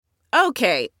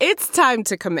Okay, it's time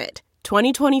to commit.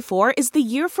 2024 is the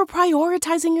year for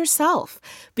prioritizing yourself.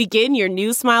 Begin your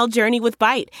new smile journey with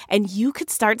Byte, and you could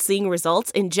start seeing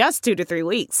results in just 2 to 3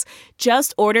 weeks.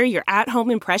 Just order your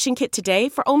at-home impression kit today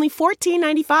for only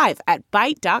 $14.95 at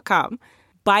Byte.com.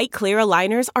 Byte Clear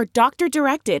aligners are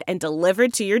doctor-directed and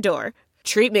delivered to your door.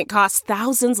 Treatment costs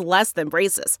thousands less than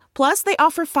braces. Plus, they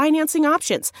offer financing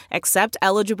options, accept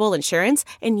eligible insurance,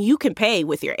 and you can pay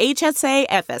with your HSA,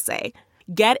 FSA.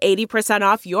 Get 80%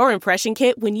 off your impression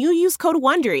kit when you use code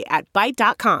WONDERY at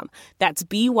Byte.com. That's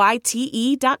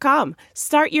BYTE.com.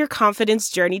 Start your confidence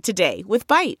journey today with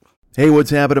Byte. Hey, what's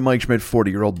happening? Mike Schmidt,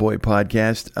 40-Year-Old Boy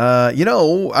Podcast.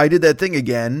 I did that thing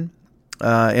again.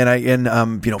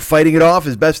 And fighting it off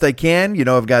as best I can. You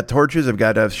know, I've got torches. I've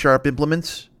got sharp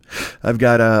implements. I've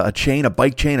got a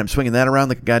bike chain. I'm swinging that around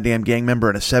like a goddamn gang member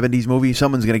in a 70s movie.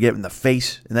 Someone's going to get in the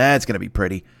face, and that's going to be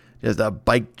pretty. Just a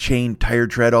bike chain tire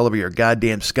tread all over your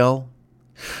goddamn skull.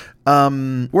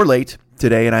 We're late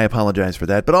today, and I apologize for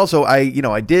that. But also, I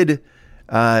did.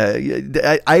 When I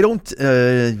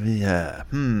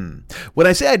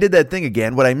say I did that thing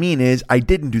again, what I mean is I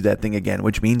didn't do that thing again,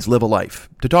 which means live a life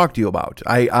to talk to you about.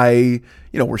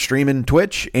 We're streaming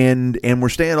Twitch and we're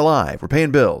staying alive. We're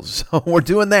paying bills. So we're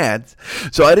doing that.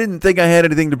 So I didn't think I had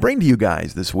anything to bring to you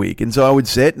guys this week. And so I would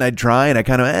sit and I'd try and I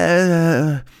kind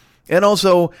of, and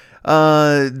also,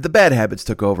 the bad habits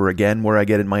took over again, where I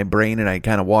get in my brain and I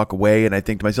kind of walk away and I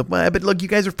think to myself, but look, you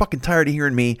guys are fucking tired of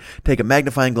hearing me take a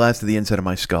magnifying glass to the inside of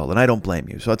my skull, and I don't blame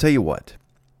you. So I'll tell you what,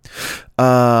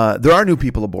 there are new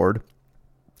people aboard,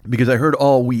 because I heard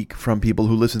all week from people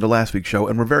who listened to last week's show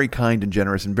and were very kind and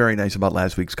generous and very nice about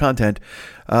last week's content.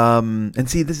 And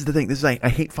see, this is the thing. I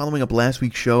hate following up last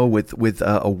week's show with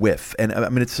a whiff. And I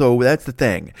mean, that's the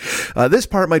thing. This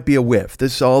part might be a whiff.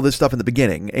 All this stuff in the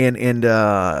beginning.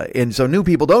 And so new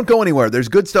people, don't go anywhere. There's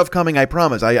good stuff coming. I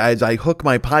promise. I hook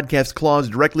my podcast claws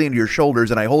directly into your shoulders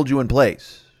and I hold you in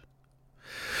place.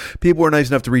 People were nice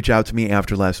enough to reach out to me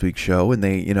after last week's show, and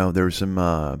there was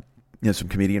some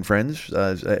comedian friends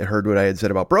heard what I had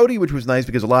said about Brody, which was nice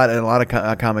because a lot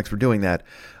of comics were doing that.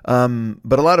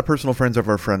 But a lot of personal friends of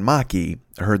our friend Maki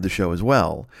heard the show as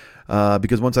well,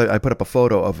 because once I put up a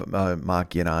photo of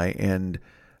Maki and I,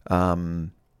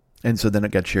 and so then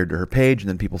it got shared to her page, and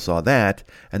then people saw that,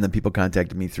 and then people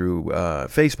contacted me through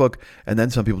Facebook, and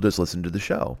then some people just listened to the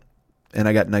show, and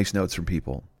I got nice notes from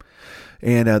people.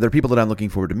 And there are people that I'm looking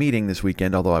forward to meeting this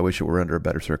weekend, although I wish it were under a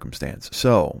better circumstance.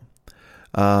 So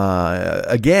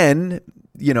again,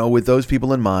 with those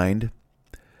people in mind,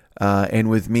 and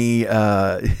with me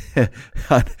on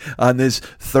this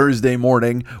Thursday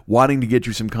morning, wanting to get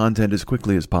you some content as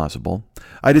quickly as possible,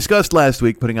 I discussed last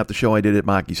week putting up the show I did at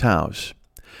Maki's house.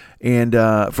 And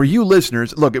for you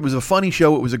listeners, look, it was a funny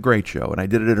show. It was a great show, and I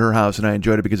did it at her house, and I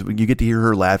enjoyed it because you get to hear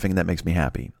her laughing, and that makes me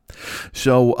happy.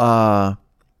 So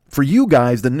for you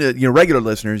guys, the regular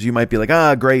listeners, you might be like,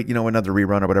 great, another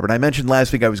rerun or whatever. And I mentioned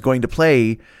last week I was going to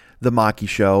play the Maki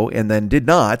show and then did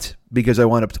not, because I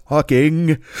wound up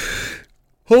talking.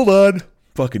 Hold on.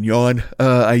 Fucking yawn.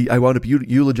 I wound up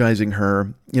eulogizing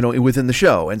her, within the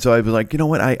show. And so I was like, you know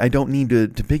what? I don't need to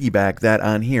piggyback that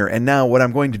on here. And now what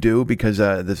I'm going to do, because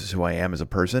this is who I am as a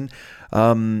person,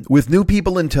 with new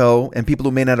people in tow and people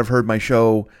who may not have heard my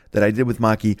show that I did with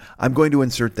Maki, I'm going to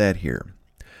insert that here.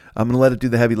 I'm going to let it do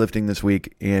the heavy lifting this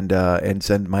week and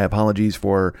send my apologies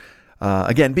for,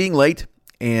 again, being late.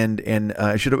 And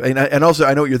I should have, and also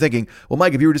I know what you're thinking. Well,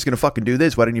 Mike, if you were just going to fucking do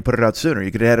this, why didn't you put it out sooner? You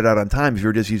could have had it out on time if you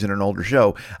were just using an older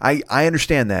show. I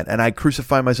understand that, and I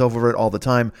crucify myself over it all the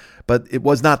time. But it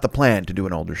was not the plan to do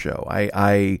an older show.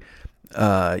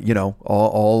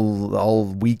 All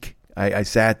week I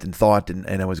sat and thought,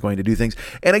 and I was going to do things.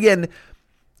 And again,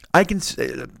 I can.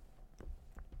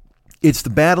 It's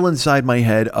the battle inside my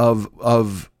head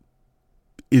of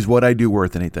is what I do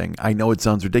worth anything? I know it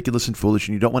sounds ridiculous and foolish,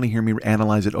 and you don't want to hear me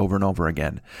analyze it over and over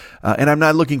again. And I'm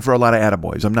not looking for a lot of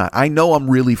attaboys. I'm not. I know I'm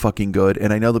really fucking good,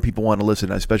 and I know that people want to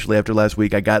listen, especially after last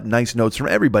week. I got nice notes from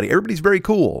everybody. Everybody's very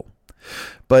cool.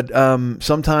 But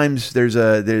sometimes there's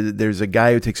a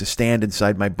guy who takes a stand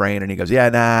inside my brain, and he goes, yeah,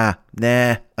 nah.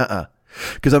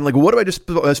 Because I'm like, well, what if I just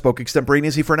spoke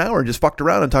extemporaneously for an hour and just fucked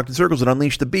around and talked in circles and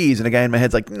unleashed the bees? And a guy in my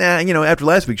head's like, nah, after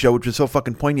last week's show, which was so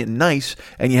fucking poignant and nice,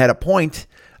 and you had a point,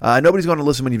 nobody's going to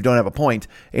listen when you don't have a point.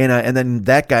 And then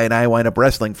that guy and I wind up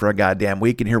wrestling for a goddamn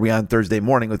week, and here we are on Thursday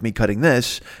morning with me cutting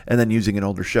this and then using an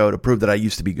older show to prove that I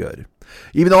used to be good.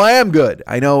 Even though I am good.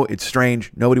 I know it's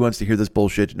strange. Nobody wants to hear this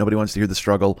bullshit. Nobody wants to hear the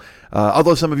struggle.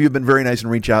 Although some of you have been very nice and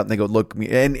reach out and they go, look,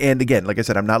 and again, like I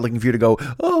said, I'm not looking for you to go,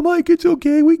 oh, Mike, it's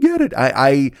okay. We get it.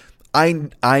 I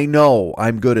know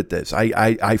I'm good at this.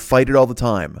 I fight it all the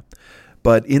time.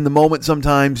 But in the moment,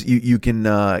 sometimes you can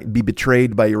be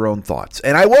betrayed by your own thoughts.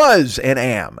 And I was and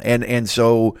am. And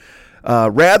so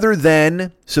rather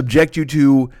than subject you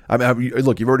to,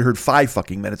 look, you've already heard 5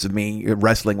 fucking minutes of me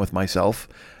wrestling with myself.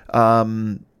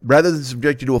 Rather than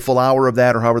subject you to a full hour of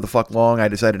that or however the fuck long, I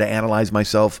decided to analyze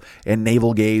myself and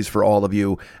navel gaze for all of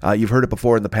you. You've heard it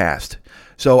before in the past.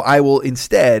 So I will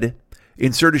instead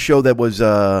insert a show that was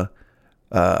a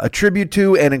tribute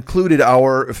to and included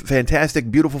our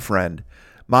fantastic, beautiful friend,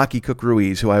 Maki Cook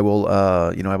Ruiz, who I will,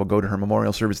 I will go to her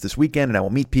memorial service this weekend, and I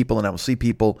will meet people, and I will see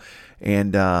people,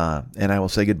 and I will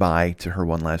say goodbye to her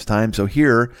one last time. So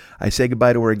here, I say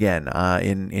goodbye to her again,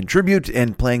 in tribute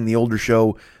and playing the older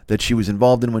show that she was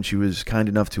involved in when she was kind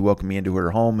enough to welcome me into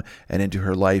her home and into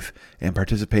her life and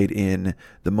participate in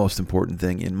the most important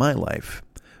thing in my life,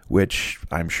 which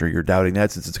I'm sure you're doubting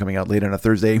that since it's coming out late on a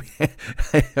Thursday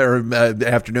or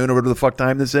afternoon or whatever the fuck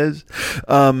time this is.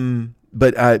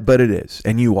 But it is,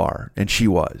 and you are, and she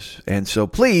was. And so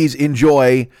please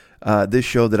enjoy this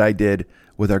show that I did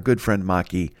with our good friend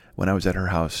Maki when I was at her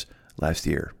house last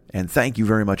year. And thank you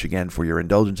very much again for your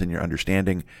indulgence and your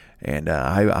understanding. And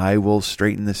I will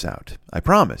straighten this out. I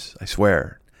promise. I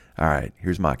swear. All right,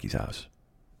 here's Maki's house.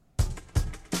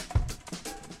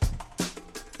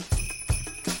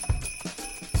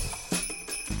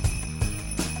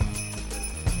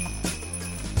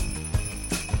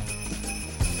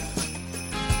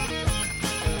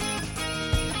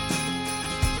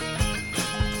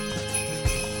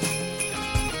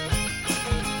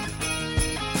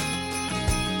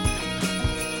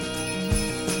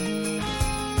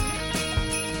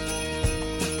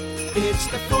 It's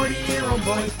the 40-Year-Old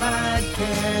Boy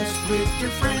Podcast with your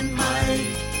friend Mike.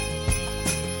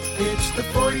 It's the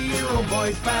 40-Year-Old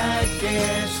Boy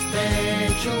Podcast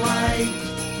that you like,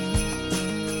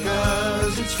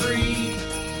 'cause it's free.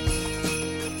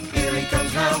 Here he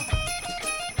comes now.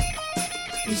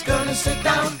 He's gonna sit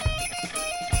down.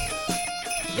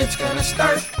 It's gonna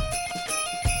start.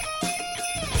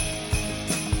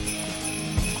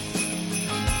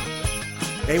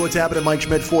 Hey, what's happening? Mike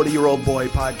Schmidt, 40-Year-Old Boy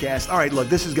Podcast. All right, look,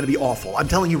 this is going to be awful. I'm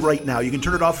telling you right now. You can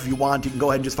turn it off if you want. You can go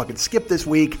ahead and just fucking skip this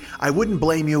week. I wouldn't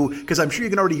blame you because I'm sure you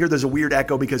can already hear there's a weird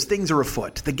echo because things are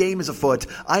afoot. The game is afoot.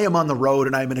 I am on the road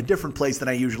and I'm in a different place than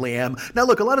I usually am. Now,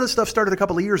 look, a lot of this stuff started a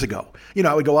couple of years ago. You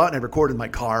know, I would go out and I'd record in my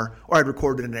car or I'd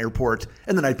record in an airport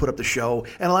and then I'd put up the show.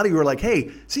 And a lot of you were like, hey,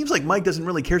 seems like Mike doesn't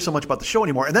really care so much about the show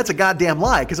anymore. And that's a goddamn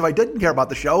lie because if I didn't care about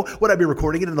the show, would I be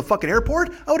recording it in the fucking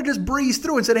airport? I would have just breezed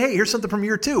through and said, hey, here's something from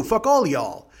year 2. Fuck all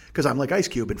y'all. Because I'm like Ice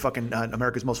Cube in fucking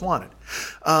America's Most Wanted.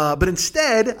 But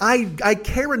instead, I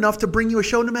care enough to bring you a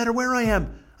show no matter where I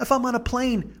am. If I'm on a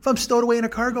plane, if I'm stowed away in a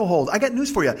cargo hold, I got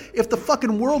news for you. If the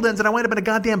fucking world ends and I wind up in a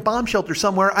goddamn bomb shelter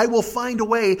somewhere, I will find a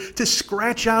way to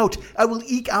scratch out. I will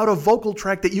eke out a vocal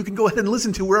track that you can go ahead and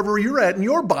listen to wherever you're at in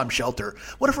your bomb shelter.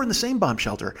 What if we're in the same bomb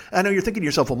shelter? I know you're thinking to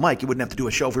yourself, well, Mike, you wouldn't have to do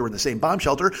a show if we were in the same bomb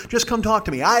shelter. Just come talk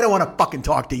to me. I don't want to fucking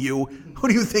talk to you. Who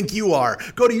do you think you are?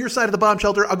 Go to your side of the bomb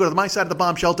shelter. I'll go to my side of the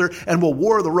bomb shelter, and we'll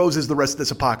war the roses the rest of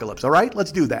this apocalypse. All right?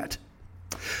 Let's do that.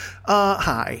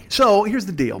 Hi. So here's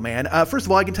the deal, man. First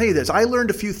of all, I can tell you this. I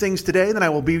learned a few things today that I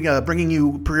will be bringing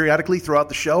you periodically throughout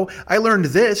the show. I learned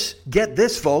this. Get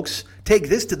this, folks. Take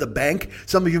this to the bank.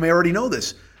 Some of you may already know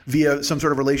this via some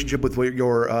sort of relationship with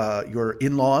your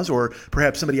in-laws or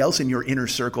perhaps somebody else in your inner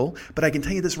circle. But I can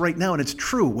tell you this right now, and it's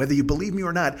true. Whether you believe me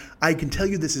or not, I can tell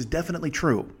you this is definitely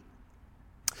true.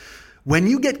 When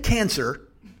you get cancer,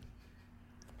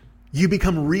 you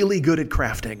become really good at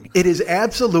crafting. It is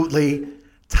absolutely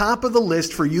top of the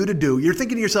list for you to do. You're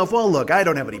thinking to yourself, well, look, I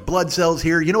don't have any blood cells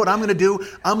here. You know what I'm going to do?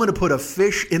 I'm going to put a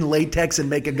fish in latex and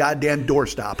make a goddamn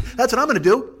doorstop. That's what I'm going to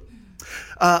do.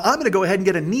 I'm going to go ahead and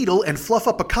get a needle and fluff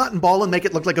up a cotton ball and make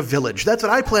it look like a village. That's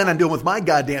what I plan on doing with my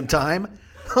goddamn time.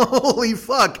 Holy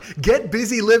fuck. Get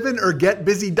busy living or get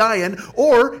busy dying.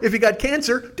 Or if you got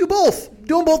cancer, do both.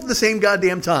 Do them both at the same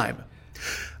goddamn time.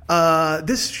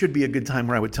 This should be a good time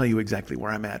where I would tell you exactly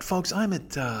where I'm at. Folks, I'm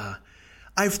at...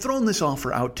 I've thrown this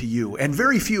offer out to you, and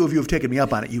very few of you have taken me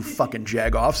up on it, you fucking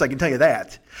jagoffs, I can tell you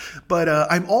that. But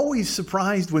I'm always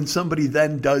surprised when somebody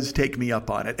then does take me up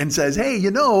on it and says, hey,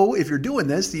 you know, if you're doing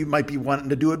this, you might be wanting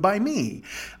to do it by me.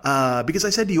 Because I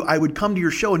said to you, I would come to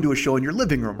your show and do a show in your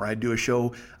living room, or I'd do a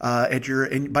show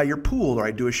by your pool, or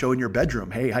I'd do a show in your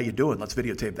bedroom. Hey, how you doing? Let's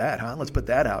videotape that, huh? Let's put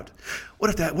that out. What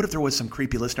if there was some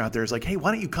creepy listener out there who's like, hey,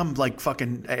 why don't you come like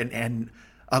fucking and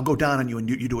I'll go down on you and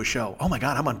you do a show. Oh my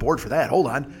God, I'm on board for that. Hold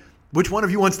on. Which one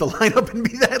of you wants to line up and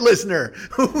be that listener?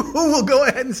 Who will go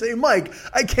ahead and say, Mike,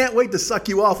 I can't wait to suck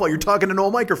you off while you're talking into a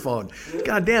microphone.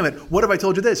 God damn it. What if I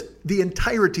told you this? The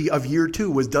entirety of year 2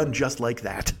 was done just like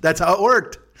that. That's how it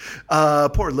worked.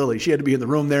 Poor Lily. She had to be in the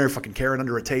room there, fucking carrying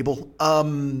under a table.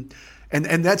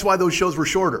 And that's why those shows were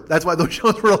shorter. That's why those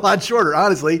shows were a lot shorter,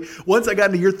 honestly. Once I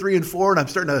got into year 3 and 4 and I'm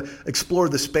starting to explore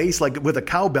the space like with a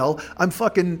cowbell, I'm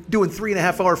fucking doing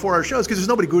 3.5 hour, 4 hour shows because there's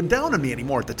nobody going down on me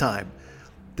anymore at the time.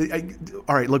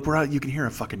 All right, look, we're out. You can hear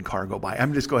a fucking car go by.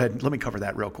 I'm just go ahead and let me cover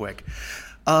that real quick.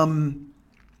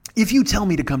 If you tell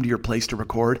me to come to your place to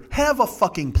record, have a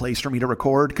fucking place for me to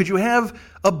record. Could you have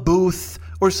a booth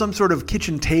or some sort of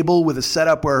kitchen table with a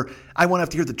setup where I won't have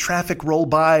to hear the traffic roll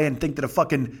by and think that a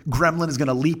fucking gremlin is going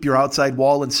to leap your outside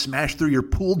wall and smash through your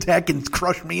pool deck and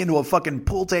crush me into a fucking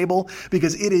pool table?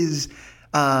 Because it is...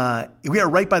 we are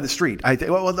right by the street. I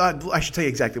should tell you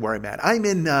exactly where I'm at. I'm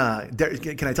in...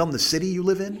 can I tell them the city you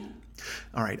live in?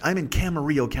 All right. I'm in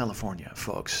Camarillo, California,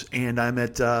 folks. And I'm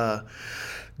at...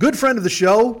 good friend of the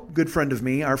show, good friend of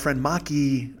me, our friend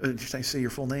Maki. Should I say your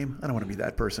full name? I don't want to be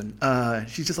that person.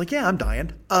 She's just like, yeah, I'm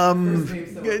dying.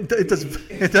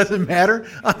 It doesn't matter.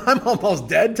 I'm almost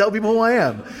dead. Tell people who I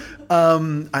am.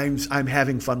 I'm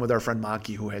having fun with our friend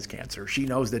Maki, who has cancer. She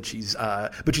knows that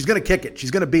but she's going to kick it. She's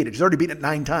going to beat it. She's already beaten it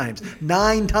 9 times.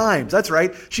 9 times. That's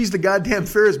right. She's the goddamn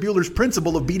Ferris Bueller's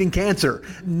principle of beating cancer.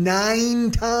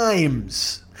 9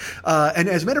 times. And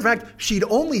as a matter of fact, she'd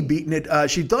only beaten it.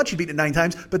 She thought she'd beaten it 9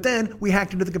 times, but then we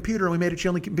hacked into the computer and we made it. She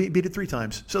only beat it 3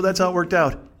 times. So that's how it worked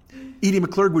out. Edie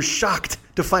McClurg was shocked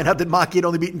to find out that Maki had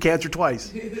only beaten cancer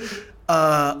twice.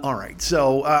 All right.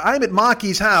 So I'm at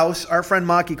Maki's house. Our friend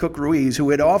Maki Cook Ruiz,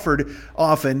 who had offered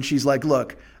often, she's like,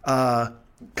 look, come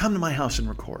to my house and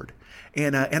record.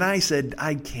 And I said,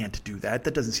 I can't do that.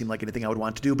 That doesn't seem like anything I would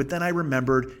want to do. But then I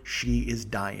remembered she is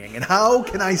dying. And how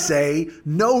can I say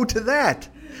no to that?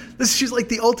 She's like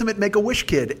the ultimate Make-A-Wish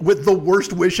kid with the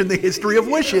worst wish in the history of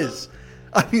wishes.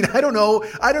 I mean, I don't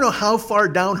know how far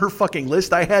down her fucking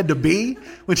list I had to be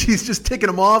when she's just ticking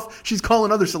them off. She's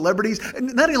calling other celebrities.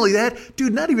 And not only that,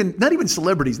 dude, not even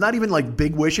celebrities, not even like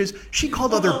big wishes. She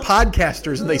called other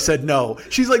podcasters and they said no.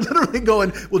 She's like literally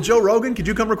going, well, Joe Rogan, could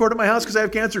you come record at my house because I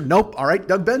have cancer? Nope. All right.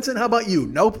 Doug Benson, how about you?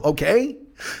 Nope. Okay.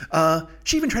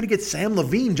 She even tried to get Sam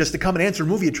Levine just to come and answer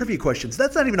movie trivia questions.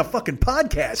 That's not even a fucking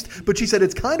podcast. But she said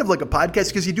it's kind of like a podcast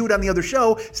because you do it on the other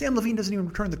show. Sam Levine doesn't even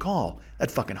return the call.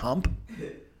 That fucking hump.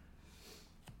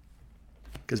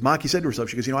 Because Maki said to herself,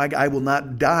 she goes, I will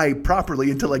not die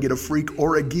properly until I get a freak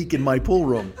or a geek in my pool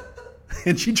room.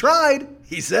 And she tried.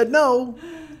 He said no.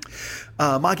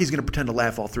 Maki's going to pretend to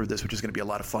laugh all through this, which is going to be a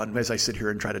lot of fun as I sit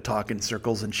here and try to talk in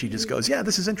circles. And she just goes, yeah,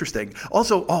 this is interesting.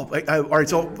 Also, all right,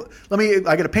 so I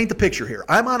got to paint the picture here.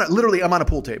 I'm on a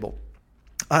pool table.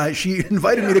 She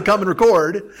invited me to come and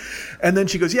record. And then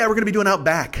she goes, yeah, we're going to be doing Out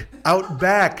Back.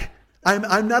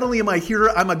 I'm not only am I here,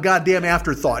 I'm a goddamn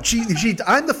afterthought.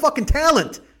 I'm the fucking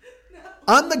talent.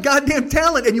 I'm the goddamn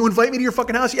talent. And you invite me to your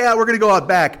fucking house? Yeah, we're going to go out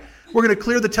back. We're going to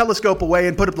clear the telescope away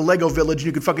and put up the Lego village and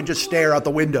you can fucking just stare out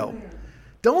the window.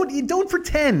 Don't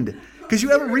pretend. Because you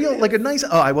have a nice...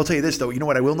 Oh, I will tell you this, though. You know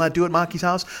what I will not do at Maki's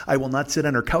house? I will not sit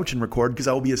on her couch and record because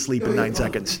I will be asleep in 9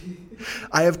 seconds.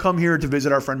 I have come here to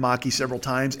visit our friend Maki several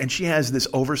times, and she has this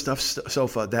overstuffed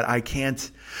sofa that I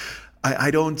can't...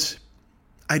 I don't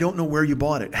know where you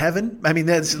bought it. Heaven? I mean,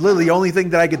 that's literally the only thing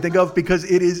that I can think of because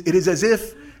it is as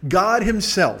if God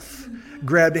himself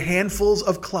grabbed handfuls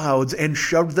of clouds and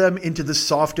shoved them into the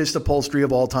softest upholstery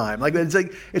of all time.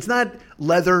 It's not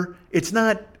leather. It's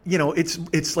not,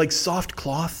 it's like soft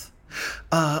cloth.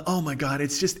 Oh my God.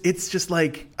 It's just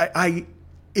like,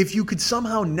 if you could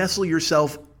somehow nestle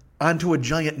yourself onto a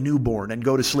giant newborn and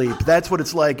go to sleep, that's what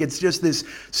it's like. It's just this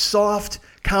soft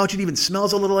couch. It even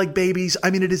smells a little like babies.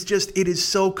 I mean, it is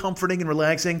so comforting and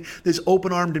relaxing. This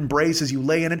open-armed embrace as you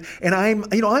lay in it. And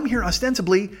I'm here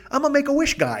ostensibly, I'm a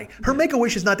Make-A-Wish guy. Her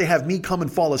Make-A-Wish is not to have me come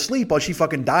and fall asleep while she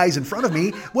fucking dies in front of me.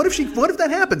 What if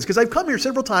that happens? Because I've come here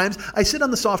several times. I sit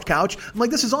on the soft couch. I'm like,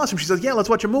 this is awesome. She says, yeah, let's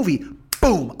watch a movie.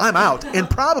 Boom, I'm out. And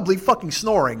probably fucking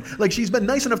snoring. Like, she's been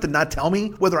nice enough to not tell me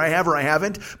whether I have or I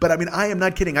haven't. But I mean, I am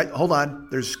not kidding. Hold on.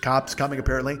 There's cops coming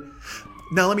apparently.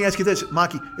 Now, let me ask you this,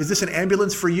 Maki, is this an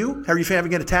ambulance for you? Are you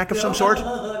having an attack of some sort?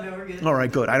 No, we're good. All right,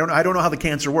 good. I don't know how the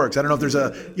cancer works. I don't know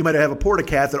if you might have a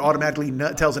porta-cath that automatically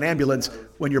tells an ambulance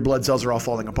when your blood cells are all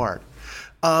falling apart.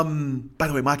 By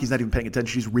the way, Maki's not even paying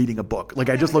attention. She's reading a book. Like,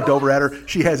 I just looked over at her.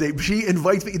 She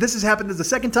invites me. This has happened the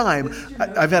second time.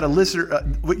 I've had a listener.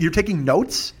 You're taking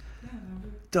notes?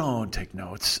 Don't take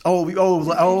notes. Oh,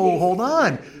 hold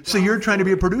on. So you're trying to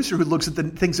be a producer who looks at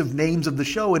thinks of names of the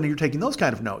show and you're taking those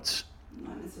kind of notes.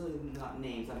 Not necessarily not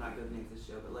names. I'm not good at names of the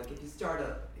show, but like if you start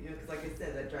because like I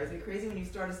said, that drives me crazy when you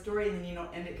start a story and then you don't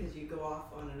end it because you go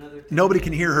off on another. Nobody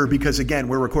can hear her because again,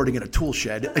 we're recording in a tool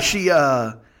shed. She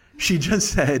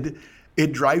just said,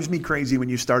 It drives me crazy when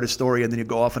you start a story and then you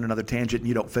go off on another tangent and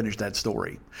you don't finish that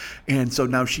story. And so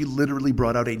now she literally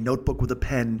brought out a notebook with a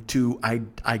pen to,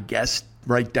 I guess,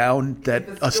 write down that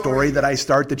a story that I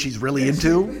start that she's really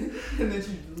into. And then she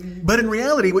leaves. But in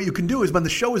reality, what you can do is when the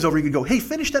show is over, you can go, hey,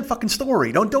 finish that fucking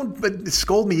story. Don't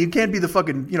scold me. You can't be the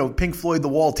fucking, Pink Floyd The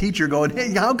Wall teacher going,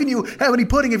 hey, how can you have any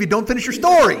pudding if you don't finish your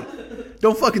story?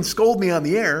 Don't fucking scold me on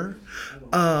the air.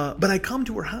 But I come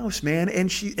to her house, man,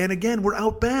 and again, we're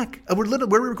out back. Where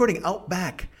are we recording? Out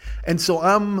back. And so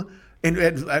and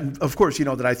of course, you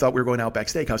know that I thought we were going Outback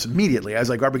Steakhouse immediately. I was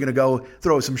like, are we going to go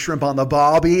throw some shrimp on the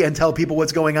bobby and tell people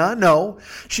what's going on? No.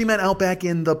 She meant Outback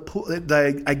in the pool.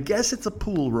 I guess it's a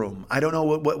pool room. I don't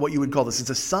know what you would call this.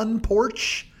 It's a sun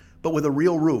porch, but with a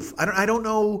real roof. I don't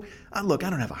know. Look,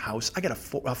 I don't have a house. I got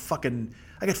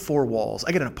I got 4 walls.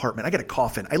 I got an apartment. I got a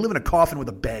coffin. I live in a coffin with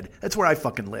a bed. That's where I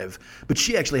fucking live. But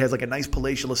she actually has like a nice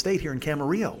palatial estate here in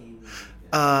Camarillo.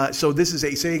 So this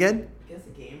is say again? I guess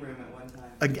a game room at one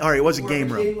time. All right, it was a game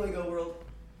room. Lego world.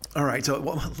 All right, so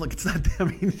look, it's not. I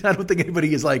mean, I don't think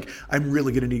anybody is like, I'm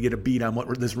really going to need to get a beat on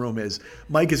what this room is.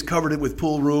 Mike has covered it with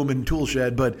pool room and tool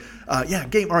shed, but yeah,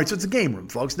 game. All right, so it's a game room,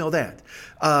 folks. Know that.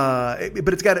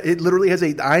 But it literally has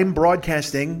I'm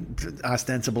broadcasting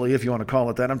ostensibly, if you want to call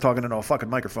it that. I'm talking into a fucking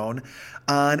microphone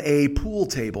on a pool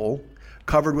table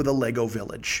covered with a Lego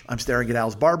village. I'm staring at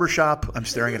Al's Barbershop. I'm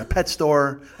staring at a pet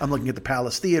store. I'm looking at the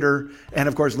Palace Theater. And,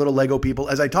 of course, little Lego people.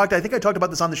 I think I talked about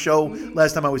this on the show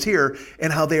last time I was here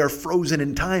and how they are frozen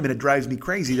in time, and it drives me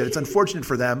crazy that it's unfortunate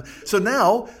for them. So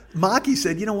now Maki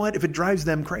said, you know what? If it drives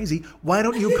them crazy, why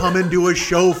don't you come and do a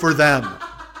show for them?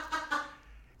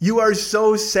 You are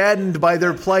so saddened by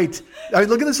their plight. I mean,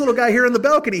 look at this little guy here on the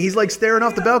balcony. He's like staring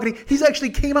off the balcony. He's actually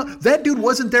came out. That dude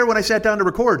wasn't there when I sat down to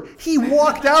record. He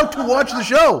walked out to watch the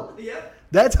show. Yep.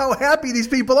 That's how happy these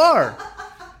people are.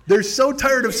 They're so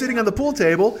tired of sitting on the pool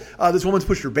table. This woman's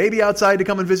pushed her baby outside to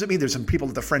come and visit me. There's some people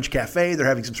at the French cafe. They're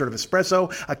having some sort of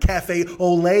espresso. A cafe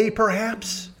au lait,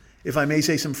 perhaps, if I may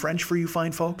say some French for you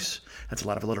fine folks. That's a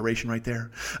lot of alliteration right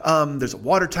there. There's a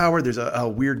water tower. There's a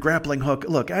weird grappling hook.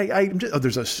 Look,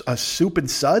 there's a soup and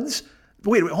suds.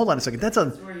 Wait, hold on a second. That's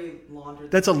a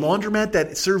laundromat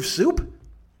that serves soup?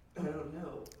 I don't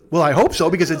know. Well, I hope so,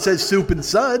 because it says soup and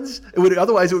suds.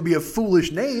 Otherwise, it would be a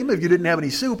foolish name if you didn't have any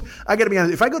soup. I got to be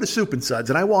honest. If I go to Soup and Suds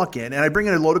and I walk in and I bring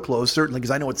in a load of clothes, certainly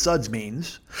because I know what suds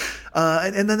means,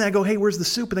 and then I go, hey, where's the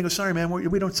soup? And they go, sorry, man,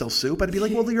 we don't sell soup. I'd be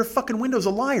like, well, your fucking window's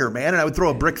a liar, man. And I would throw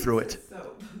a brick through it.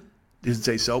 Does it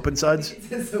say Soap and Suds? It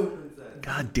says Soap and Suds.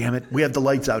 God damn it. We have the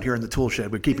lights out here in the tool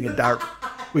shed. We're keeping it dark.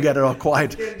 We got it all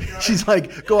quiet. She's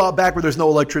like, go out back where there's no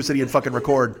electricity and fucking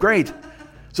record. Great.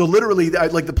 So literally,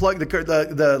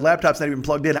 the laptop's not even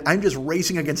plugged in. I'm just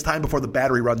racing against time before the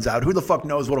battery runs out. Who the fuck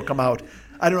knows what'll come out?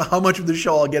 I don't know how much of the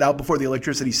show I'll get out before the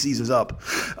electricity seizes up.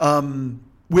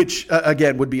 Which,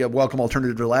 again, would be a welcome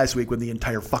alternative to last week when the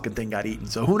entire fucking thing got eaten.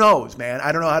 So who knows, man?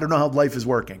 I don't know how life is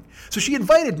working. So she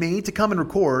invited me to come and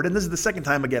record, and this is the second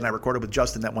time, again, I recorded with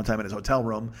Justin that one time in his hotel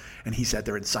room, and he sat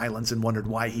there in silence and wondered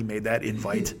why he made that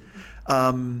invite.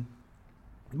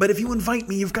 But if you invite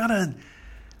me, you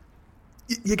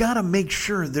gotta make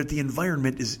sure that the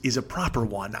environment is a proper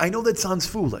one. I know that sounds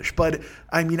foolish, but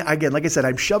I mean, again, like I said,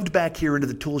 I'm shoved back here into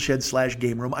the tool shed /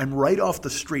 game room. I'm right off the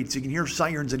street, so you can hear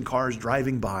sirens and cars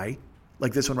driving by,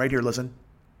 like this one right here. Listen.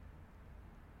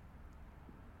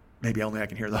 Maybe only I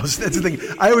can hear those. That's the thing.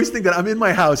 I always think that I'm in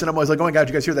my house and I'm always like, oh my God,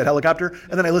 you guys hear that helicopter?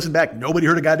 And then I listen back. Nobody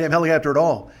heard a goddamn helicopter at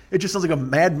all. It just sounds like a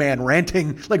madman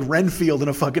ranting like Renfield in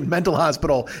a fucking mental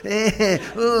hospital.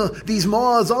 These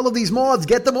moths, all of these moths,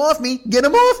 get them off me. Get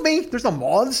them off me. There's no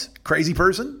moths. Crazy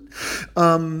person.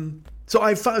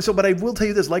 But I will tell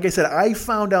you this. Like I said, I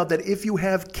found out that if you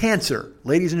have cancer,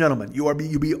 ladies and gentlemen, you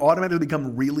automatically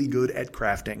become really good at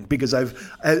crafting. Because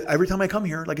every time I come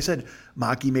here, like I said,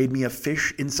 Maki made me a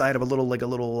fish inside of it's not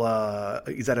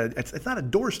a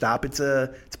doorstop. It's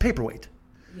a paperweight.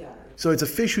 Yeah. So it's a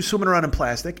fish who's swimming around in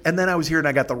plastic. And then I was here and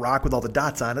I got the rock with all the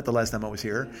dots on it the last time I was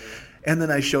here. And then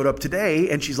I showed up today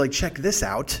and she's like, check this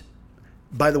out.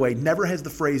 By the way, never has the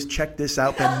phrase check this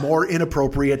out been more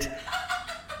inappropriate.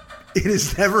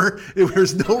 There's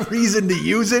no reason to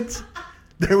use it.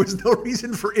 There was no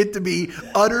reason for it to be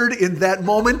uttered in that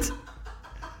moment.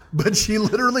 But she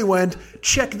literally went,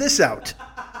 check this out.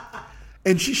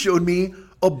 And she showed me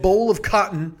a bowl of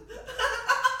cotton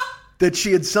that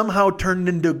she had somehow turned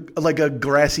into like a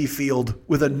grassy field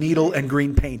with a needle and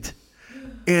green paint.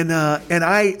 And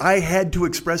I had to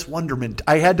express wonderment.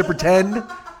 I had to pretend.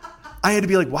 I had to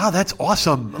be like, wow, that's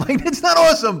awesome. Like, it's not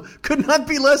awesome. Could not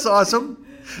be less awesome.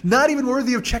 Not even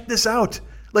worthy of check this out.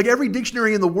 Like every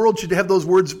dictionary in the world should have those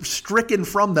words stricken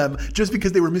from them just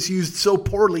because they were misused so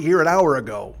poorly here an hour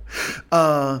ago.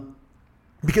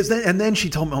 Because then she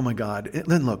told me, oh my God. And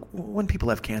then look, when people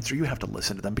have cancer, you have to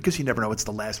listen to them because you never know what's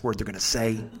the last word they're going to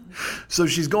say. So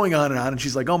she's going on, and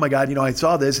she's like, oh my God, I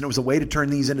saw this, and it was a way to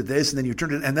turn these into this, and then you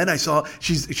turned it, and then I saw,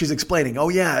 she's explaining, oh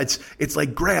yeah, it's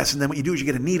like grass, and then what you do is you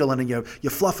get a needle, and then you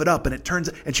fluff it up, and it turns,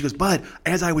 and she goes, but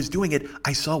as I was doing it,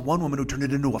 I saw one woman who turned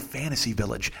it into a fantasy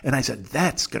village, and I said,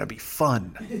 that's going to be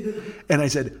fun. And I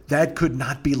said, that could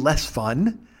not be less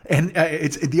fun. And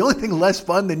it's the only thing less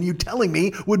fun than you telling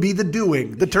me would be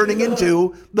the turning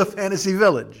into the fantasy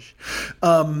village.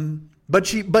 And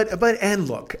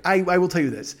look, I will tell you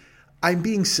this. I'm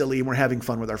being silly and we're having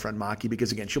fun with our friend Maki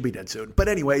because again, she'll be dead soon. But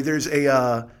anyway, it's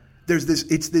a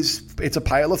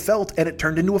pile of felt and it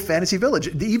turned into a fantasy village.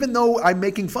 Even though I'm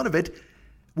making fun of it,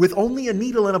 with only a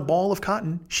needle and a ball of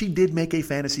cotton, she did make a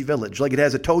fantasy village. Like it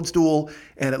has a toadstool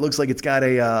and it looks like it's got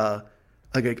it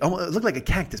looked like a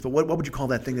cactus, but what would you call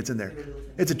that thing that's in there?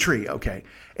 It's a tree, okay.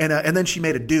 And then she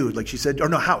made a dude, like she said, or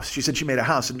no, house. She said she made a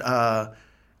house, and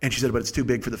she said, but it's too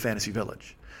big for the fantasy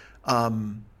village.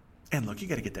 And look, you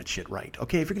got to get that shit right,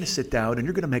 okay? If you're going to sit down and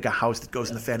you're going to make a house that goes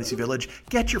in the fantasy village,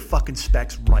 get your fucking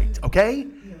specs right, okay?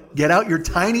 Get out your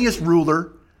tiniest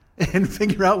ruler and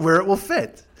figure out where it will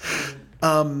fit.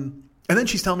 And then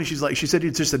she's telling me, she said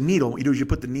it's just a needle. What you do is you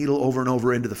put the needle over and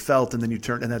over into the felt, and then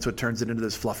and that's what turns it into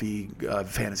this fluffy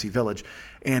fantasy village.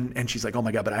 And she's like, oh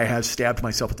my God, but I have stabbed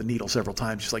myself with the needle several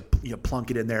times. Just like,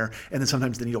 plunk it in there, and then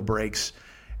sometimes the needle breaks.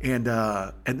 And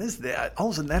all of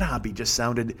a sudden that hobby just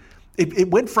sounded, it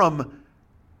went from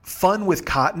fun with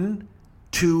cotton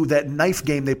to that knife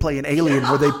game they play in Alien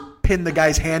where they pin the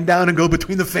guy's hand down and go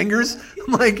between the fingers.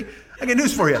 I'm like, I got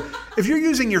news for you. If you're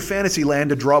using your fantasy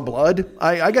land to draw blood,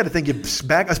 I got to think you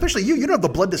back, especially you don't have the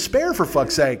blood to spare, for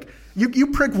fuck's sake. You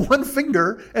prick one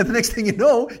finger, and the next thing you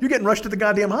know, you're getting rushed to the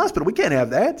goddamn hospital. We can't have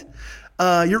that.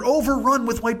 You're overrun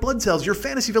with white blood cells. Your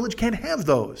fantasy village can't have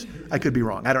those. I could be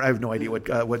wrong. I have no idea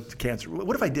what cancer.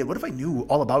 What if I did? What if I knew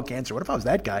all about cancer? What if I was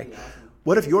that guy?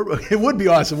 What if it would be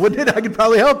awesome, wouldn't it? I could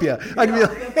probably help you. I could be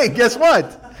like, hey, guess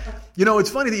what?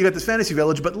 It's funny that you got this fantasy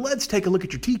village, but let's take a look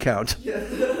at your T count.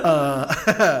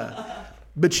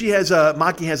 But she has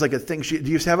Maki has like a thing. Do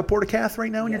you have a portacath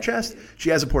right now in your chest? She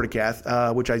has a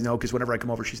portacath, which I know because whenever I come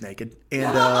over, she's naked.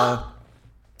 And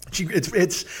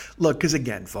look, because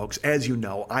again, folks, as you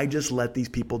know, I just let these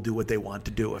people do what they want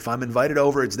to do. If I'm invited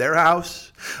over, it's their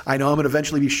house. I know I'm going to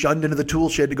eventually be shunned into the tool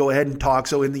shed to go ahead and talk.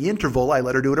 So in the interval, I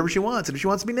let her do whatever she wants. And if she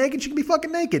wants to be naked, she can be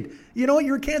fucking naked. You know what?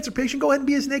 You're a cancer patient. Go ahead and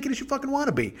be as naked as you fucking want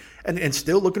to be. And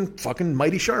still looking fucking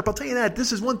mighty sharp. I'll tell you that.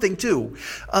 This is one thing too.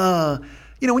 When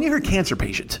you hear cancer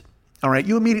patient, all right,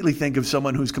 you immediately think of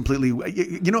someone who's completely, all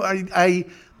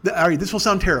right, this will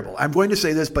sound terrible. I'm going to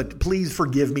say this, but please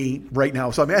forgive me right now.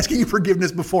 So I'm asking you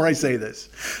forgiveness before I say this.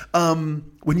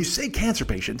 When you say cancer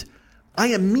patient, I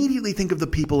immediately think of the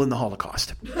people in the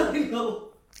Holocaust. I know.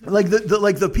 Like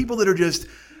the people that are just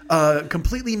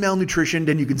completely malnutritioned,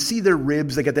 and you can see their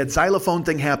ribs. They got that xylophone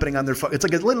thing happening on their. It's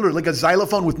like literally like a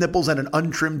xylophone with nipples and an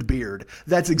untrimmed beard.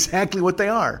 That's exactly what they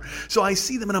are. So I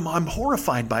see them, and I'm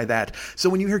horrified by that. So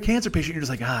when you hear cancer patient, you're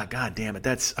just like, God damn it.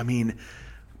 That's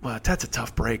a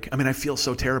tough break. I feel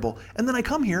so terrible. And then I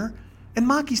come here, and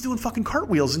Maki's doing fucking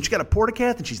cartwheels, and she got a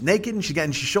portacath, and she's naked, and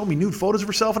she's showing me nude photos of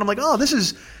herself, and I'm like, oh, this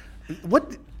is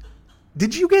what?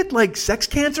 Did you get like sex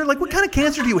cancer? Like, what kind of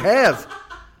cancer do you have?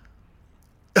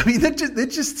 It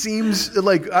just seems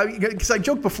like, because I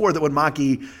joked before that when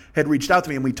Maki had reached out to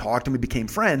me and we talked and we became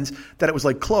friends, that it was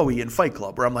like Chloe in Fight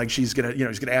Club, where I'm like, she's gonna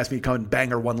ask me to come and bang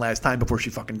her one last time before she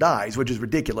fucking dies, which is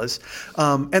ridiculous.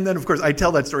 And then of course I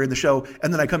tell that story in the show,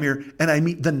 and then I come here and I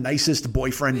meet the nicest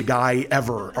boyfriend guy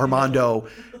ever, Armando,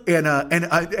 and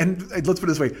let's put it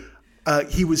this way.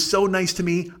 He was so nice to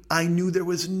me, I knew there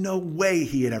was no way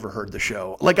he had ever heard the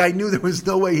show. Like, I knew there was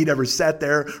no way he'd ever sat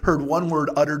there, heard one word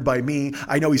uttered by me.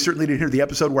 I know he certainly didn't hear the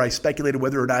episode where I speculated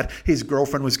whether or not his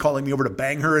girlfriend was calling me over to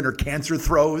bang her in her cancer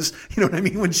throes. You know what I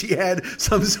mean? When she had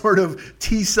some sort of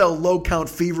T-cell low-count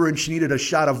fever and she needed a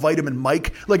shot of vitamin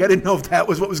Mike. Like, I didn't know if that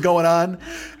was what was going on.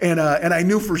 And I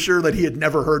knew for sure that he had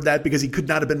never heard that because he could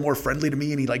not have been more friendly to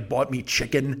me, and he, like, bought me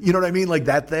chicken. You know what I mean? Like,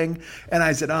 that thing. And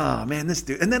I said, oh, man, this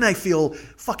dude. And then I feel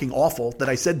fucking awful that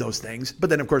I said those things,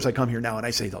 but then of course I come here now and I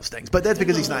say those things, but that's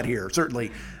because he's not here.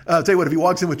 Certainly, I'll tell you what, if he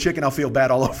walks in with chicken, I'll feel bad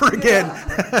all over again.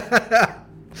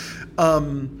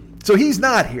 So he's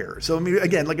not here. So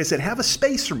again, like I said, have a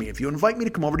space for me. If you invite me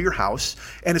to come over to your house,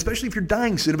 and especially if you're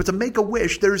dying soon, if it's a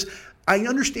Make-A-Wish, I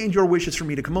understand your wish is for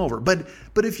me to come over, but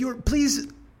if you're, please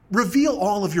reveal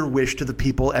all of your wish to the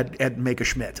people at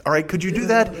Make-A-Schmidt. All right, could you do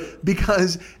that?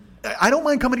 Because I don't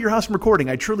mind coming to your house and recording.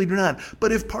 I truly do not.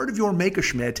 But if part of your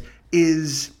Make-A-Schmidt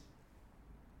is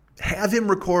have him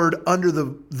record under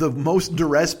the most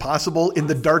duress possible in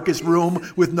the darkest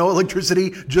room with no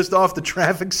electricity, just off the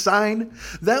traffic sign,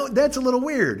 that's a little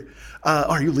weird.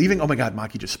 Are you leaving? Oh my God,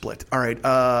 Maki just split. All right.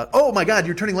 Oh my God,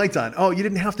 you're turning lights on. Oh, you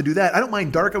didn't have to do that. I don't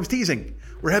mind dark. I was teasing.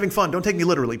 We're having fun. Don't take me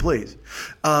literally, please.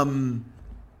 But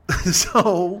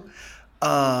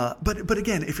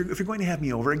again, if you're going to have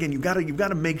me over, again, you've got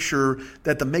to make sure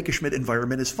that the Make-A-Schmidt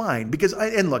environment is fine. Because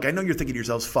look, I know you're thinking to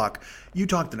yourselves, fuck, you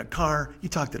talked in a car, you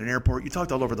talked at an airport, you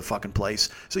talked all over the fucking place.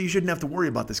 So you shouldn't have to worry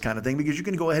about this kind of thing because you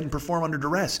can go ahead and perform under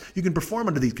duress. You can perform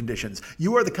under these conditions.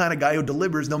 You are the kind of guy who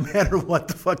delivers no matter what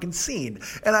the fucking scene.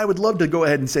 And I would love to go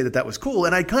ahead and say that was cool.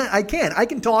 And I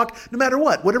can talk no matter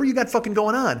whatever you got fucking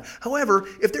going on. However,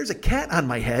 if there's a cat on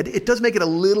my head, it does make it a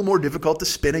little more difficult to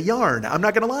spin a yarn. I'm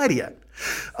not going to lie to you.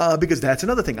 Because that's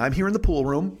another thing. I'm here in the pool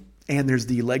room, and there's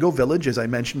the Lego Village. As I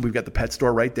mentioned, we've got the pet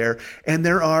store right there. And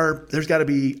there's got to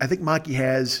be, I think Maki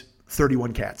has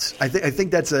 31 cats. I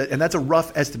think that's a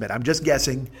rough estimate. I'm just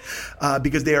guessing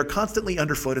because they are constantly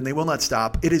underfoot and they will not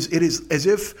stop. It is as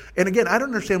if, and again, I don't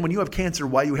understand when you have cancer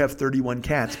why you have 31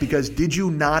 cats, because did you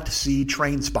not see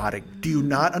Train Spotting? Do you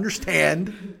not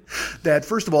understand that,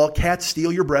 first of all, cats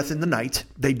steal your breath in the night?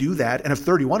 They do that. And if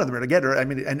 31 of them are together, I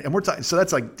mean, and we're talking, so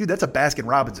that's like, dude, that's a Baskin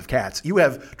Robbins of cats. You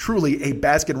have truly a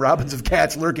Baskin Robbins of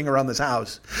cats lurking around this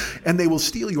house, and they will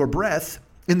steal your breath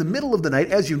in the middle of the night,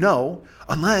 as you know,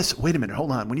 unless, wait a minute,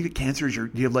 hold on. When you get cancer, do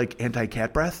you have like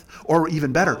anti-cat breath? Or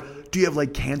even better, do you have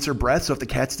like cancer breath? So if the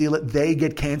cats steal it, they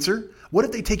get cancer? What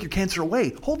if they take your cancer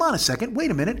away? Hold on a second.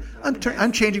 Wait a minute.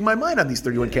 I'm changing my mind on these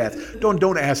 31 cats.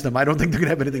 Don't ask them. I don't think they're going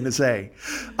to have anything to say.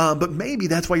 But maybe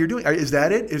that's why you're doing it. Is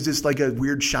that it? Is this like a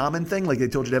weird shaman thing? Like they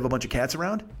told you to have a bunch of cats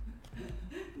around?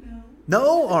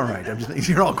 No? All right.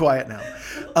 You're all quiet now.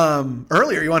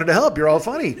 Earlier, you wanted to help. You're all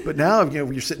funny. But now,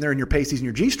 you're sitting there in your pasties and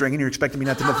your G-string, and you're expecting me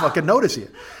not to fucking notice you.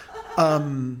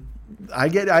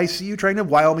 I see you trying to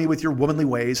wile me with your womanly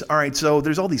ways. All right, so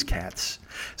there's all these cats.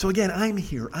 So again, I'm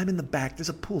here. I'm in the back. There's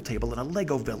a pool table and a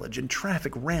Lego Village and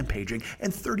traffic rampaging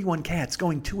and 31 cats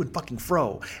going to and fucking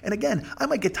fro. And again, I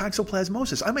might get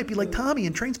toxoplasmosis. I might be like Tommy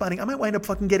in Train Spotting. I might wind up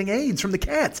fucking getting AIDS from the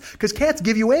cats because cats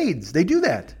give you AIDS. They do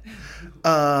that.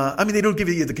 I mean, they don't give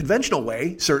you the conventional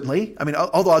way, certainly. I mean,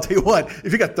 although I'll tell you what,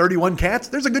 if you got 31 cats,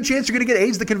 there's a good chance you're going to get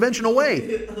AIDS the conventional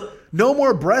way. No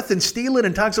more breath and stealing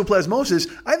and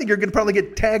toxoplasmosis. I think you're going to probably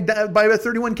get tagged by about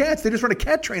 31 cats. They just run a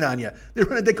cat train on you.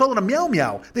 They call it a meow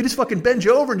meow. They just fucking bend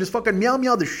you over and just fucking meow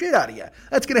meow the shit out of you.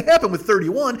 That's going to happen with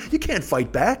 31. You can't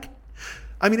fight back.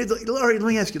 I mean, all right, let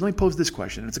me ask you, let me pose this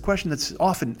question. It's a question that's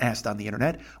often asked on the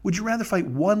internet. Would you rather fight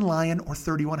one lion or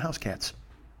 31 house cats?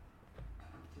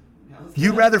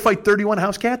 You'd rather fight 31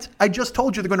 house cats? I just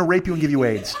told you they're going to rape you and give you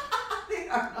AIDS.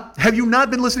 Have you not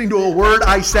been listening to a word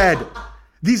I said?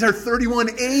 These are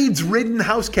 31 AIDS-ridden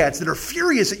house cats that are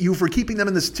furious at you for keeping them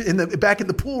back in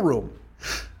the pool room.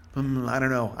 I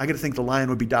don't know. I got to think the lion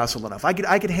would be docile enough. I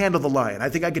could handle the lion. I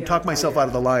think I could talk myself out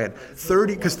of the lion.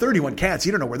 31 cats,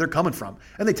 you don't know where they're coming from.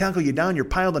 And they tackle you down, you're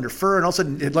piled under fur, and all of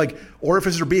a sudden,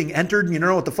 orifices are being entered, and you don't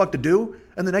know what the fuck to do.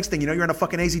 And the next thing you know, you're in a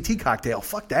fucking AZT cocktail.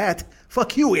 Fuck that.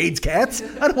 Fuck you, AIDS cats.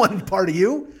 I don't want any part of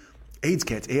you. AIDS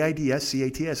Cats,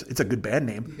 AIDS-CATS. It's a good band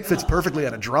name. Fits perfectly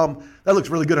on a drum. That looks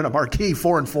really good on a marquee,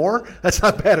 4 and 4. That's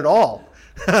not bad at all.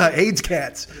 AIDS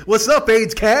Cats. What's up,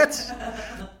 AIDS Cats?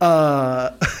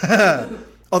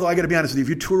 Although I got to be honest with you, if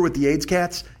you tour with the AIDS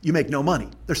Cats, you make no money.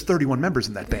 There's 31 members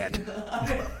in that band.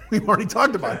 We've already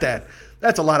talked about that.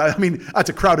 That's a lot. That's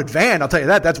a crowded van. I'll tell you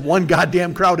that. That's one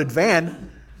goddamn crowded van.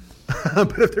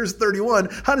 But if there's 31,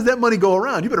 how does that money go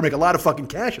around? You better make a lot of fucking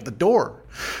cash at the door.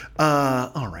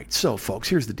 All right. So, folks,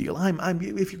 here's the deal.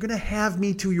 If you're going to have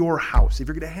me to your house, if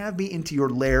you're going to have me into your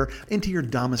lair, into your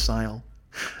domicile,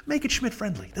 make it Schmidt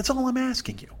friendly. That's all I'm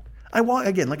asking you.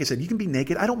 Again, like I said, you can be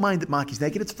naked. I don't mind that Maki's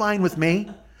naked. It's fine with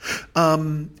me.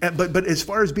 But as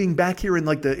far as being back here in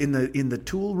the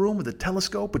tool room with the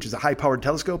telescope, which is a high powered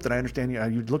telescope that I understand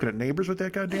you're looking at neighbors with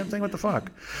that goddamn thing. What the fuck?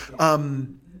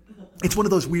 It's one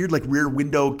of those weird Rear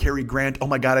Window Cary Grant. Oh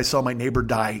my God, I saw my neighbor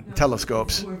die.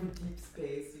 Telescopes. It's more of a deep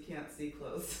space. You can't see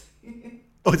close.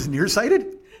 Oh, it's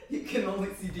nearsighted? You can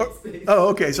only see deep space. Oh,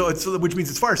 okay. So which means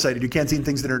it's farsighted. You can't see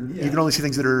things that are. Yeah. You can only see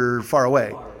things that are far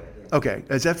away. Far away. Yeah. Okay.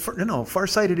 Is that no?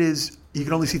 Farsighted is you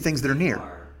can only see things that are near.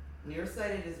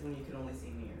 Nearsighted is when you can only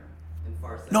see near, and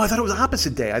farsighted. No, I thought it was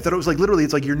opposite day. I thought it was literally.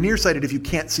 It's like you're nearsighted if you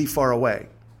can't see far away.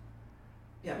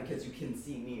 Yeah, because you can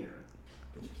see near,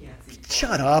 but you can't see far.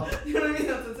 Shut up. You know what I mean?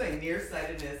 That's what I'm saying.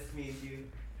 Nearsightedness means you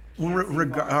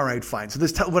All right, fine. So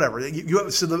this, whatever.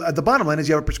 So the bottom line is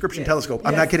you have a prescription telescope.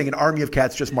 I'm not kidding. An army of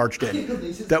cats just marched in.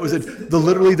 That was it.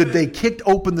 Literally, they kicked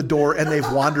open the door and they've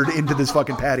wandered into this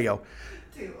fucking patio.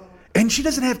 And she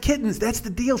doesn't have kittens. That's the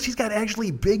deal. She's got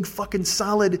actually big fucking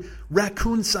solid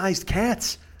raccoon-sized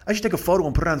cats. I should take a photo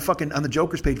and put it on the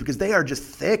Joker's page because they are just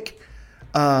thick.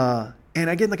 And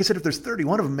again, like I said, if there's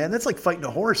 31 of them, man, that's like fighting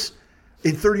a horse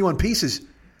in 31 pieces.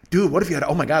 Dude, what if you had,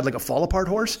 oh my God, like a fall apart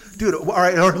horse? Dude, all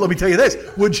right, let me tell you this.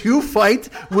 Would you fight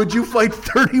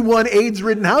 31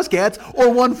 AIDS-ridden house cats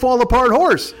or one fall apart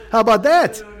horse? How about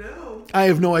that? I don't know. I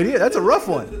have no idea. That's a rough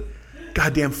one.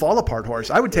 Goddamn fall apart horse.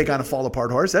 I would take on a fall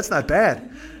apart horse. That's not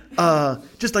bad.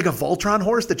 Just like a Voltron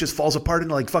horse that just falls apart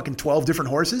into like fucking 12 different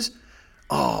horses.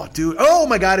 Oh, dude. Oh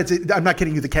my God. I'm not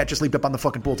kidding you. The cat just leaped up on the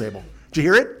fucking pool table. Did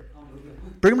you hear it?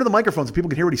 Bring him to the microphone so people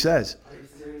can hear what he says. Are you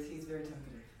serious? He's very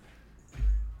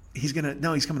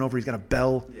talkative. He's coming over. He's got a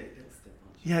bell. Yeah,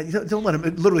 Yeah, don't let him.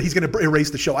 Literally, he's going to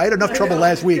erase the show. I had enough trouble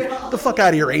last week. Get the fuck out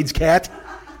of here, AIDS cat.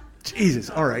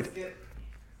 Jesus. All right.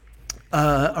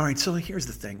 All right, so here's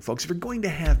the thing, folks. If you're going to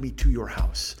have me to your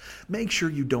house, make sure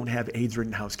you don't have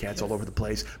AIDS-ridden house cats all over the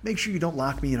place. Make sure you don't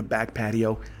lock me in a back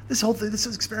patio. This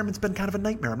experiment's been kind of a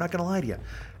nightmare. I'm not going to lie to you.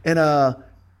 And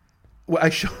I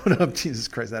showed up. Jesus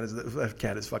Christ, that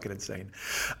cat is fucking insane.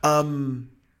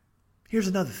 Here's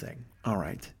another thing. All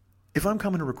right, if I'm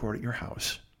coming to record at your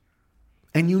house,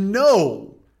 and you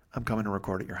know I'm coming to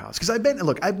record at your house. Because I've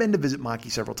been to visit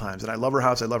Maki several times, and I love her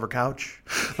house. I love her couch.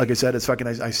 Like I said, it's fucking,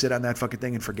 I sit on that fucking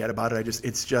thing and forget about it.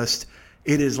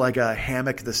 It is like a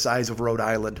hammock the size of Rhode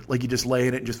Island. Like you just lay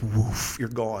in it and just woof, you're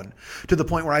gone. To the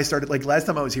point where I started, like last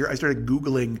time I was here, I started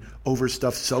Googling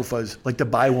overstuffed sofas, like to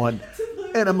buy one.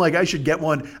 And I'm like, I should get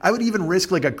one. I would even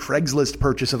risk like a Craigslist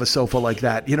purchase of a sofa like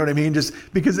that. You know what I mean? Just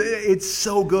because it's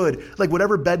so good. Like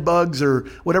whatever bed bugs or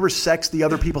whatever sex the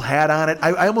other people had on it,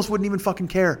 I almost wouldn't even fucking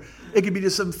care. It could be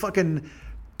just some fucking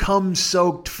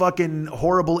cum-soaked fucking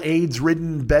horrible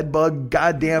AIDS-ridden bed bug,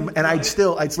 goddamn, and I'd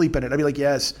sleep in it. I'd be like,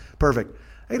 yes, perfect.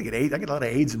 I get AIDS. I get a lot of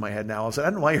AIDS in my head now. I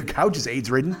don't know why your couch is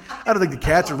AIDS-ridden. I don't think the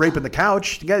cats are raping the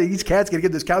couch. These cats got to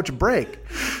give this couch a break.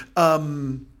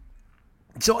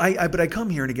 So but I come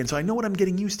here and again, so I know what I'm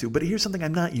getting used to. But here's something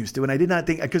I'm not used to, and I did not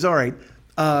think, because all right,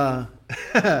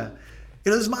 this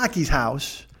is Maki's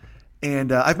house,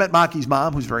 and I've met Maki's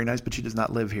mom, who's very nice, but she does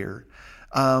not live here.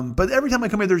 But every time I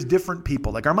come here, there's different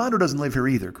people. Like Armando doesn't live here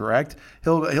either, correct?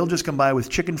 He'll just come by with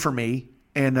chicken for me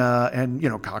and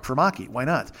cock for Maki. Why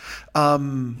not?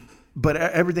 But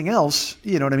everything else,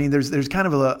 you know what I mean? There's kind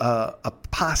of a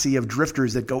posse of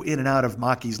drifters that go in and out of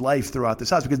Maki's life throughout this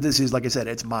house, because this is, like I said,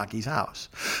 it's Maki's house,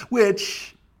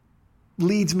 which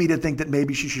leads me to think that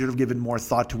maybe she should have given more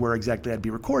thought to where exactly I'd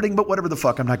be recording, but whatever the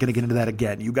fuck, I'm not going to get into that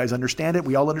again. You guys understand it.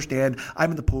 We all understand.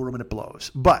 I'm in the pool room and it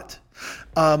blows. But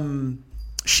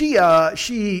she,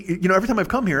 every time I've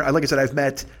come here, like I said, I've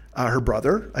met her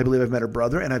brother. I believe I've met her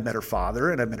brother, and I've met her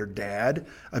father, and I've met her dad.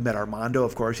 I've met Armando,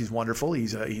 of course. He's wonderful.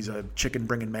 He's a chicken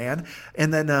bringing man.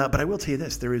 And then, but I will tell you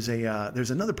this: there's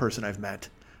another person I've met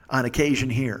on occasion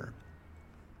here.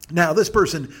 Now, this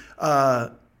person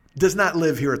does not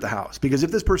live here at the house, because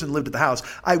if this person lived at the house,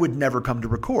 I would never come to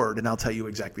record, and I'll tell you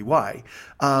exactly why.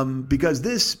 Because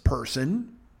this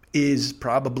person is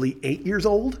probably 8 years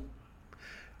old,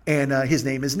 and his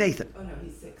name is Nathan. Oh no,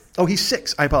 he's 6. Oh, he's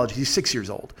 6. I apologize. He's 6 years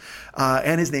old.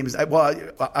 And his name is, well,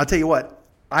 I'll tell you what.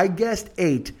 I guessed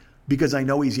 8 because I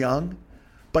know he's young,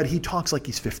 but he talks like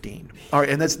he's 15. All right,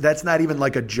 and that's not even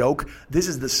like a joke. This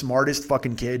is the smartest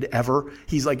fucking kid ever.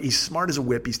 He's smart as a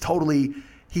whip.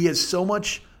 He has so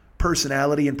much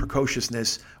personality and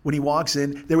precociousness. When he walks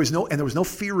in, there was no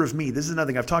fear of me. This is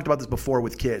another thing. I've talked about this before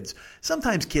with kids.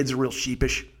 Sometimes kids are real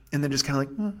sheepish, and they're just kind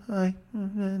of like, hi,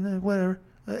 whatever.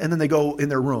 And then they go in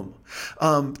their room.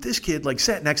 This kid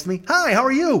sat next to me. Hi, how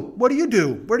are you? What do you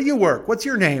do? Where do you work? What's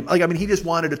your name? He just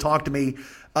wanted to talk to me.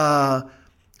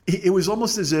 It was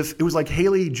almost as if it was like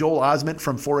Haley Joel Osment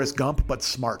from Forrest Gump, but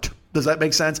smart. Does that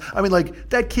make sense?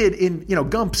 That kid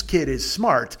Gump's kid is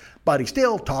smart, but he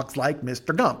still talks like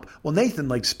Mr. Gump. Well, Nathan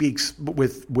speaks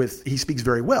he speaks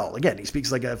very well. Again, he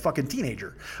speaks like a fucking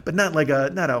teenager, but not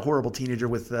a horrible teenager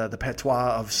with the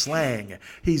patois of slang.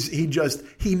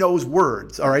 He knows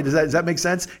words. All right, does that make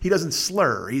sense? He doesn't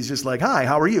slur. He's just like, hi,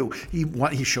 how are you?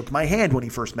 He shook my hand when he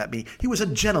first met me. He was a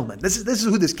gentleman. This is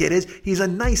who this kid is. He's a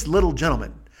nice little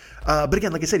gentleman. But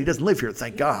again, like I said, he doesn't live here,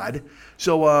 thank God.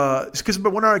 So,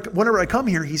 but whenever I come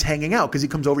here, he's hanging out because he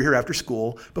comes over here after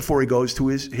school before he goes to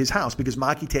his house, because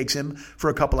Maki takes him for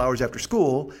a couple hours after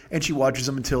school, and she watches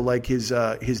him until like his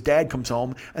dad comes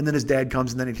home, and then his dad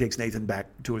comes, and then he takes Nathan back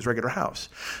to his regular house.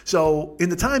 So in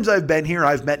the times I've been here,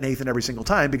 I've met Nathan every single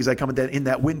time because I come in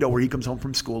that window where he comes home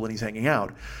from school and he's hanging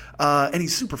out. And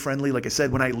he's super friendly. Like I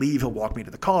said, when I leave, he'll walk me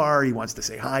to the car. He wants to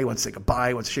say hi. He wants to say goodbye.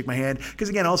 He wants to shake my hand. Because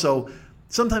again, also,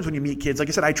 sometimes when you meet kids, like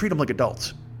I said, I treat them like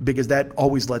adults because that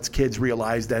always lets kids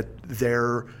realize that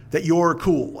you're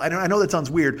cool. I know that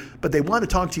sounds weird, but they want to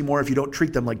talk to you more if you don't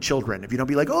treat them like children. If you don't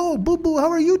be like, oh, boo-boo, how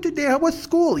are you today? How was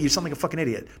school? You sound like a fucking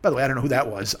idiot. By the way, I don't know who that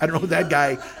was. I don't know who that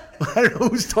guy... I don't know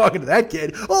who's talking to that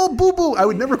kid. Oh, boo-boo. I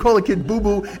would never call a kid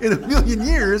boo-boo in a million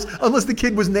years unless the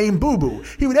kid was named boo-boo.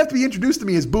 He would have to be introduced to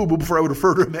me as boo-boo before I would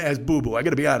refer to him as boo-boo. I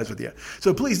got to be honest with you.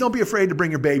 So please don't be afraid to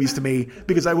bring your babies to me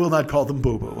because I will not call them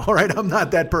boo-boo. All right? I'm not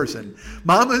that person.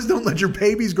 Mamas, don't let your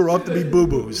babies grow up to be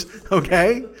boo-boos.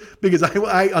 Okay? Because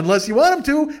I unless you want them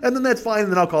to, and then that's fine,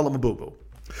 and then I'll call them a boo-boo.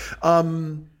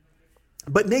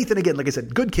 But Nathan, again, like I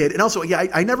said, good kid. And also, yeah,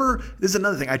 I never, this is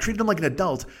another thing. I treated him like an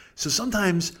adult. So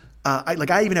sometimes,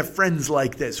 I even have friends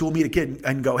like this who will meet a kid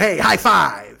and go, hey, high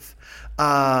five.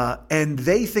 And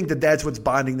they think that that's what's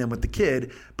bonding them with the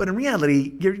kid. But in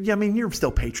reality, you're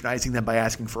still patronizing them by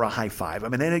asking for a high five. I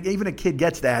mean, and even a kid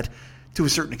gets that to a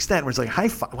certain extent where it's like, high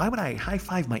five. Why would I high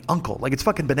five my uncle? Like, it's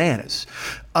fucking bananas.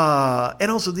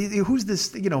 And also, who's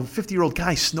this, 50-year-old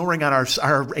guy snoring on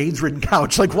our AIDS-ridden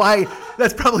couch? Like, why?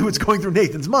 That's probably what's going through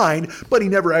Nathan's mind, but he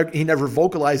never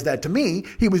vocalized that to me.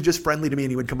 He was just friendly to me,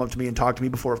 and he would come up to me and talk to me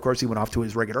before, of course, he went off to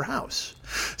his regular house.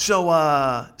 So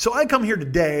I come here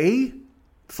today,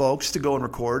 folks, to go and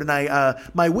record, and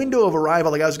my window of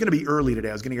arrival, like I was going to be early today.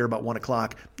 I was going to get here about 1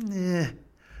 o'clock.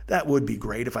 That would be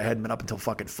great if I hadn't been up until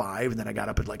fucking 5, and then I got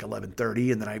up at like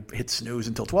 11:30, and then I hit snooze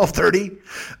until 12:30,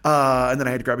 and then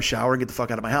I had to grab a shower and get the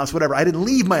fuck out of my house, whatever. I didn't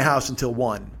leave my house until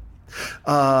 1.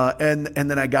 And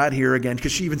then I got here again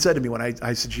because she even said to me when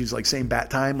I said she's like same bat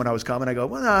time when I was coming, I go,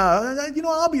 well,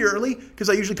 I'll be early because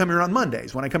I usually come here on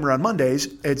Mondays. When I come here on Mondays,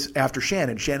 it's after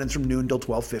Shannon. Shannon's from noon till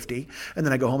 12:50, and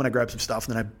then I go home and I grab some stuff,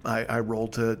 and then I roll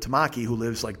to Maki, who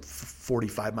lives like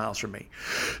 45 miles from me.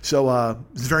 So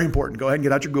it's very important. Go ahead and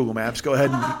get out your Google Maps. Go ahead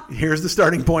and here's the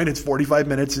starting point. It's 45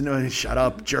 minutes, and shut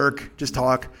up, jerk. Just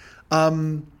talk.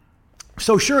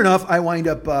 So sure enough, I wind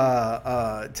up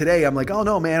today. I'm like, oh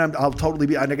no, man, I'll totally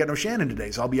be. I got no Shannon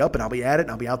today, so I'll be up and I'll be at it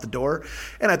and I'll be out the door.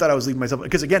 And I thought I was leaving myself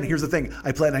because again, here's the thing: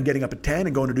 I plan on getting up at 10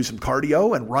 and going to do some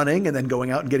cardio and running, and then going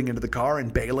out and getting into the car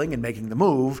and bailing and making the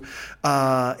move.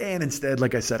 And instead,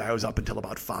 like I said, I was up until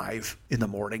about 5 in the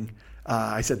morning.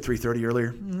 I said 3:30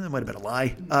 earlier. That might have been a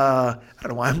lie. I don't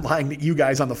know why I'm lying to you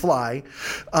guys on the fly.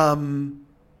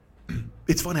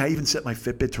 It's funny. I even set my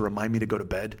Fitbit to remind me to go to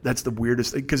bed. That's the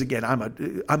weirdest thing. Because again,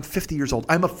 I'm 50 years old.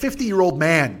 I'm a 50-year-old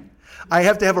man. I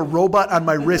have to have a robot on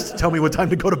my wrist to tell me what time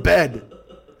to go to bed.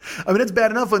 I mean, it's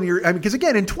bad enough when because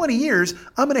again, in 20 years,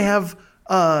 I'm going to have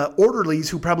orderlies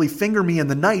who probably finger me in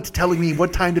the night telling me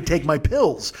what time to take my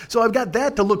pills. So I've got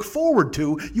that to look forward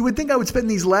to. You would think I would spend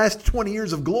these last 20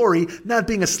 years of glory not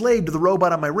being a slave to the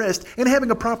robot on my wrist and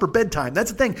having a proper bedtime.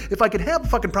 That's the thing. If I could have a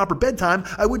fucking proper bedtime,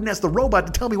 I wouldn't ask the robot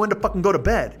to tell me when to fucking go to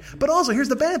bed. But also, here's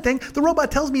the bad thing. The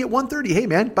robot tells me at 1:30, hey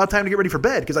man, about time to get ready for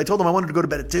bed, because I told him I wanted to go to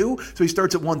bed at 2, so he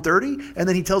starts at 1:30, and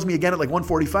then he tells me again at like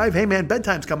 1:45, hey man,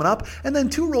 bedtime's coming up, and then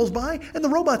 2 rolls by, and the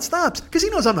robot stops, because he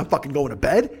knows I'm not fucking going to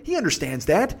bed. He understands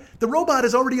that. The robot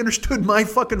has already understood my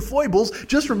fucking foibles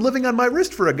just from living on my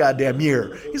wrist for a goddamn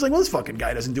year. He's like, well, this fucking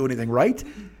guy doesn't do anything right.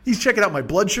 He's checking out my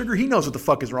blood sugar. He knows what the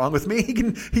fuck is wrong with me.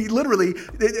 He literally,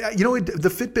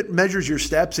 the Fitbit measures your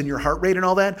steps and your heart rate and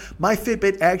all that. My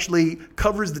Fitbit actually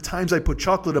covers the times I put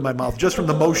chocolate in my mouth just from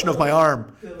the motion of my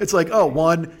arm. It's like, oh,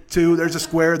 1, 2, there's a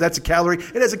square, that's a calorie.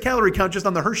 It has a calorie count just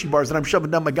on the Hershey bars that I'm shoving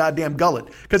down my goddamn gullet.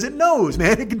 Because it knows,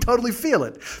 man. It can totally feel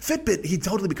it. Fitbit, he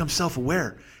totally becomes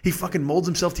self-aware. He fucking molds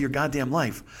himself to your goddamn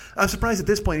life. I'm surprised at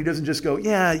this point he doesn't just go,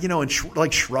 yeah,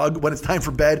 and shrug when it's time for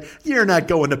bed. You're not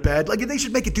going to bed. Like, they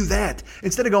should make it do that.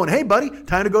 Instead of going, hey, buddy,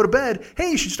 time to go to bed.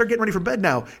 Hey, you should start getting ready for bed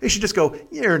now. It should just go,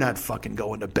 you're not fucking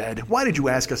going to bed. Why did you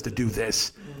ask us to do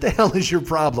this? The hell is your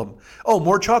problem? Oh,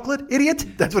 more chocolate, idiot?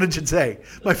 That's what it should say.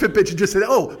 My Fitbit should just say,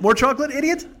 oh, more chocolate,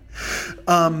 idiot?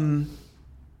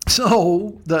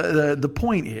 So the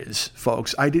point is,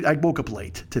 folks, I woke up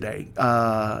late today,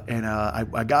 and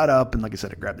I got up, and like I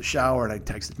said, I grabbed the shower, and I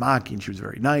texted Maki, and she was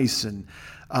very nice. And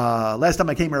last time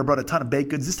I came here, I brought a ton of baked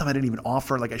goods. This time I didn't even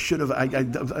offer, like I should have.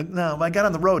 No, I got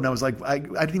on the road, and I was like, I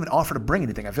didn't even offer to bring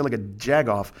anything. I feel like a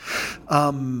jagoff.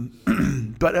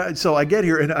 But so I get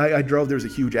here, and I drove. There was a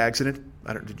huge accident.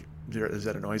 Is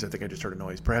that a noise? I think I just heard a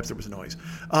noise. Perhaps there was a noise.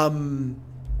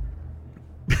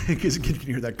 Because you can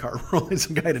hear that car rolling.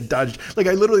 Some guy had a Dodge. Like,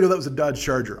 I literally know that was a Dodge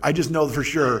Charger. I just know for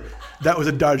sure that was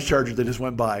a Dodge Charger that just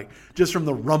went by, just from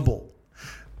the rumble.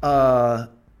 All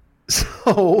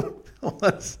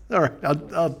right.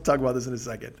 I'll talk about this in a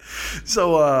second.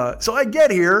 So I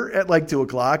get here at like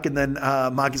 2:00, and then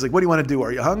Maki's like, "What do you want to do?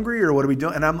 Are you hungry, or what are we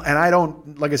doing?" And I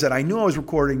don't, like I said, I knew I was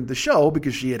recording the show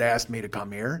because she had asked me to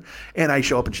come here, and I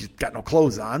show up and she's got no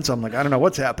clothes on, so I'm like, I don't know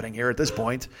what's happening here at this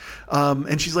point.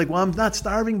 And she's like, "Well, I'm not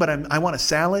starving, but I want a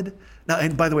salad." Now,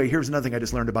 and by the way, here's another thing I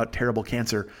just learned about terrible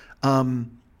cancer.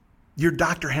 Your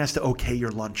doctor has to okay your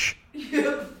lunch.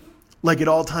 Like at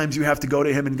all times, you have to go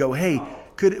to him and go, "Hey,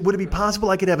 would it be possible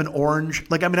I could have an orange?"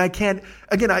 Like, I mean, I can't.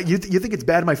 Again, you think it's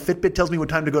bad my Fitbit tells me what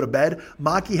time to go to bed?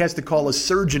 Maki has to call a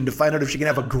surgeon to find out if she can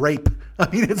have a grape. I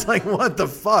mean, it's like, what the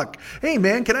fuck? Hey,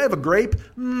 man, can I have a grape?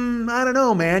 I don't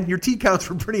know, man. Your T counts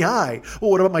were pretty high. Well,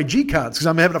 what about my G counts? Because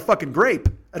I'm having a fucking grape.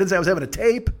 I didn't say I was having a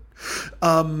tape.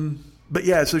 But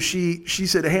yeah, so she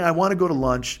said, "Hey, I want to go to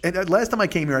lunch." And last time I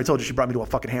came here, I told you she brought me to a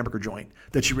fucking hamburger joint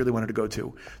that she really wanted to go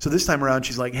to. So this time around,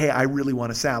 she's like, "Hey, I really want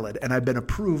a salad," and I've been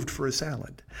approved for a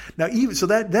salad. Now,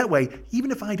 that way, even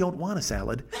if I don't want a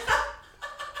salad,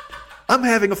 I'm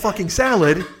having a fucking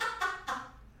salad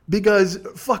because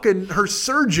fucking her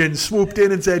surgeon swooped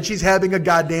in and said she's having a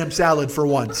goddamn salad for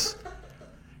once.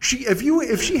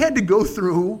 If she had to go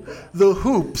through the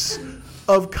hoops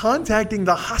of contacting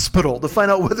the hospital to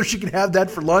find out whether she can have that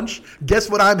for lunch, guess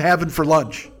what I'm having for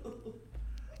lunch?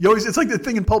 It's like the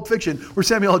thing in Pulp Fiction where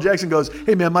Samuel L. Jackson goes,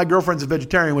 "Hey man, my girlfriend's a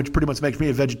vegetarian," which pretty much makes me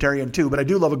a vegetarian too, but I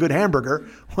do love a good hamburger.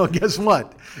 Well, guess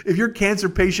what? If your cancer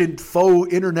patient,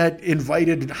 faux internet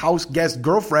invited house guest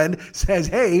girlfriend says,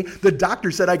 "Hey, the doctor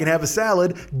said I can have a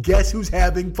salad," guess who's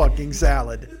having fucking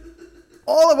salad?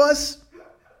 All of us.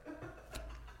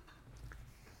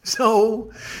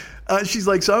 So she's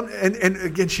like, and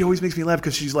again, she always makes me laugh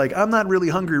because she's like, "I'm not really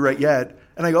hungry right yet."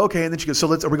 And I go, "Okay." And then she goes,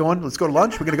 "So are we going? Let's go to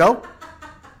lunch. We're going to go?"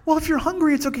 Well, if you're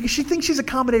hungry, it's okay. She thinks she's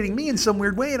accommodating me in some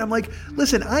weird way. And I'm like,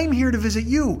 listen, I'm here to visit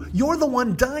you. You're the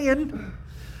one dying.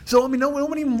 So, I mean,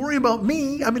 don't even worry about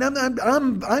me. I mean,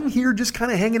 I'm here just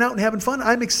kind of hanging out and having fun.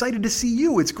 I'm excited to see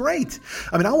you. It's great.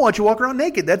 I mean, I'll watch you walk around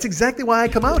naked. That's exactly why I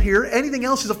come out here. Anything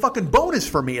else is a fucking bonus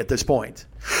for me at this point.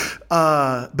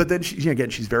 But then,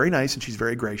 she's very nice and she's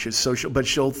very gracious. So,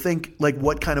 she'll think, like,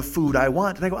 what kind of food I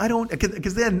want. And I go, I don't,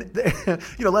 because then,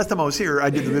 last time I was here, I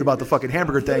did the bit about the fucking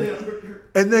hamburger thing.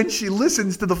 And then she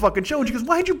listens to the fucking show and she goes,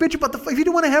 "Why'd you bitch about if you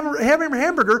didn't want to have a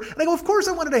hamburger?" And I go, "Of course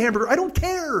I wanted a hamburger. I don't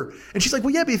care." And she's like,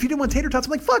 "Well, yeah, but if you didn't want tater tots,"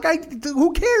 I'm like, "Fuck,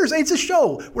 who cares? It's a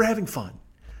show. We're having fun."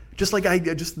 Just like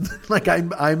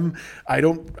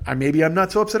maybe I'm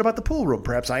not so upset about the pool room.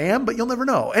 Perhaps I am, but you'll never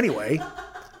know. Anyway,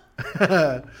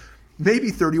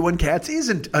 maybe 31 cats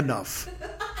isn't enough.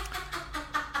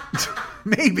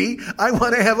 Maybe I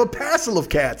want to have a passel of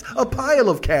cats, a pile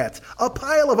of cats, a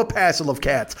pile of a passel of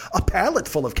cats, a pallet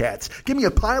full of cats. Give me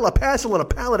a pile, a passel, and a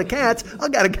pallet of cats. I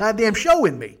got a goddamn show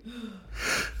in me.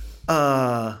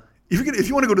 If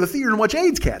you want to go to the theater and watch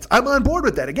AIDS Cats, I'm on board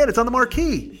with that. Again, it's on the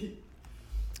marquee.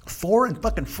 4 and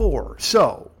fucking 4.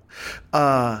 So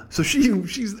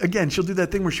she's again, she'll do that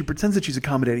thing where she pretends that she's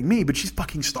accommodating me, but she's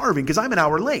fucking starving because I'm an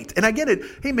hour late. And I get it.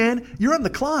 Hey man, you're on the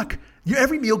clock.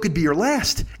 Every meal could be your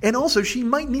last. And also she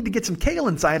might need to get some kale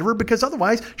inside of her because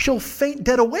otherwise she'll faint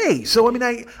dead away. So, I mean,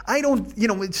 I don't,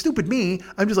 it's stupid me.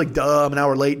 I'm just like, duh, I'm an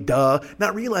hour late, duh.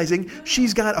 Not realizing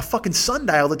she's got a fucking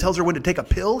sundial that tells her when to take a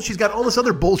pill. She's got all this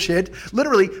other bullshit.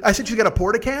 Literally, I said she's got a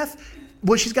portacath.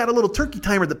 Well, she's got a little turkey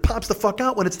timer that pops the fuck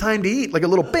out when it's time to eat, like a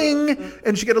little bing,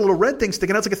 and she got a little red thing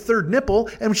sticking out. It's like a third nipple,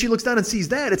 and when she looks down and sees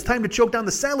that, it's time to choke down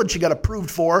the salad she got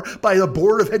approved for by the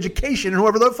Board of Education and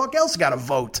whoever the fuck else got a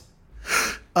vote.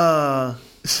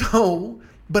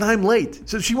 But I'm late.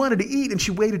 So she wanted to eat, and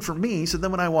she waited for me. So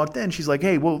then when I walked in, she's like,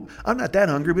 "Hey, well, I'm not that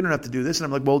hungry. We don't have to do this." And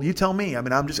I'm like, "Well, you tell me. I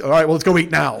mean, I'm just, all right, well, let's go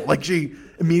eat now." Like she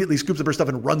immediately scoops up her stuff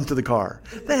and runs to the car.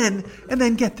 Then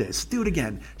get this. Do it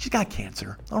again. She's got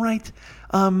cancer. All right.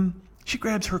 She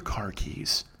grabs her car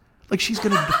keys. Like she's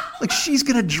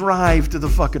gonna drive to the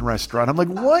fucking restaurant. I'm like,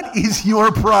 "What is your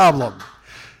problem?"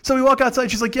 So we walk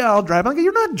outside. She's like, "Yeah, I'll drive." I'm like,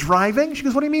 "You're not driving." She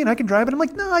goes, "What do you mean? I can drive it." I'm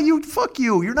like, "Nah, fuck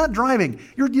you. You're not driving.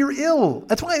 You're ill.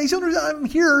 That's why I'm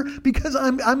here because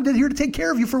I'm here to take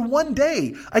care of you for one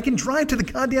day. I can drive to the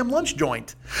goddamn lunch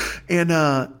joint." And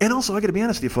also, I got to be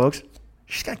honest with you, folks.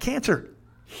 She's got cancer.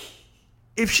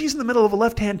 If she's in the middle of a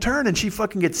left-hand turn and she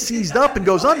fucking gets seized up and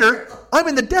goes under, I'm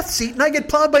in the death seat and I get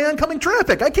plowed by oncoming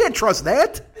traffic. I can't trust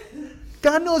that.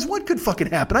 God knows what could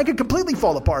fucking happen. I could completely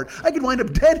fall apart. I could wind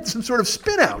up dead in some sort of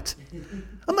spin out.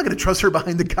 I'm not going to trust her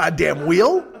behind the goddamn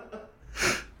wheel.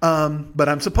 But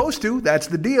I'm supposed to. That's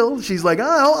the deal. She's like,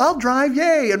 oh, I'll drive.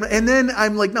 Yay. And then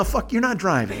I'm like, no, fuck, you're not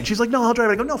driving. And she's like, no, I'll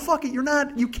drive. I go, no, fuck it.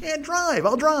 You can't drive.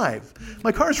 I'll drive.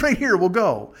 My car's right here. We'll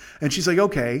go. And she's like,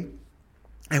 okay.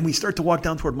 And we start to walk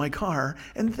down toward my car.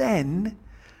 And then,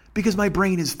 because my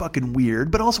brain is fucking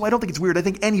weird, but also I don't think it's weird. I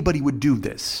think anybody would do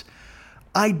this.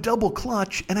 I double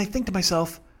clutch and I think to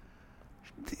myself,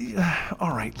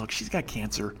 all right, look, she's got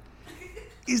cancer.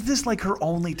 Is this like her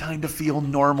only time to feel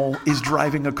normal is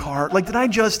driving a car? Like, did I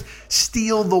just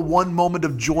steal the one moment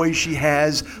of joy she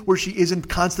has where she isn't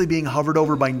constantly being hovered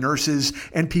over by nurses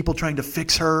and people trying to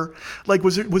fix her? Like,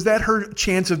 was that her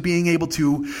chance of being able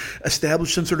to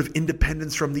establish some sort of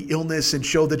independence from the illness and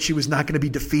show that she was not going to be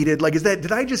defeated? Like,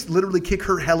 did I just literally kick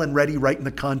her Helen Reddy right in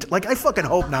the cunt? Like, I fucking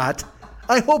hope not.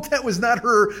 I hope that was not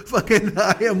her fucking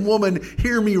I am woman,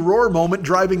 hear me roar moment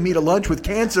driving me to lunch with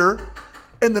cancer.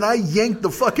 And then I yanked the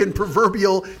fucking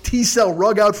proverbial T-cell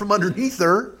rug out from underneath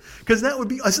her. Because that would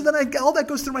be, so then all that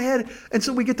goes through my head. And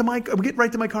so we get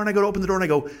right to my car and I go to open the door and I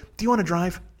go, do you want to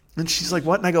drive? And she's like,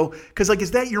 what? And I go, because like,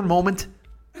 is that your moment?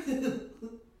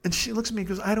 And she looks at me and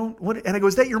goes, I don't, what? And I go,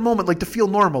 is that your moment? Like to feel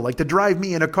normal, like to drive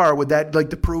me in a car with that, like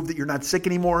to prove that you're not sick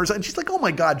anymore? And she's like, oh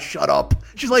my God, shut up.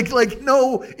 She's like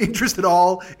no interest at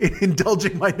all in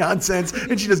indulging my nonsense.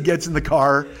 And she just gets in the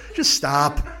car. Just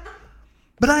stop.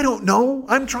 But I don't know.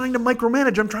 I'm trying to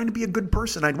micromanage. I'm trying to be a good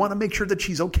person. I'd want to make sure that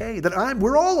she's okay, that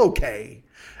we're all okay.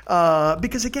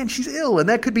 Because again, she's ill. And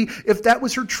that could be, if that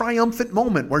was her triumphant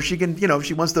moment where she can, if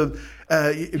she wants to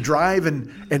drive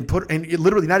and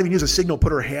literally not even use a signal,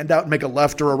 put her hand out and make a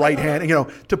left or a right hand,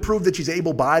 to prove that she's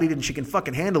able-bodied and she can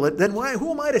fucking handle it, then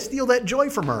who am I to steal that joy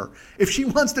from her? If she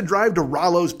wants to drive to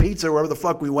Rollo's Pizza, wherever the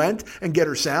fuck we went, and get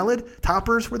her salad,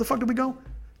 Toppers, where the fuck did we go?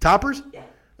 Toppers? Yeah.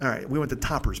 All right, we went to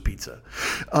Topper's Pizza.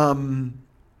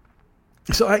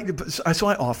 So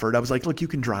I offered. I was like, look, you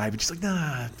can drive. And she's like,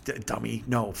 nah, dummy.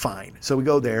 No, fine. So we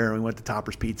go there and we went to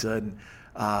Topper's Pizza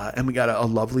and we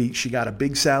got she got a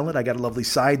big salad. I got a lovely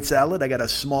side salad. I got a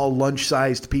small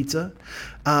lunch-sized pizza.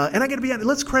 And I got to be honest,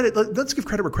 let's give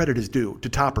credit where credit is due to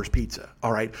Topper's Pizza.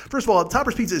 All right. First of all,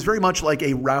 Topper's Pizza is very much like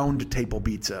a round table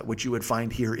pizza, which you would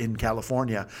find here in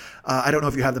California. I don't know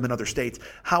if you have them in other states.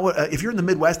 If you're in the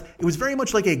Midwest, it was very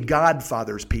much like a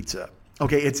Godfather's Pizza.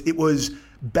 Okay. It was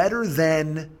better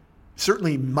than,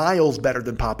 certainly miles better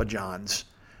than Papa John's,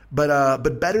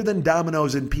 but better than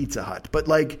Domino's and Pizza Hut.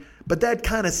 But that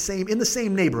kind of in the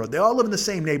same neighborhood. They all live in the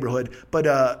same neighborhood, but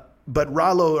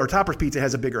Rollo or Topper's Pizza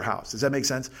has a bigger house. Does that make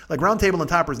sense? Like Round Table and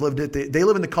Topper's they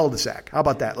live in the cul-de-sac. How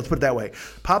about that? Let's put it that way.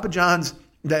 Papa John's,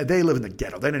 they live in the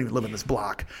ghetto. They don't even live in this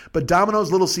block. But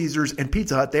Domino's, Little Caesars, and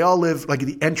Pizza Hut, they all live like at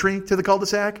the entry to the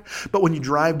cul-de-sac. But when you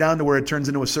drive down to where it turns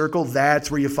into a circle, that's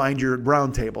where you find your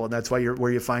Round Table, and that's where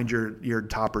you find your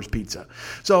Topper's Pizza.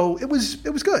 So it was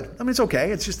good. I mean, it's okay.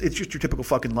 It's just your typical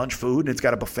fucking lunch food, and it's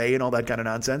got a buffet and all that kind of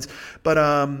nonsense. But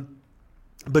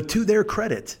to their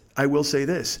credit, I will say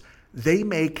this: they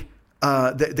make.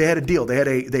 They had a deal. They had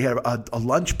a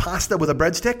lunch pasta with a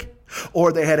breadstick,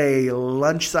 or they had a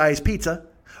lunch-sized pizza,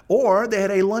 or they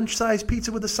had a lunch-sized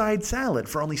pizza with a side salad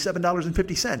for only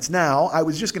 $7.50. Now, I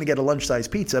was just going to get a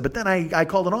lunch-sized pizza, but then I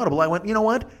called an audible. I went, you know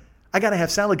what? I got to have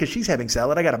salad because she's having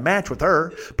salad. I got to match with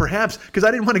her, perhaps, because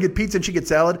I didn't want to get pizza and she get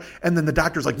salad. And then the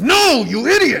doctor's like, no, you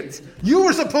idiot. You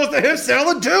were supposed to have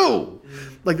salad too.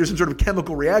 Like there's some sort of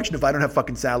chemical reaction if I don't have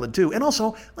fucking salad too. And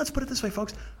also, let's put it this way,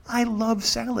 folks. I love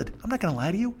salad. I'm not going to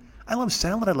lie to you. I love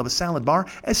salad. I love a salad bar.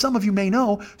 As some of you may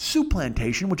know, Soup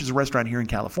Plantation, which is a restaurant here in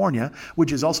California,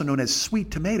 which is also known as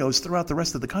Sweet Tomatoes throughout the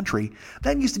rest of the country,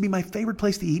 that used to be my favorite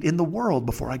place to eat in the world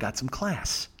before I got some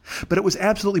class. But it was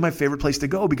absolutely my favorite place to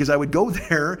go because I would go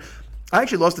there. I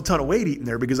actually lost a ton of weight eating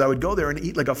there because I would go there and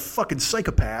eat like a fucking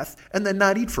psychopath and then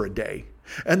not eat for a day.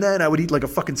 And then I would eat like a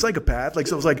fucking psychopath. So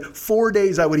it was like 4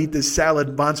 days I would eat this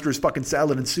salad, monstrous fucking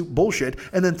salad and soup bullshit.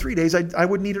 And then 3 days I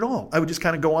wouldn't eat at all. I would just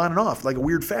kind of go on and off like a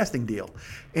weird fasting deal.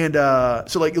 And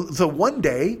so one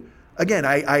day, again,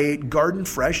 I ate garden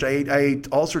fresh. I ate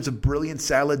all sorts of brilliant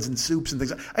salads and soups and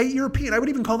things. I ate European. I would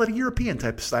even call that a European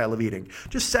type of style of eating.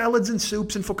 Just salads and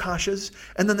soups and focaccias.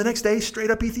 And then the next day,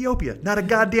 straight up Ethiopia. Not a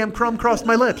goddamn crumb crossed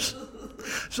my lips.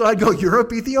 So I'd go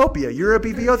Europe, Ethiopia.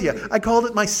 I called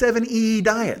it my 7E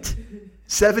diet.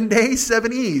 7 days,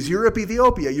 7 E's. Europe,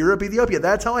 Ethiopia.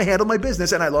 That's how I handled my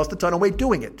business, and I lost a ton of weight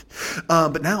doing it.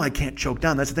 But now I can't choke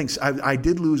down. That's the thing. I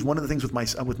did lose one of the things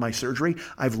with my surgery.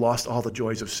 I've lost all the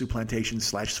joys of Soup Plantation /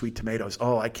 Sweet Tomatoes.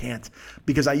 Oh, I can't.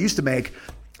 Because I used to make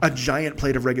a giant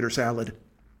plate of regular salad.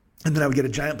 And then I would get a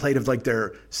giant plate of like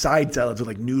their side salads with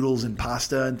like noodles and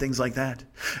pasta and things like that.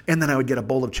 And then I would get a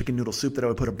bowl of chicken noodle soup that I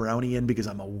would put a brownie in because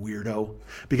I'm a weirdo.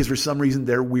 Because for some reason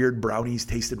their weird brownies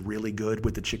tasted really good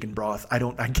with the chicken broth. I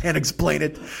can't explain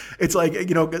it. It's like,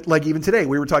 like even today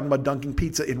we were talking about dunking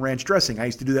pizza in ranch dressing. I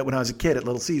used to do that when I was a kid at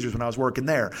Little Caesars when I was working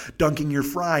there. Dunking your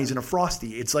fries in a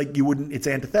Frosty. It's like it's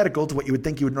antithetical to what you would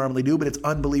think you would normally do, but it's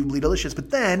unbelievably delicious.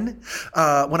 But then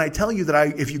when I tell you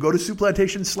that if you go to Soup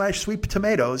Plantation /Sweet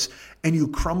Tomatoes, and you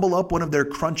crumble up one of their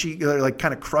crunchy, like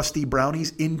kind of crusty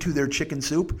brownies into their chicken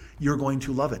soup, you're going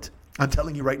to love it. I'm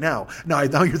telling you right now. Now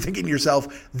you're thinking to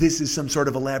yourself, this is some sort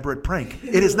of elaborate prank.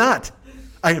 It is not.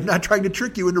 I am not trying to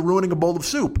trick you into ruining a bowl of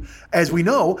soup. As we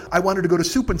know, I wanted to go to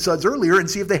Soup and Suds earlier and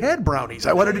see if they had brownies.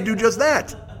 I wanted to do just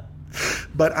that.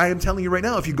 But I am telling you right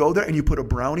now, if you go there and you put a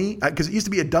brownie, because it used to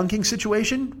be a dunking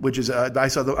situation, which is, by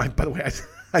the way,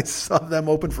 I saw them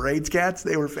open for AIDS Cats.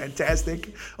 They were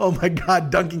fantastic. Oh my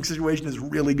God, dunking situation is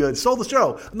really good. Stole the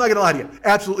show. I'm not going to lie to you.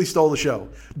 Absolutely stole the show.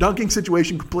 Dunking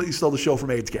situation completely stole the show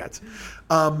from AIDS Cats.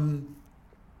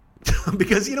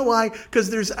 Because you know why? Because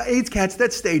there's AIDS Cats.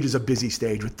 That stage is a busy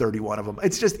stage with 31 of them.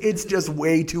 It's just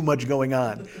way too much going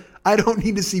on. I don't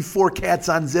need to see 4 cats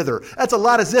on zither. That's a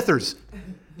lot of zithers.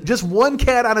 Just one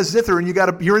cat on a zither and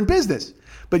you're in business.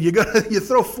 But you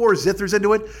throw 4 zithers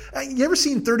into it. You ever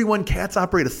seen 31 cats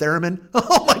operate a theremin?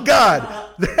 Oh my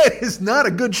God, that is not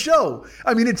a good show.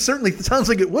 I mean, it certainly sounds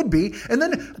like it would be. And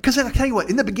then, because I'll tell you what,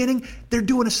 in the beginning, they're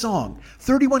doing a song.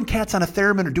 31 cats on a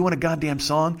theremin are doing a goddamn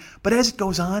song. But as it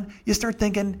goes on, you start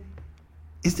thinking,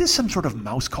 is this some sort of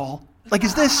mouse call? Like,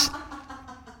 is this...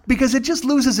 Because it just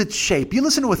loses its shape. You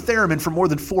listen to a theremin for more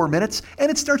than 4 minutes, and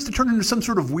it starts to turn into some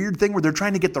sort of weird thing where they're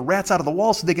trying to get the rats out of the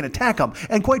wall so they can attack them.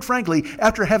 And quite frankly,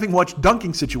 after having watched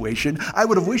Dunking Situation, I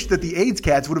would have wished that the AIDS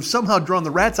Cats would have somehow drawn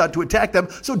the rats out to attack them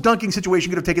so Dunking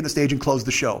Situation could have taken the stage and closed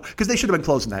the show. Because they should have been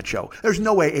closing that show. There's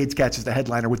no way AIDS Cats is the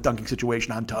headliner with Dunking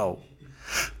Situation on tow.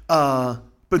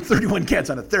 But 31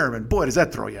 cats on a theremin, boy, does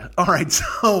that throw you. All right,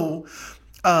 so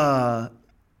what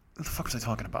the fuck was I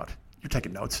talking about? You're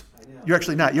taking notes. You're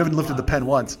actually not. You haven't lifted the pen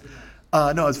once.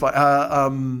 No, it's fine.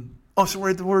 So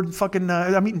we're fucking,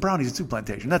 I'm eating brownies at Soup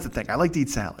Plantation. That's the thing. I like to eat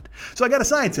salad. So I got a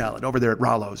side salad over there at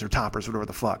Rollo's or Toppers, whatever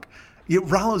the fuck.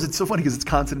 Rollo's, it's so funny because it's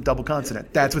consonant, double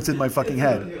consonant. That's what's in my fucking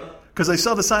head. Because I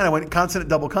saw the sign, I went consonant,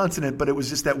 double consonant, but it was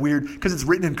just that weird, because it's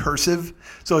written in cursive,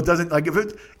 so it doesn't, like, if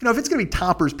it's going to be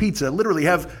Topper's Pizza,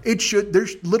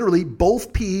 there's literally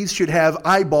both P's should have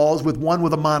eyeballs with one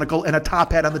with a monocle and a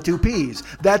top hat on the 2 P's.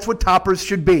 That's what Topper's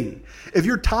should be. If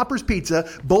you're Topper's Pizza,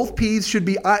 both P's should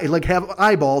be, have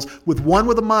eyeballs with one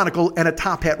with a monocle and a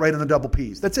top hat right on the double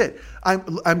P's. That's it.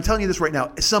 I'm telling you this right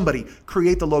now. Somebody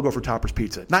create the logo for Topper's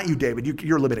Pizza. Not you, David.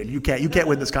 You're limited. You can't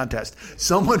win this contest.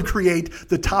 Someone create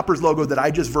the Topper's logo that I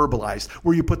just verbalized,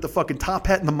 where you put the fucking top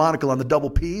hat and the monocle on the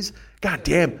double P's. God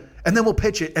damn. And then we'll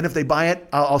pitch it, and if they buy it,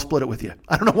 I'll split it with you.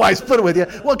 I don't know why I split it with you.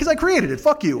 Well, because I created it.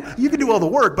 Fuck you. You can do all the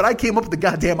work, but I came up with the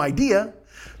goddamn idea.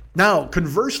 Now,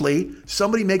 conversely,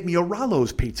 somebody make me a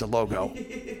Rollo's Pizza logo.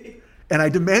 And I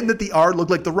demand that the R look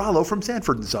like the Rollo from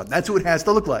Sanford & Son. That's who it has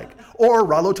to look like. Or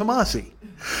Rollo Tomasi.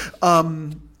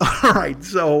 All right,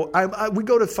 so we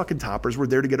go to fucking Toppers. We're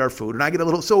there to get our food, and I get a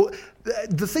little. So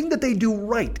the thing that they do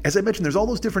right, as I mentioned, there's all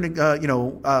those different,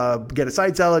 get a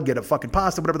side salad, get a fucking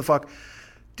pasta, whatever the fuck.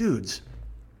 Dudes,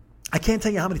 I can't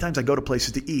tell you how many times I go to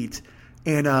places to eat,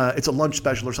 and it's a lunch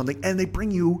special or something, and they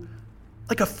bring you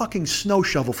like a fucking snow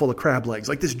shovel full of crab legs,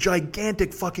 like this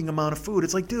gigantic fucking amount of food.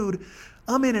 It's like, dude,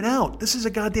 I'm in and out. This is a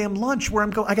goddamn lunch where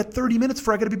I'm going. I got 30 minutes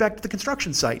before I got to be back to the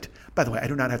construction site. By the way, I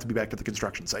do not have to be back to the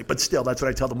construction site, but still, that's what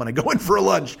I tell them when I go in for a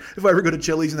lunch. If I ever go to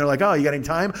Chili's and they're like, oh, you got any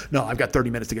time? No, I've got 30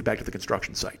 minutes to get back to the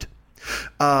construction site.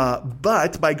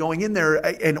 But by going in there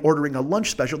and ordering a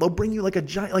lunch special, they'll bring you like a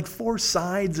giant, like 4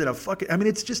 sides and a fucking, I mean,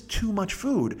 it's just too much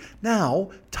food.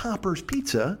 Now, Topper's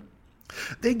Pizza,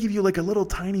 they give you like a little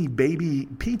tiny baby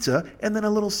pizza and then a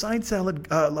little side salad,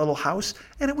 little house,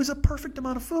 and it was a perfect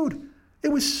amount of food.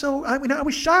 It was so, I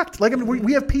was shocked. Like,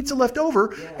 we have pizza left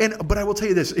over. Yeah. But I will tell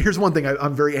you this. Here's one thing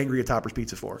I'm very angry at Topper's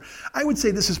Pizza for. I would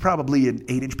say this is probably an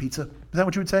 8-inch pizza. Is that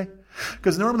what you would say?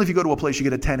 Because normally if you go to a place, you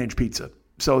get a 10-inch pizza.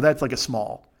 So that's like a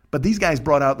small. But these guys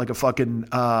brought out like a fucking,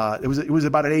 it was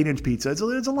about an 8-inch pizza. It's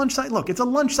a lunch size. Look, it's a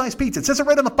lunch size pizza. It says it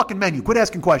right on the fucking menu. Quit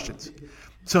asking questions.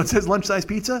 So it says lunch size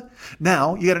pizza.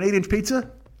 Now, you got an 8-inch pizza.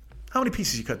 How many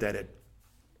pieces do you cut that in?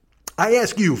 I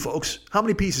ask you, folks, how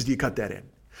many pieces do you cut that in?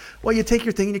 Well, you take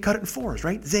your thing and you cut it in 4s,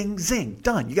 right? Zing, zing,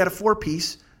 done. You got a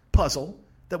 4-piece puzzle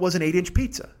that was an 8-inch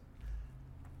pizza.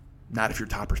 Not if you're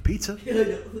Topper's Pizza.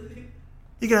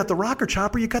 You get out the rocker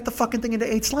chopper, you cut the fucking thing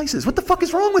into 8 slices. What the fuck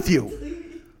is wrong with you?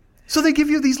 So they give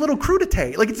you these little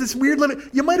crudité. Like, it's this weird little...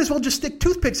 You might as well just stick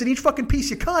toothpicks in each fucking piece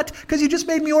you cut because you just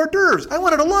made me hors d'oeuvres. I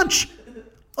wanted a lunch.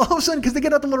 All of a sudden, because they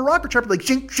get out the little rocker chopper, like,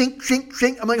 shink, shink, shink,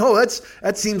 shink. I'm like, oh,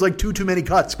 that seems like too many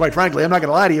cuts, quite frankly. I'm not going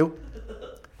to lie to you.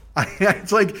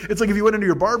 It's like if you went into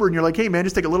your barber and you're like, hey, man,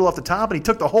 just take a little off the top, and he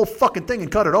took the whole fucking thing and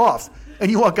cut it off. And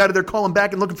you walk out of there calling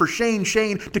back and looking for Shane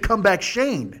to come back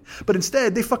Shane. But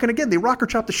instead, they rocker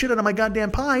chopped the shit out of my goddamn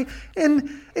pie,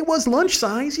 and it was lunch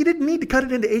size. You didn't need to cut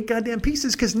it into 8 goddamn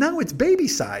pieces because now it's baby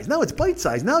size. Now it's bite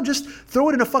size. Now just throw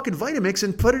it in a fucking Vitamix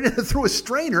and put it through a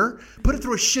strainer, put it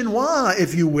through a chinois,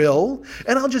 if you will,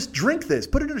 and I'll just drink this.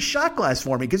 Put it in a shot glass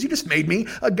for me because you just made me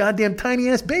a goddamn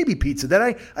tiny-ass baby pizza that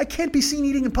I can't be seen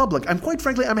eating in public. I'm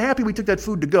happy we took that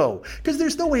food to go because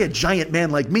there's no way a giant man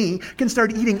like me can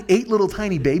start eating 8 little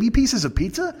tiny baby pieces of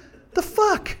pizza. The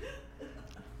fuck?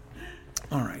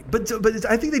 All right. But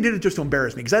I think they did it just to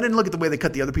embarrass me because I didn't look at the way they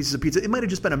cut the other pieces of pizza. It might have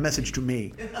just been a message to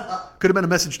me. Could have been a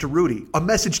message to Rudy. A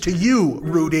message to you,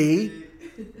 Rudy.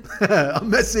 A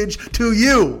message to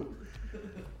you.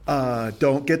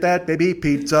 Don't get that baby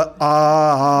pizza.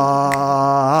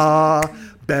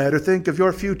 Better think of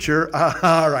your future.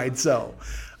 All right. So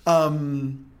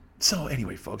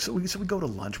anyway, folks, so we go to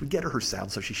lunch. We get her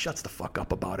salad, so she shuts the fuck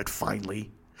up about it, finally.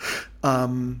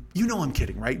 You know I'm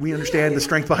kidding, right? We understand the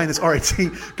strength behind this. All right, see,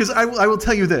 because I will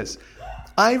tell you this.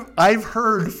 I've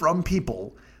heard from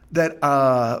people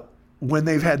that when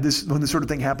they've had this, when this sort of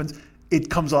thing happens, it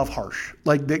comes off harsh.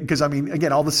 Like, because I mean,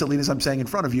 again, all the silliness I'm saying in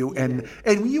front of you, and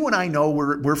you and I know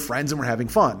we're friends and we're having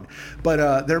fun.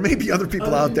 But there may be other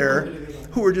people out there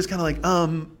who are just kind of like,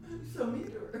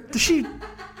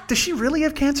 does she really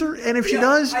have cancer? And if she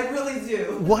does, I really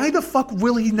do. Why the fuck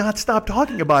will he not stop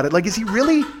talking about it? Like, is he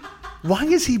really? Why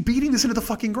is he beating this into the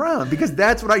fucking ground? Because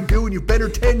that's what I do, and you've been here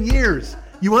 10 years.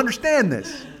 You understand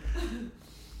this.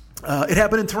 It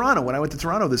happened in Toronto. When I went to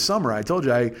Toronto this summer, I told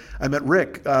you I met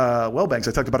Rick Wellbanks.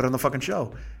 I talked about it on the fucking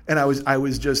show. And I was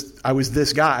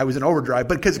this guy. I was in overdrive.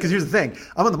 But because here's the thing.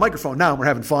 I'm on the microphone now and we're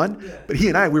having fun. Yeah. But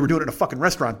we were doing it in a fucking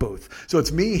restaurant booth. So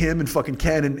it's me, him, and fucking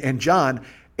Ken and John.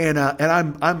 And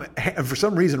I'm for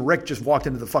some reason, Rick just walked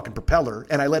into the fucking Propeller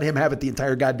and I let him have it the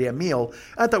entire goddamn meal.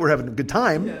 I thought we were having a good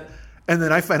time. Yeah. And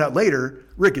then I find out later,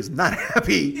 Rick is not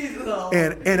happy,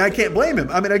 and I can't blame him.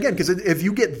 I mean, again, because if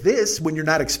you get this when you're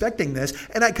not expecting this,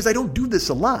 and because I don't do this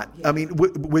a lot. Yeah. I mean,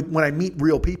 when I meet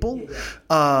real people,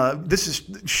 this is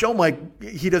show Mike.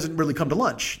 He doesn't really come to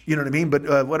lunch. You know what I mean?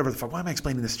 But whatever the fuck. Why am I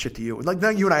explaining this shit to you? Like now,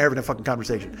 you and I are having a fucking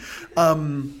conversation.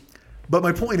 But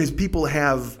my point is, people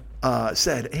have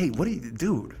said, hey, what are you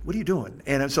doing?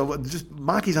 And so just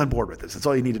Maki's on board with this. That's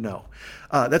all you need to know.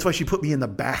 That's why she put me in the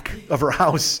back of her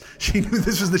house. She knew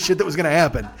this was the shit that was going to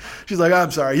happen. She's like, I'm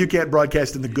sorry, you can't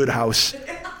broadcast in the good house.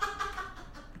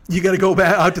 You got to go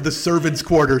back out to the servants'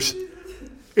 quarters.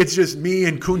 It's just me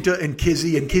and Kunta and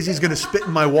Kizzy Kizzy's going to spit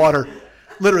in my water.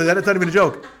 Literally, that's not even a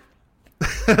joke.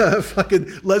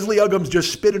 Fucking Leslie Uggams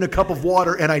just spit in a cup of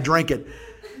water and I drank it.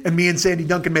 And me and Sandy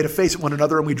Duncan made a face at one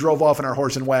another and we drove off in our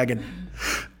horse and wagon.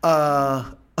 All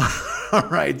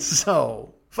right,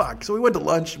 so we went to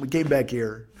lunch and we came back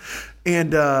here.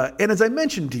 And as I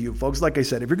mentioned to you folks, like I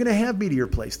said, if you're going to have me to your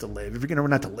place to live, if you're going to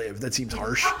not to live, that seems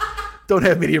harsh. Don't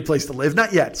have me to your place to live.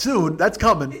 Not yet. Soon. That's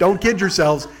coming. Don't kid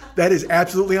yourselves. That is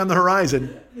absolutely on the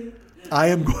horizon. I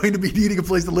am going to be needing a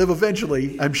place to live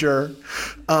eventually, I'm sure.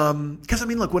 Because, I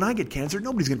mean, look, when I get cancer,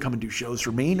 nobody's going to come and do shows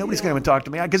for me. Nobody's going to come and talk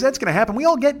to me because that's going to happen.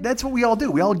 That's what we all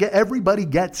do. Everybody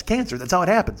gets cancer. That's how it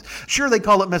happens. Sure, they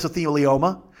call it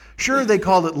mesothelioma. Sure, they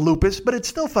call it lupus, but it's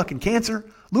still fucking cancer.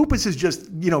 Lupus is just,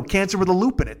 cancer with a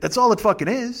loop in it. That's all it fucking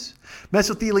is.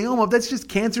 Mesothelioma, that's just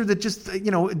cancer that just,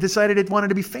 decided it wanted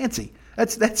to be fancy.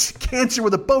 That's cancer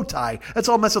with a bow tie. That's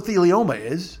all mesothelioma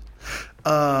is.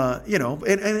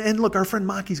 And look, our friend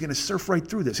Maki's going to surf right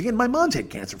through this. Again, my mom's had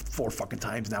cancer 4 fucking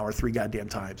times now, or 3 goddamn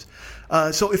times.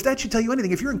 So if that should tell you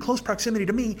anything, if you're in close proximity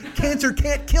to me, cancer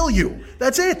can't kill you.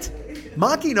 That's it.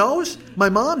 Maki knows. My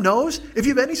mom knows. If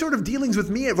you have any sort of dealings with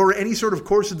me over any sort of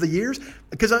course of the years,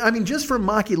 because I mean, just from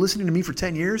Maki listening to me for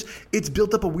 10 years, it's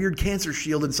built up a weird cancer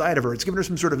shield inside of her. It's given her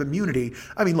some sort of immunity.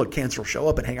 I mean, look, cancer will show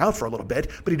up and hang out for a little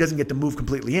bit, but he doesn't get to move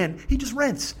completely in. He just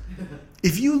rents.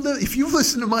 If you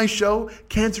listen to my show,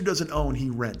 cancer doesn't own, he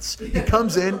rents. He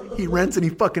comes in, he rents, and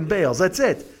he fucking bails. That's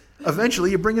it.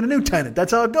 Eventually, you bring in a new tenant.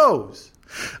 That's how it goes.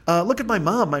 Look at my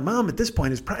mom. My mom at this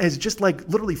point is just like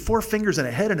literally 4 fingers and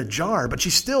a head in a jar, but she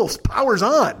still powers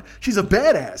on. She's a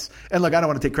badass. And look, I don't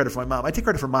want to take credit for my mom. I take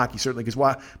credit for Maki, certainly, because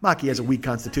Maki has a weak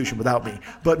constitution without me.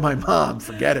 But my mom,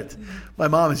 forget it. My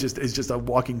mom is just a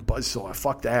walking buzzsaw.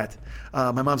 Fuck that.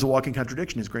 My mom's a walking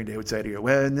contradiction, as Green Day would say to you.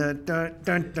 When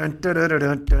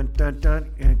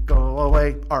go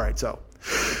away. All right, so.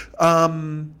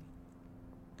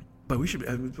 But we should.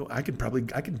 I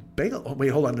could bail. Oh, wait,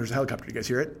 hold on. There's a helicopter. You guys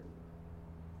hear it?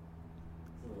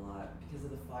 It's a lot because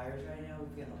of the fires right now.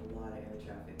 We've got a lot of air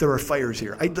traffic. There are fires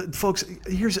here. Folks,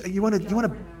 you want to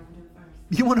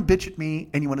bitch at me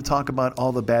and you want to talk about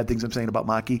all the bad things I'm saying about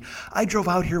Maki. I drove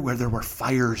out here where there were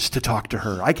fires to talk to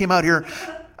her. I came out here.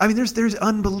 I mean, there's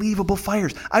unbelievable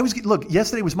fires.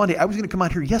 Yesterday was Monday. I was going to come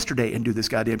out here yesterday and do this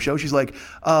goddamn show. She's like,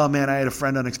 oh, man, I had a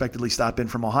friend unexpectedly stop in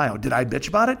from Ohio. Did I bitch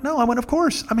about it? No, I went, of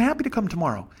course. I'm happy to come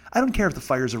tomorrow. I don't care if the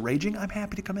fires are raging. I'm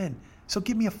happy to come in. So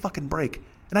give me a fucking break.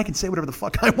 And I can say whatever the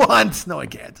fuck I want. No, I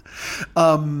can't.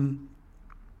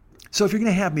 So if you're going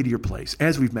to have me to your place,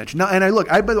 as we've mentioned. Now, and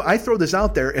I throw this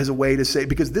out there as a way to say,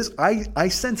 because I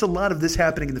sense a lot of this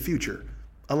happening in the future.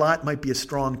 A lot might be a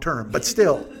strong term, but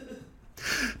still.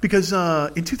 Because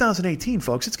in 2018,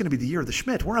 folks, it's going to be the year of the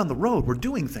Schmidt. We're on the road. We're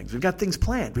doing things. We've got things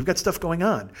planned. We've got stuff going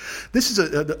on. This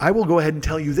is I will go ahead and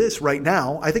tell you this right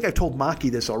now. I think I've told Maki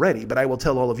this already, but I will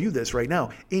tell all of you this right now.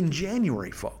 In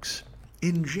January, folks.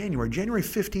 In January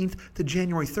 15th to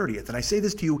January 30th. And I say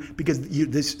this to you because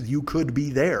you could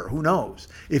be there. Who knows?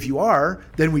 If you are,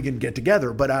 then we can get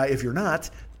together. But if you're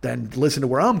not, then listen to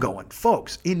where I'm going.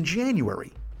 Folks, in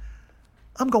January,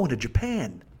 I'm going to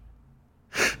Japan.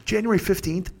 January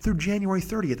 15th through January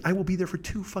 30th. I will be there for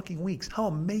 2 fucking weeks. How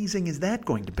amazing is that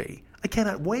going to be? I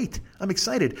cannot wait. I'm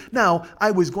excited. Now,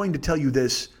 I was going to tell you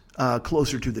this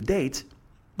closer to the date,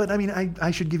 but I mean,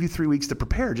 I should give you 3 weeks to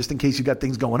prepare just in case you got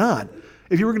things going on.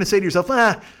 If you were going to say to yourself,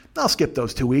 I'll skip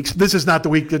those 2 weeks. This is not the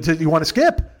week that you want to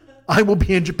skip. I will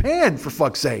be in Japan, for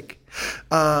fuck's sake.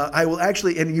 I will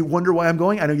actually, and you wonder why I'm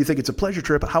going. I know you think it's a pleasure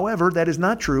trip. However, that is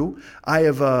not true. I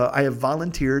have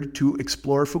volunteered to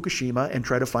explore Fukushima and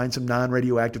try to find some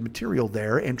non-radioactive material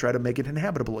there and try to make it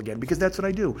inhabitable again, because that's what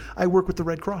I do. I work with the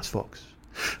Red Cross folks.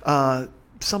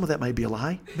 Some of that might be a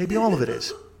lie. Maybe all of it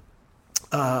is.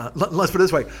 Let's put it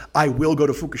this way. I will go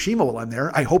to Fukushima while I'm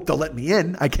there. I hope they'll let me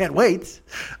in. I can't wait.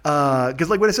 Because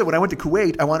like what I said, when I went to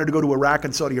Kuwait, I wanted to go to Iraq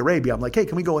and Saudi Arabia. I'm like, hey,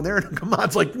 can we go in there? And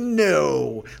Kamad's like,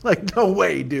 no. Like, no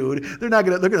way, dude. They're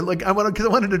going to, like, I wanted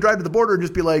to drive to the border and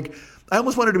just be like, I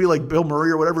almost wanted to be like Bill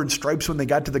Murray or whatever in Stripes when they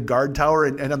got to the guard tower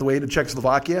and on the way to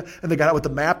Czechoslovakia and they got out with the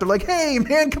map. They're like, hey,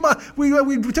 man, come on. We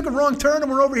took a wrong turn and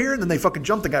we're over here. And then they fucking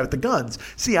jumped the guy with the guns.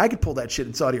 See, I could pull that shit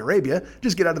in Saudi Arabia.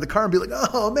 Just get out of the car and be like,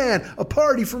 oh, man, a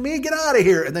party for me. Get out of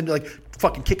here. And then like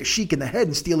fucking kick a sheik in the head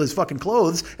and steal his fucking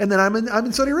clothes. And then I'm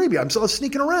in Saudi Arabia. I'm still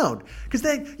sneaking around. Because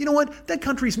you know what? That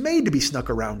country's made to be snuck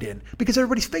around in because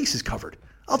everybody's face is covered.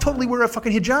 I'll totally wear a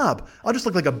fucking hijab. I'll just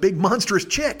look like a big monstrous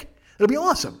chick. It'll be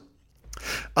awesome.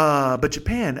 But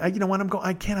Japan, you know what?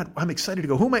 I'm excited to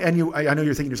go. I know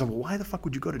you're thinking to yourself, well, why the fuck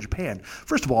would you go to Japan?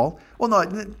 First of all, well, no,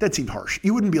 that seemed harsh.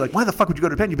 You wouldn't be like, why the fuck would you go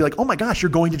to Japan? You'd be like, oh my gosh, you're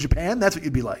going to Japan? That's what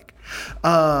you'd be like.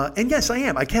 And yes, I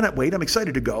am. I cannot wait. I'm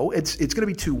excited to go. It's going to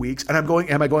be 2 weeks. And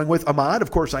am I going with Ahmad?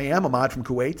 Of course I am. Ahmad from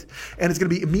Kuwait. And it's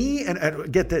going to be me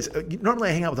and get this. Normally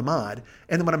I hang out with Ahmad.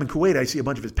 And then when I'm in Kuwait, I see a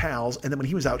bunch of his pals. And then when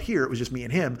he was out here, it was just me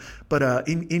and him. But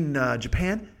in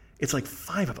Japan, it's like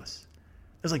 5 of us.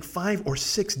 There's like 5 or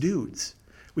 6 dudes.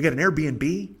 We got an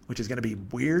Airbnb, which is going to be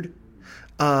weird.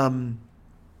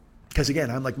 Because again,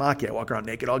 I'm like Maki. I walk around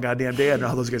naked all goddamn day. I don't know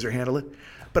how those guys are handling it.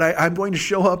 But I'm going to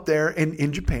show up there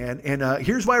in Japan. And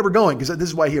here's why we're going, because this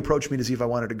is why he approached me to see if I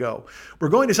wanted to go. We're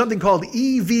going to something called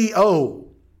EVO,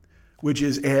 which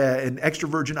is an extra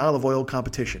virgin olive oil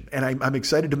competition. And I'm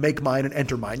excited to make mine and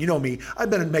enter mine. You know me.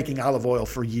 I've been making olive oil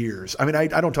for years. I mean, I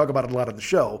don't talk about it a lot on the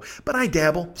show, but I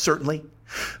dabble, certainly.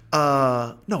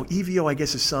 No, EVO, I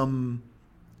guess,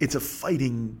 it's a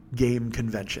fighting game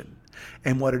convention.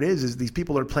 And what it is these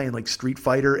people are playing like Street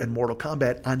Fighter and Mortal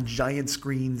Kombat on giant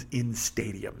screens in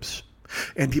stadiums.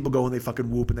 And people go and they fucking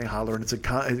whoop and they holler, and it's a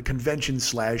convention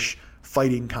 /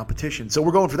 fighting competition. So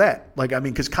we're going for that. Like, I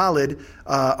mean, because Khalid,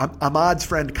 Ahmad's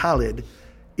friend Khalid,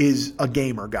 is a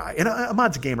gamer guy. And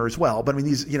Ahmad's a gamer as well. But I mean,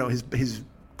 his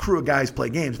crew of guys play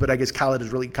games, but I guess Khalid is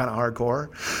really kind of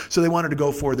hardcore. So they wanted to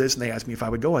go for this, and they asked me if I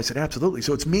would go. I said, absolutely.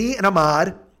 So it's me and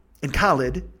Ahmad and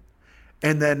Khalid.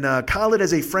 And then Khalid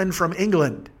has a friend from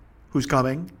England who's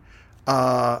coming.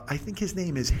 I think his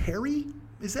name is Harry.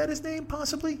 Is that his name,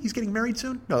 possibly? He's getting married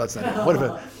soon? No, that's not him.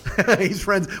 What if he's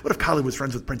friends? What if Kylie was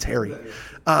friends with Prince Harry?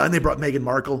 And they brought Meghan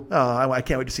Markle. I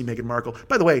can't wait to see Meghan Markle.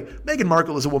 By the way, Meghan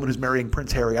Markle is a woman who's marrying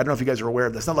Prince Harry. I don't know if you guys are aware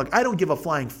of this. Now, look, I don't give a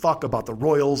flying fuck about the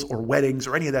royals or weddings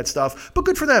or any of that stuff, but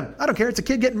good for them. I don't care. It's a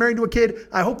kid getting married to a kid.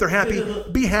 I hope they're happy.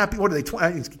 Be happy. What are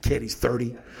they? He's a kid. He's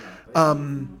 30.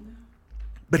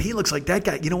 But he looks like that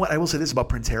guy. You know what? I will say this about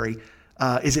Prince Harry.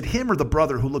 Is it him or the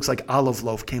brother who looks like Olive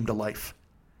Loaf came to life?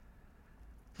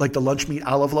 Like the lunch meat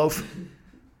Olive Loaf?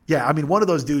 Yeah, I mean, one of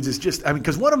those dudes is just, I mean,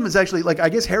 because one of them is actually, like, I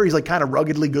guess Harry's like kind of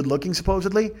ruggedly good looking,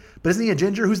 supposedly. But isn't he a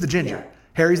ginger? Who's the ginger? Yeah.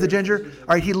 Harry's the ginger?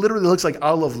 All right, he literally looks like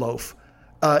Olive Loaf.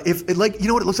 If it, like, you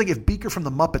know what it looks like? If Beaker from the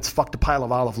Muppets fucked a pile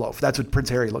of Olive Loaf. That's what Prince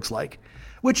Harry looks like.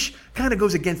 Which kind of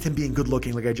goes against him being good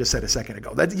looking, like I just said a second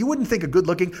ago. That you wouldn't think a good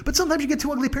looking, but sometimes you get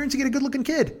two ugly parents, you get a good looking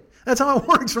kid. That's how it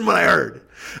works, from what I heard.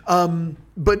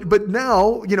 But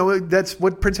now, you know, that's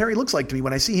what Prince Harry looks like to me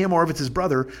when I see him, or if it's his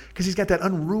brother, because he's got that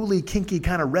unruly, kinky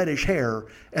kind of reddish hair,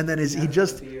 and then he's a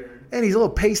little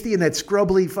pasty and that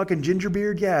scrubbly fucking ginger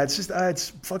beard. Yeah, it's just it's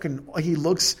fucking. He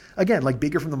looks again like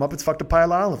Beaker from the Muppets fucked a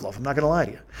pile of Olive Loaf. I'm not going to lie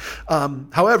to you.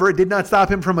 However, it did not stop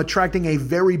him from attracting a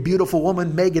very beautiful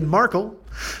woman, Meghan Markle.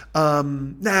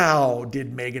 Now,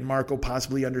 did Meghan Markle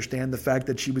possibly understand the fact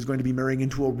that she was going to be marrying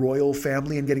into a royal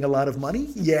family and getting a lot of money?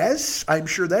 Yes, I'm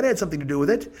sure that had something to do with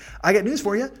it. I got news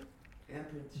for you. Yeah,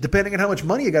 depending on how much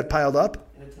money you got piled up.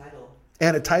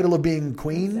 And a title of being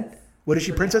queen. Princess. What is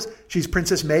she, princess? She's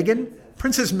Princess Meghan.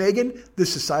 Princess Meghan,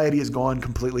 this society has gone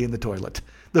completely in the toilet.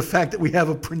 The fact that we have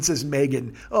a Princess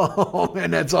Meghan. Oh,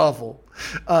 man, that's awful.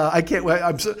 I can't wait.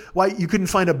 Why you couldn't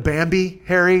find a Bambi,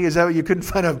 Harry? Is that what you couldn't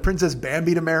find a Princess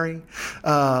Bambi to marry?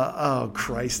 Oh,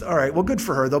 Christ. All right. Well, good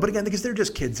for her, though. But again, because they're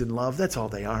just kids in love. That's all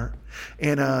they are.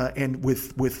 And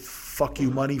with fuck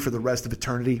you money for the rest of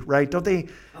eternity, right? Don't they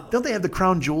have the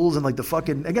crown jewels and like the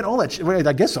fucking, again, all that shit?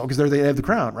 I guess so, because they have the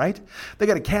crown, right? They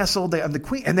got a castle. They have the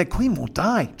queen, and that queen won't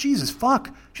die. Jesus,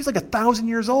 fuck. She's like 1,000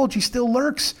 years old. She still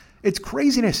lurks. It's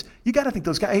craziness. You got to think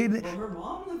those guys. Well, her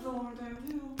mom lived a long time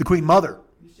too. The Queen Mother.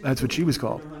 That's what she was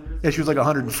called. Yeah, she was like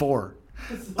 104.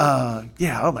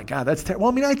 Yeah, oh my God, that's terrible.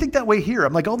 Well, I mean, I think that way here.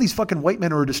 I'm like, all these fucking white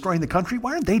men who are destroying the country,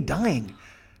 why aren't they dying?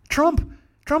 Trump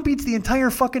eats the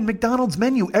entire fucking McDonald's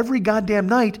menu every goddamn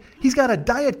night. He's got a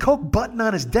Diet Coke button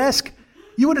on his desk.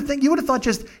 You would have thought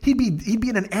just he'd be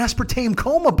in an aspartame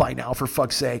coma by now, for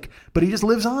fuck's sake. But he just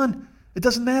lives on. It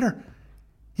doesn't matter.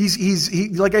 He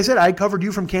like I said, I covered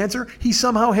you from cancer. He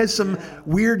somehow has some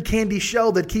weird candy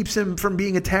shell that keeps him from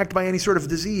being attacked by any sort of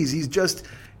disease. He's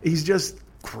just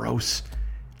gross.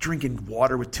 Drinking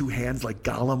water with two hands like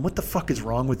Gollum. What the fuck is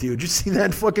wrong with you? Did you see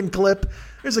that fucking clip?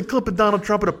 There's a clip of Donald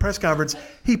Trump at a press conference.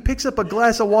 He picks up a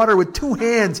glass of water with two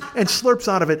hands and slurps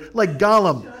out of it like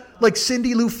Gollum. Like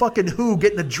Cindy Lou fucking Who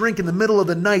getting a drink in the middle of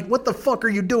the night. What the fuck are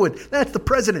you doing? That's the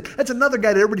president. That's another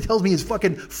guy that everybody tells me is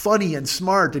fucking funny and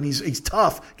smart and he's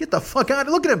tough. Get the fuck out.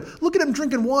 Look at him. Look at him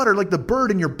drinking water like the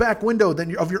bird in your back window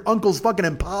of your uncle's fucking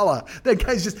Impala. That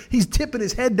guy's he's tipping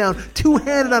his head down,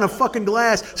 two-handed on a fucking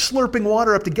glass, slurping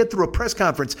water up to get through a press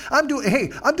conference. I'm doing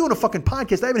a fucking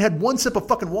podcast. I haven't had one sip of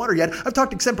fucking water yet. I've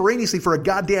talked extemporaneously for a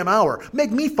goddamn hour.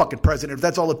 Make me fucking president if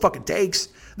that's all it fucking takes.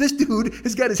 This dude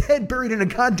has got his head buried in a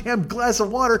goddamn glass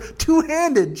of water,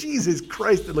 two-handed. Jesus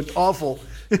Christ, it looked awful.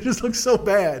 It just looked so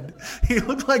bad. He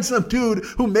looked like some dude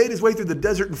who made his way through the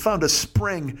desert and found a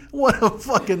spring. What a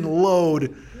fucking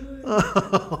load.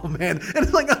 Oh, man. And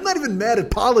it's like, I'm not even mad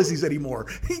at policies anymore.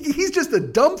 He's just a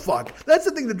dumb fuck. That's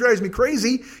the thing that drives me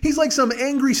crazy. He's like some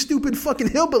angry, stupid fucking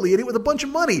hillbilly idiot with a bunch of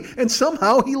money. And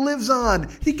somehow he lives on.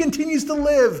 He continues to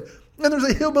live. And there's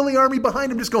a hillbilly army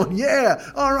behind him just going,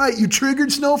 yeah, all right, you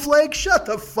triggered, Snowflake? Shut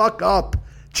the fuck up.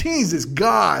 Jesus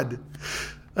God.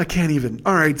 I can't even.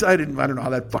 All right, I don't know how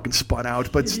that fucking spun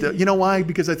out, but still, you know why?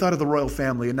 Because I thought of the royal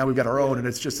family, and now we've got our own, and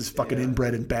it's just as fucking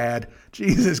inbred and bad.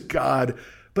 Jesus God.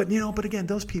 But, but again,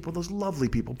 those people, those lovely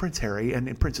people, Prince Harry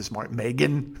and Princess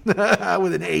Meghan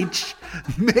with an H.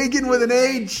 Meghan with an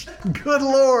H. Good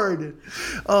Lord.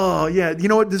 Oh, yeah. You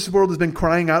know what this world has been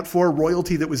crying out for?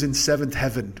 Royalty that was in Seventh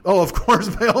Heaven. Oh, of course,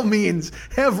 by all means.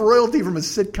 Have royalty from a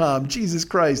sitcom. Jesus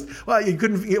Christ. Well,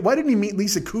 why didn't he meet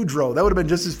Lisa Kudrow? That would have been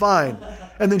just as fine.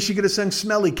 And then she could have sung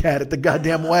Smelly Cat at the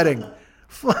goddamn wedding.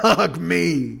 Fuck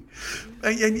me.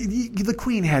 And the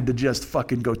Queen had to just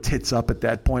fucking go tits up at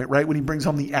that point, right? When he brings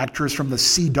home the actress from the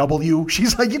CW.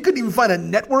 She's like, you couldn't even find a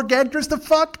network actress to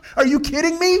fuck? Are you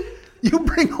kidding me? You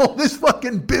bring home this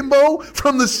fucking bimbo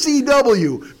from the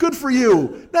CW. Good for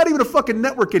you. Not even a fucking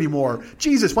network anymore.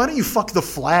 Jesus, why don't you fuck The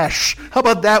Flash? How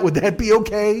about that? Would that be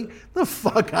okay? The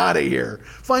fuck out of here.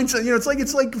 Find some, it's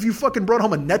like if you fucking brought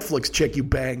home a Netflix chick you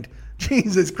banged.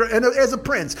 Jesus Christ. And as a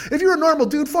prince, if you're a normal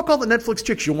dude, fuck all the Netflix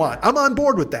chicks you want. I'm on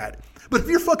board with that. But if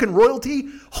you're fucking royalty,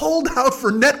 hold out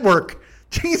for network.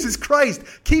 Jesus Christ.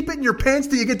 Keep it in your pants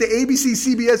till you get to ABC,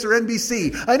 CBS, or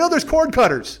NBC. I know there's cord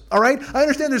cutters, all right? I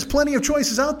understand there's plenty of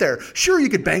choices out there. Sure, you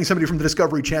could bang somebody from the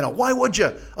Discovery Channel. Why would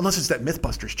you? Unless it's that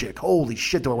Mythbusters chick. Holy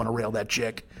shit, do I want to rail that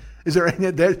chick. Is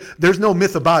there's no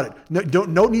myth about it. No,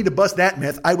 don't need to bust that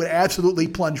myth. I would absolutely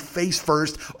plunge face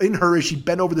first in her as she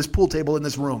bent over this pool table in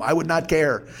this room. I would not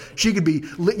care. She could be,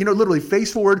 literally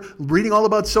face forward, reading all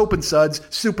about soap and suds,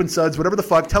 soup and suds, whatever the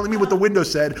fuck, telling me what the window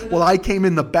said while I came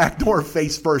in the back door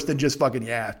face first and just fucking,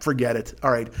 yeah, forget it. All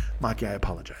right, Maki, I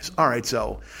apologize. All right,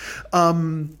 so, I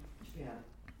don't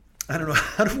know.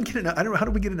 How do we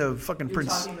get into fucking You're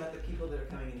Prince? talking about the people that are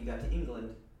coming and you got to England.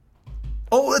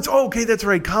 Oh, that's okay. That's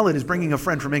right. Colin is bringing a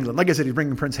friend from England. Like I said, he's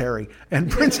bringing Prince Harry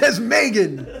and Princess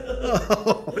Meghan.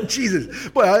 Oh, Jesus.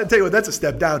 Boy, I'll tell you what, that's a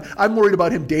step down. I'm worried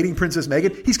about him dating Princess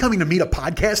Meghan. He's coming to meet a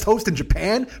podcast host in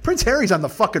Japan. Prince Harry's on the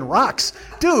fucking rocks.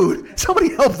 Dude,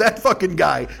 somebody help that fucking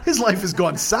guy. His life has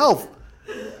gone south.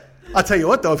 I'll tell you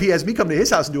what, though, if he has me come to his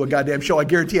house and do a goddamn show, I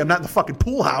guarantee I'm not in the fucking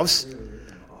pool house.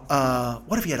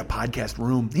 What if he had a podcast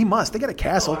room? He must. They got a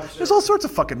castle. There's all sorts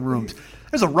of fucking rooms.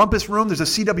 There's a rumpus room. There's a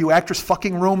CW actress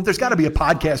fucking room. There's got to be a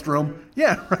podcast room.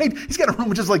 Yeah, right? He's got a room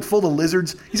which is like full of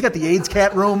lizards. He's got the AIDS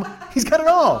cat room. He's got it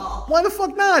all. Why the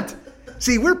fuck not?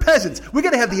 See, we're peasants. We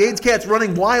got to have the AIDS cats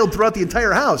running wild throughout the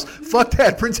entire house. Fuck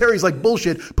that. Prince Harry's like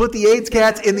bullshit. Put the AIDS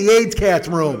cats in the AIDS cats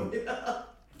room.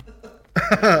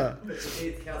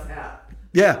 AIDS cat's hat.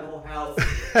 Yeah. The whole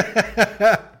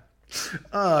house.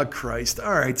 Oh, Christ.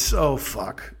 All right, so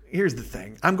fuck. Here's the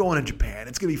thing. I'm going to Japan.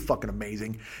 It's going to be fucking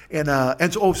amazing. And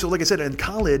so like I said, and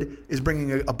Khalid is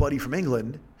bringing a buddy from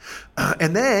England.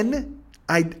 And then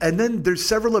there's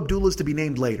several Abdullahs to be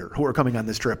named later who are coming on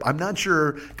this trip. I'm not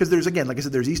sure, because there's, again, like I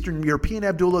said, there's Eastern European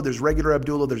Abdullah, there's regular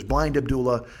Abdullah, there's blind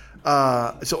Abdullah.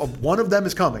 So one of them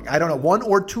is coming. I don't know. One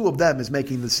or two of them is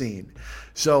making the scene.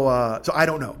 So I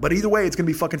don't know. But either way, it's going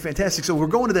to be fucking fantastic. So we're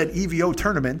going to that EVO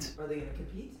tournament. Are they going to compete?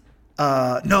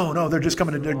 No, they're just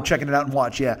coming and checking it out and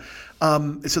watch. Yeah.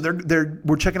 So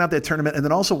we're checking out that tournament, and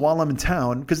then also while I'm in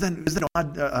town, because then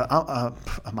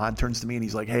Ahmad turns to me and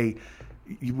he's like, "Hey,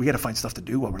 we got to find stuff to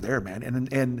do while we're there, man."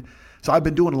 And so I've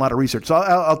been doing a lot of research. So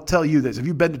I'll tell you this: if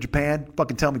you've been to Japan,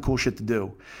 fucking tell me cool shit to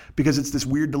do, because it's this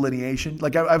weird delineation.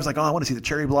 Like I was like, oh, I want to see the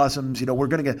cherry blossoms. We're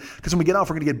gonna get, because when we get off,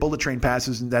 we're gonna get bullet train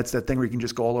passes, and that's that thing where you can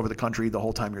just go all over the country the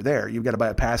whole time you're there. You've got to buy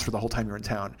a pass for the whole time you're in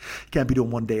town. You can't be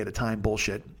doing one day at a time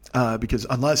bullshit. Because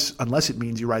unless it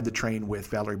means you ride the train with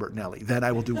Valerie Bertinelli, then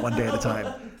I will do one day at a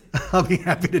time. I'll be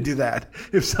happy to do that.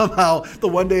 If somehow the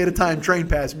one day at a time train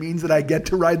pass means that I get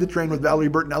to ride the train with Valerie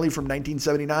Bertinelli from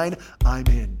 1979, I'm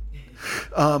in.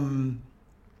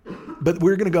 But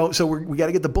we're going to go, so we got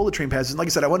to get the bullet train passes. And like I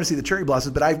said, I want to see the cherry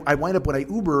blossoms, but I wind up, when I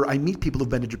Uber, I meet people who've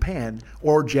been to Japan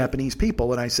or Japanese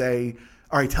people, and I say,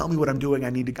 all right, tell me what I'm doing.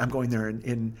 I'm going there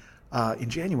in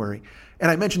January. And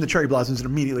I mentioned the cherry blossoms, and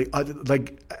immediately,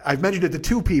 I've mentioned it to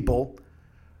two people,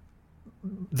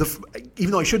 even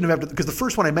though I shouldn't have, because the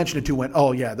first one I mentioned it to went,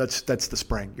 oh yeah, that's the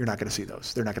spring. You're not going to see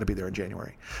those. They're not going to be there in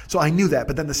January. So I knew that.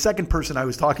 But then the second person I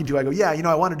was talking to, I go, yeah,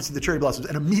 I wanted to see the cherry blossoms.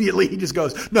 And immediately he just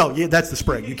goes, no, yeah, that's the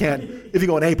spring. You can't, if you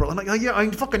go in April. I'm like, oh yeah, I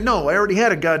fucking know. I already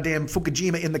had a goddamn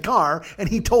Fukushima in the car, and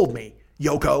he told me,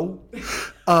 Yoko.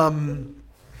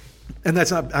 And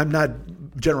that's not, I'm not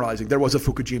generalizing. There was a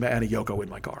Fukushima and a Yoko in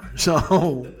my car.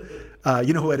 So,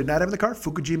 you know who I did not have in the car?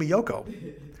 Fukushima Yoko.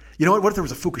 You know what? What if there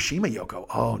was a Fukushima Yoko?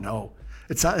 Oh, no.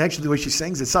 It's not actually the way she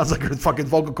sings. It sounds like her fucking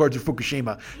vocal cords are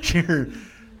Fukushima. Sure.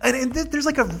 And there's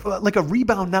like a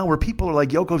rebound now where people are like,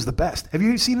 Yoko's the best. Have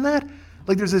you seen that?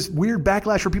 Like there's this weird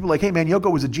backlash where people are like, hey man,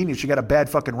 Yoko was a genius. She got a bad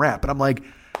fucking rap. And I'm like,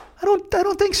 I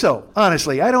don't think so.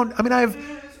 Honestly,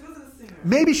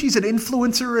 maybe she's an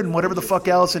influencer and whatever the fuck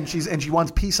else, and she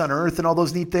wants peace on earth and all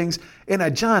those neat things.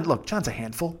 And John's a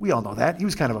handful. We all know that. He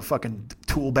was kind of a fucking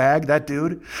tool bag, that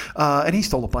dude. And he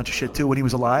stole a bunch of shit too when he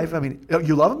was alive. I mean,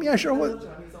 you love him? Yeah, sure.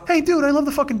 Hey, dude, I love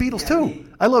the fucking Beatles too.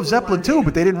 I love Zeppelin too,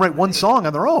 but they didn't write one song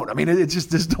on their own. I mean, it's just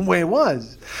the way it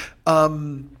was.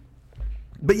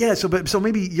 But yeah, so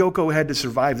maybe Yoko had to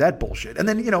survive that bullshit. And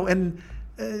then, they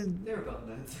were both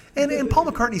nuts. And Paul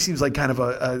McCartney seems like kind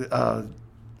of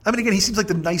again, he seems like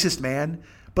the nicest man,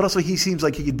 but also he seems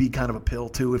like he could be kind of a pill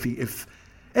too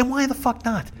and why the fuck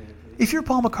not? If you're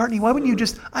Paul McCartney, why wouldn't you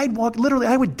just, I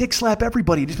would dick slap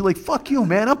everybody. Just be like, fuck you,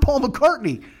 man, I'm Paul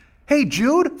McCartney. Hey,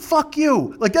 Jude, fuck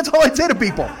you. Like, that's all I'd say to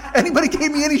people. Anybody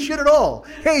gave me any shit at all.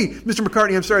 Hey, Mr.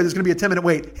 McCartney, I'm sorry, there's going to be a 10-minute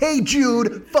wait. Hey,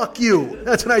 Jude, fuck you.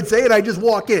 That's what I'd say, and I'd just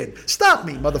walk in. Stop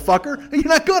me, motherfucker. You're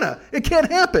not gonna. It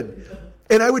can't happen.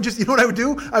 And I would just, you know what I would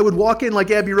do? I would walk in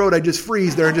like Abbey Road. I'd just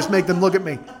freeze there and just make them look at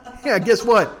me. Yeah, guess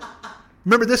what?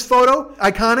 Remember this photo?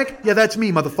 Iconic? Yeah, that's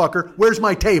me, motherfucker. Where's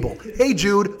my table? Hey,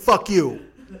 Jude, fuck you.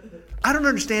 I don't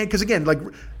understand, because again, like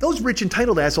those rich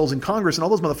entitled assholes in Congress and all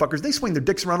those motherfuckers, they swing their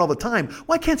dicks around all the time.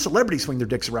 Why can't celebrities swing their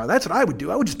dicks around? That's what I would do.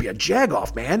 I would just be a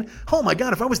jagoff, man. Oh my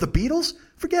God, if I was the Beatles,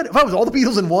 forget it. If I was all the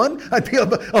Beatles in one, I'd be a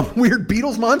weird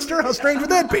Beatles monster. How strange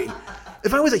would that be?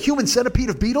 If I was a human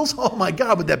centipede of Beatles, oh my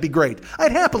God, would that be great?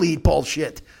 I'd happily eat Paul's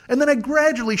shit. And then I'd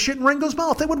gradually shit in Ringo's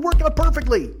mouth. That would work out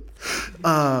perfectly.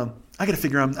 I got to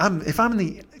figure if I'm in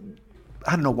the,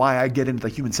 I don't know why I get into the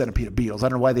human centipede of Beatles. I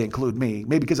don't know why they include me.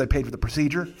 Maybe because I paid for the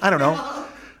procedure. I don't know.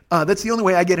 That's the only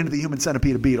way I get into the human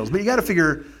centipede of Beatles. But you got to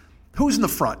figure who's in the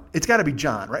front. It's got to be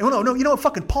John, right? Oh, no, you know what?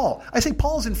 Fucking Paul. I say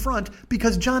Paul's in front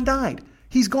because John died.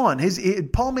 He's gone.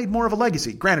 Paul made more of a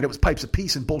legacy. Granted, it was Pipes of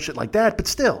Peace and bullshit like that, but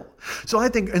still. So I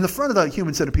think in the front of the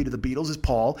human centipede of the Beatles is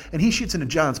Paul, and he shits into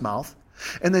John's mouth.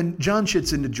 And then John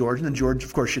shits into George, and then George,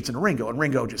 of course, shits into Ringo. And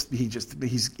Ringo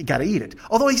he's got to eat it.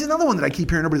 Although he's another one that I keep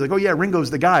hearing everybody's like, oh yeah,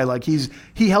 Ringo's the guy. Like he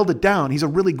held it down. He's a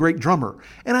really great drummer.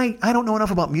 And I don't know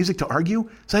enough about music to argue,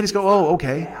 so I just go, oh,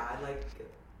 okay. Yeah,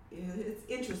 it's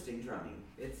interesting drumming.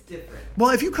 It's different.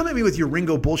 Well, if you come at me with your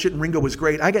Ringo bullshit and Ringo was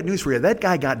great, I got news for you. That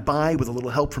guy got by with a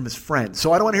little help from his friends.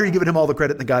 So I don't want to hear you giving him all the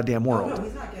credit in the goddamn world. No,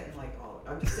 he's not getting like all.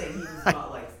 I'm just saying he's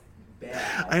not like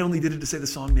bad. I only did it to say the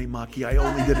song name Maki. I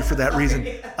only did it for that reason.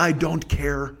 I don't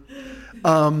care.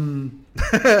 But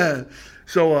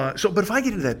if I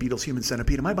get into that Beatles human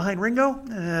centipede, am I behind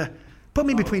Ringo? Put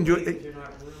me between. You're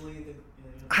not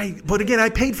really But again, I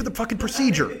paid for the fucking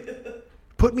procedure.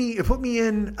 Put me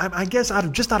in. I guess out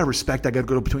of respect, I got to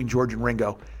go between George and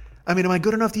Ringo. I mean, am I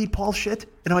good enough to eat Paul's shit?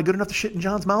 And am I good enough to shit in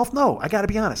John's mouth? No, I got to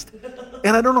be honest.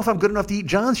 And I don't know if I'm good enough to eat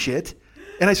John's shit.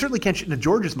 And I certainly can't shit into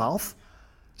George's mouth.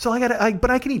 So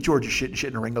but I can eat George's shit and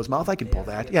shit in Ringo's mouth. I can pull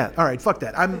that. Yeah. All right. Fuck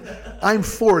that. I'm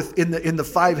fourth in the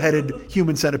 5-headed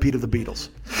human centipede of the Beatles.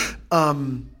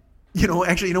 You know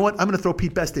what? I'm going to throw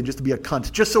Pete Best in just to be a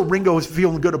cunt, just so Ringo is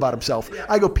feeling good about himself.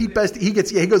 I go Pete Best. He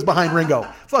goes behind Ringo.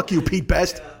 Fuck you, Pete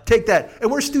Best. Take that. And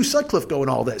where's Stu Sutcliffe going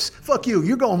all this? Fuck you.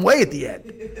 You're going way at the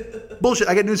end. Bullshit.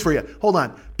 I got news for you. Hold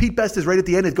on. Pete Best is right at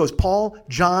the end. It goes Paul,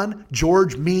 John,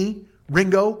 George, me,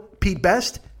 Ringo, Pete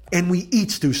Best. And we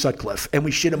eat Stu Sutcliffe, and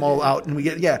we shit him all out, and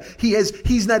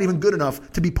he's not even good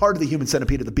enough to be part of the human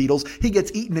centipede of the Beatles. He gets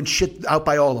eaten and shit out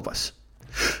by all of us.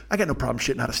 I got no problem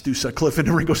shitting out of Stu Sutcliffe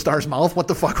into Ringo Starr's mouth. What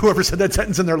the fuck? Whoever said that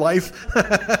sentence in their life.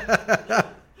 I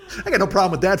got no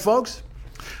problem with that, folks.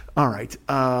 All right.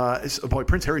 Boy,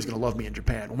 Prince Harry's going to love me in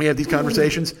Japan. When we have these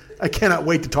conversations, I cannot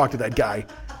wait to talk to that guy.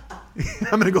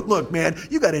 I'm going to go, look, man,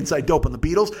 you got inside dope on the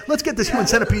Beatles. Let's get this human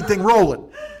centipede thing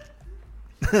rolling.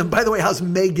 By the way, how's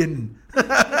Megan?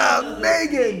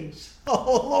 Megan!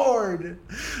 Oh, Lord.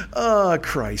 Oh,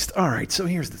 Christ. All right, so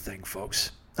here's the thing,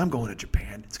 folks. I'm going to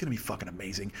Japan. It's going to be fucking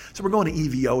amazing. So we're going to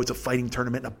EVO. It's a fighting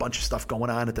tournament and a bunch of stuff going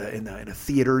on in the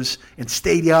theaters and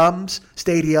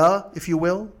stadia, if you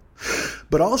will.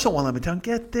 But also while I'm in town,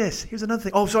 get this. Here's another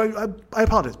thing. Oh, so I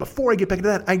apologize. Before I get back into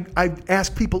that, I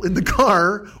asked people in the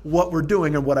car what we're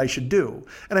doing and what I should do.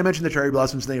 And I mentioned the cherry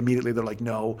blossoms. They're like,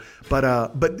 no.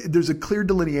 But there's a clear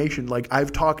delineation. Like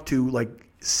I've talked to like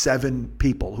 7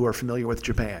 people who are familiar with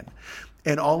Japan.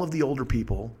 And all of the older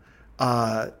people,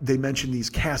 they mention these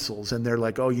castles. And they're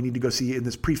like, oh, you need to go see in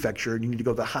this prefecture. And you need to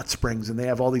go to the hot springs. And they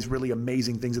have all these really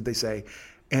amazing things that they say.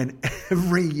 And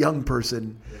every young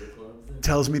person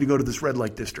tells me to go to this red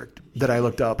light district that I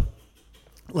looked up,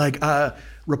 like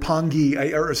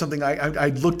Roppongi or something. I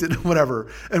looked at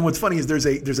whatever. And what's funny is there's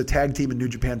a tag team in New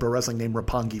Japan Pro Wrestling named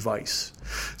Roppongi Vice.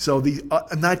 So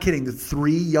I'm not kidding. The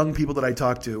 3 young people that I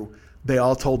talked to, they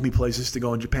all told me places to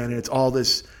go in Japan, and it's all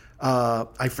this.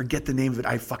 I forget the name of it.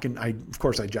 Of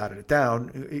course I jotted it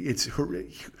down. It's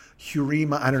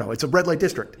Hurima. I don't know. It's a red light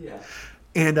district. Yeah.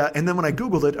 And then when I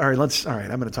Googled it, all right,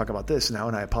 I'm going to talk about this now,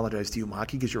 and I apologize to you,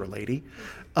 Maki, because you're a lady.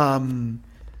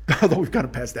 Although we've kind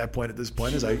of passed that point at this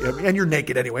point, and you're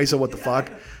naked anyway, so what the fuck?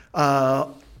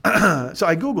 So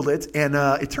I Googled it, and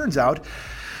it turns out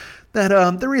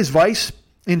that there is Vice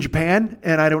in Japan,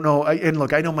 and I don't know. And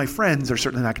look, I know my friends are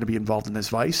certainly not going to be involved in this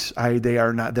Vice. They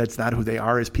are not. That's not who they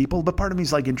are as people. But part of me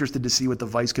is like interested to see what the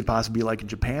Vice could possibly be like in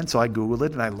Japan. So I Googled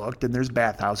it and I looked, and there's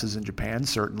bathhouses in Japan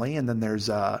certainly, and then there's.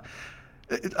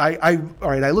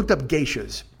 I looked up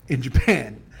geishas in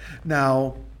Japan.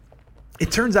 Now, it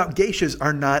turns out geishas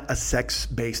are not a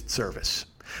sex-based service.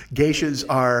 Geishas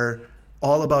are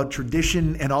all about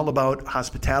tradition and all about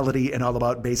hospitality and all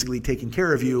about basically taking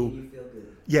care of you.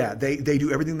 Yeah, they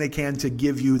do everything they can to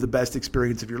give you the best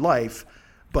experience of your life,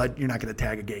 but you're not going to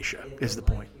tag a geisha, is the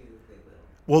point.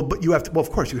 Well, but you have to. Well,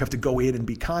 of course, you have to go in and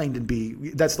be kind and be.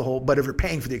 That's the whole. But if you're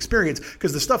paying for the experience,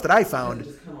 because the stuff that I found.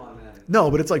 Just come on, man. No,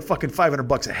 but it's like fucking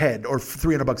 $500 a head or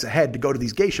 $300 a head to go to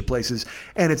these geisha places,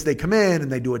 and they come in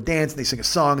and they do a dance and they sing a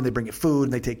song and they bring you food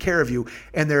and they take care of you,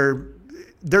 and they're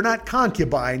not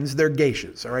concubines, they're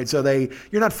geishas, all right. So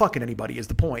you're not fucking anybody is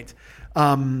the point,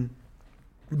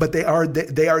 but they are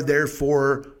there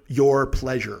for your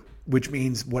pleasure. Which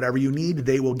means whatever you need,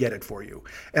 they will get it for you.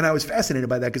 And I was fascinated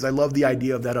by that because I love the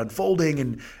idea of that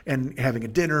unfolding and having a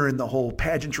dinner and the whole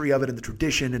pageantry of it and the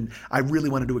tradition. And I really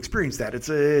wanted to experience that. It's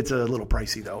a little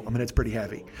pricey though. I mean, it's pretty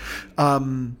heavy.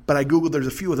 But I Googled, there's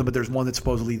a few of them, but there's one that's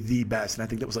supposedly the best. And I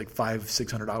think that was like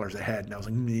 $500-600 a head. And I was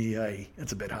like, yay,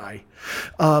 that's a bit high.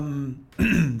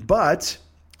 But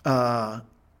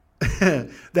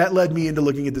that led me into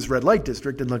looking at this red light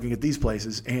district and looking at these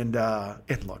places. And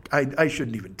look, I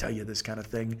shouldn't even tell you this kind of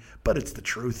thing, but it's the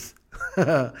truth.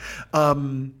 They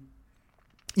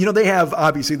have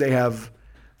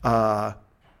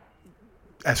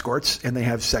escorts and they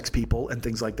have sex people and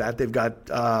things like that. They've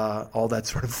got all that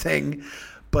sort of thing.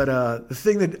 But the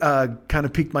thing that kind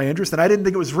of piqued my interest, and I didn't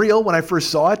think it was real when I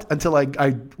first saw it until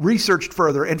I researched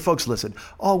further. And folks, listen,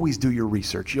 always do your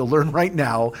research. You'll learn right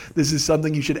now. This is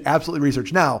something you should absolutely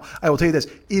research. Now, I will tell you this.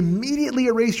 Immediately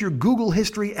erase your Google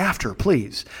history after,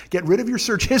 please. Get rid of your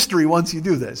search history once you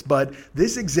do this. But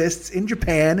this exists in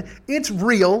Japan. It's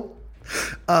real.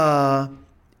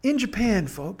 In Japan,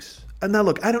 folks. And now,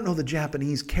 look, I don't know the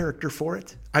Japanese character for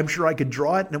it. I'm sure I could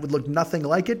draw it and it would look nothing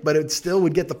like it, but it still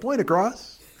would get the point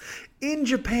across. In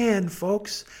Japan,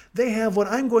 folks, they have what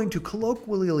I'm going to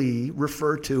colloquially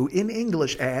refer to in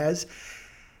English as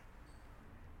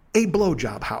a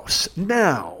blowjob house.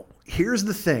 Now, here's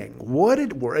the thing.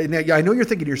 Now, I know you're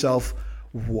thinking to yourself,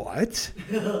 what?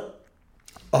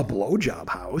 A blowjob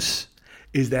house?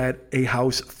 Is that a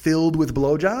house filled with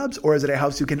blowjobs, or is it a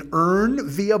house you can earn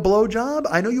via blowjob?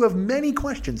 I know you have many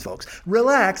questions, folks.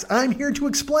 Relax. I'm here to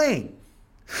explain.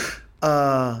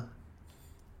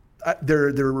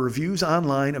 There are reviews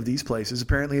online of these places.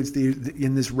 Apparently, it's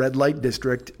in this red light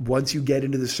district. Once you get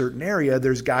into this certain area,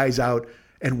 there's guys out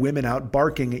and women out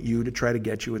barking at you to try to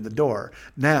get you in the door.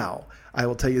 Now, I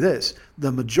will tell you this.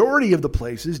 The majority of the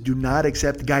places do not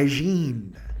accept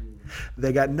gaijin.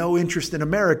 They got no interest in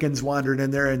Americans wandering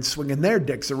in there and swinging their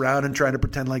dicks around and trying to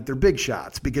pretend like they're big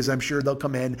shots, because I'm sure they'll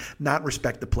come in, not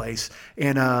respect the place.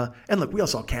 And look, we all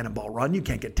saw Cannonball Run. You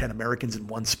can't get 10 Americans in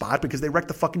one spot because they wreck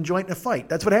the fucking joint in a fight.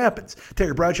 That's what happens.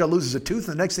 Terry Bradshaw loses a tooth,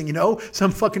 and the next thing you know,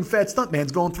 some fucking fat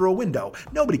stuntman's going through a window.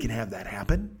 Nobody can have that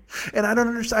happen. And I don't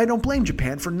understand. I don't blame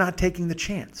Japan for not taking the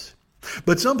chance.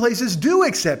 But some places do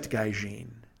accept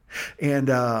gaijin. And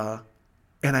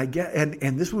I get,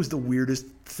 and this was the weirdest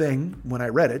thing when I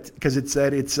read it, because it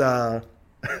said it's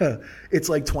it's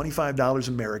like $25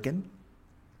 American,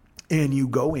 and you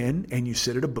go in and you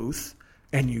sit at a booth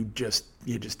and you just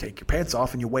take your pants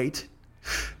off and you wait,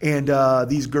 and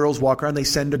these girls walk around. They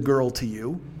send a girl to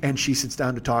you, and she sits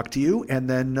down to talk to you, and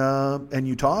then and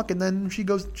you talk, and then she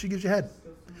gives you head.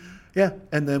 Yeah,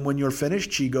 and then when you're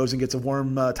finished, she goes and gets a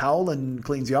warm towel and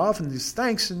cleans you off and says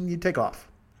thanks, and you take off.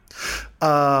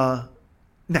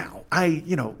 Now,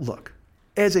 look,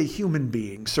 as a human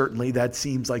being, certainly that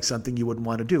seems like something you wouldn't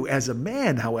want to do. As a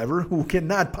man, however, who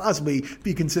cannot possibly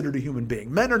be considered a human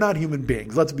being. Men are not human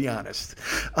beings, let's be honest.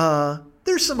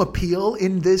 There's some appeal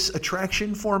in this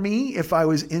attraction for me if I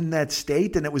was in that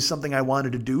state and it was something I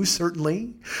wanted to do,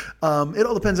 certainly. It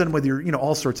all depends on whether you're,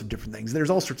 all sorts of different things. There's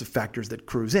all sorts of factors that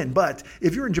cruise in. But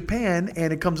if you're in Japan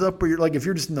and it comes up where you're like, if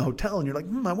you're just in the hotel and you're like,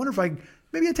 I wonder if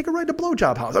maybe I take a ride to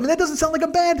blowjob house. I mean, that doesn't sound like a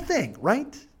bad thing,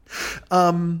 right?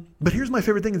 But here's my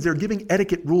favorite thing is they're giving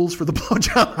etiquette rules for the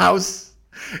blowjob house.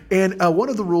 And one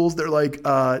of the rules, they're like,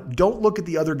 don't look at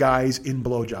the other guys in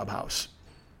blowjob house.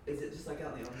 Is it just like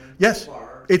out in the open? Yes.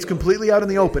 It's completely out in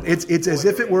the open. It's as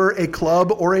if it were a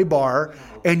club or a bar,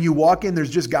 and you walk in, there's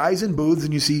just guys in booths,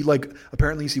 and you see,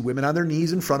 apparently you see women on their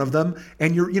knees in front of them,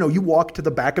 and you walk to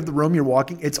the back of the room, you're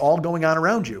walking, it's all going on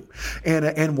around you.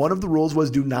 And one of the rules was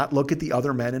do not look at the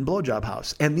other men in blowjob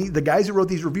house. And the guys who wrote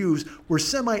these reviews were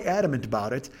semi-adamant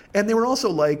about it, and they were also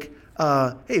like,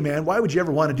 hey man, why would you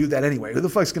ever want to do that anyway? Who the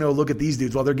fuck's going to look at these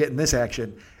dudes while they're getting this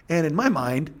action? And in my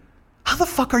mind, how the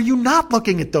fuck are you not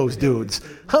looking at those dudes?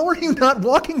 How are you not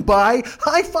walking by,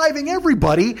 high-fiving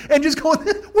everybody, and just going,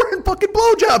 we're in fucking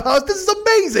blowjob house, this is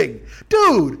amazing.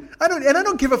 Dude, I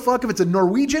don't give a fuck if it's a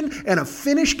Norwegian and a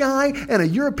Finnish guy and a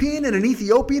European and an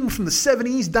Ethiopian from the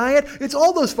 70s diet. It's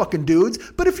all those fucking dudes.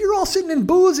 But if you're all sitting in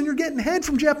booths and you're getting head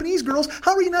from Japanese girls,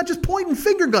 how are you not just pointing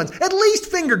finger guns? At least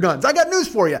finger guns. I got news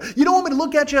for you. You don't want me to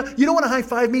look at you. You don't want to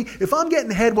high-five me. If I'm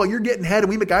getting head while you're getting head and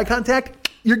we make eye contact,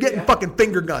 You're getting fucking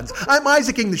finger guns. I'm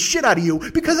Isaacing the shit out of you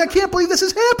because I can't believe this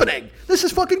is happening. This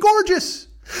is fucking gorgeous.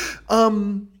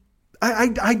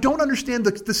 I don't understand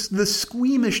the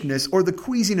squeamishness or the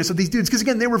queasiness of these dudes. Because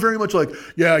again, they were very much like,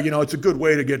 yeah, it's a good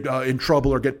way to get in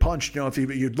trouble or get punched. If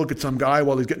you look at some guy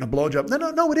while he's getting a blowjob.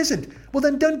 No, it isn't. Well,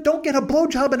 then don't get a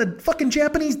blowjob in a fucking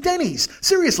Japanese Denny's.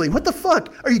 Seriously, what the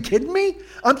fuck? Are you kidding me?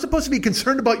 I'm supposed to be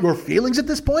concerned about your feelings at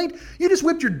this point? You just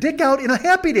whipped your dick out in a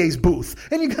Happy Days booth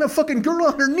and you got a fucking girl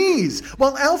on her knees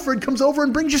while Alfred comes over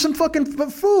and brings you some fucking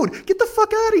food. Get the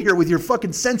fuck out of here with your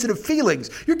fucking sensitive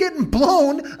feelings. You're getting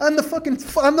blown on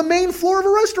the main floor of a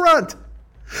restaurant.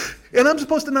 And I'm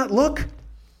supposed to not look?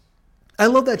 I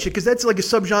love that shit because that's like a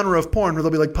subgenre of porn where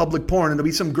there'll be like public porn and there'll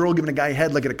be some girl giving a guy a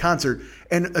head like at a concert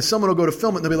and someone will go to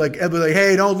film it and they'll be like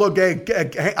hey, don't look,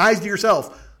 hey, eyes to yourself.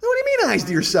 What do you mean eyes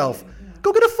to yourself?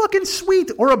 Go get a fucking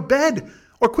suite or a bed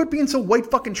or quit being so white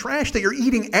fucking trash that you're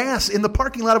eating ass in the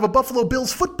parking lot of a Buffalo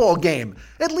Bills football game.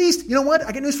 At least, you know what?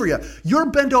 I got news for you. You're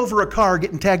bent over a car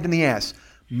getting tagged in the ass.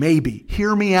 Maybe.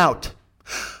 Hear me out.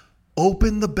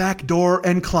 Open the back door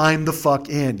and climb the fuck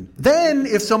in. Then,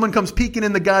 if someone comes peeking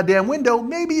in the goddamn window,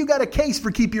 maybe you got a case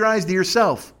for keep your eyes to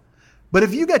yourself. But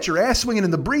if you got your ass swinging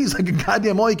in the breeze like a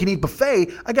goddamn all-you-can-eat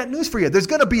buffet, I got news for you. There's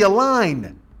going to be a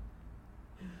line.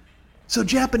 So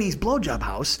Japanese blowjob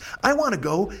house, I want to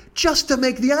go just to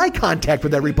make the eye contact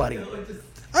with everybody.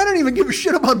 I don't even give a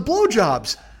shit about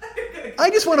blowjobs. I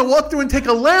just want to walk through and take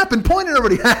a lap and point at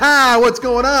everybody. Ha ha, what's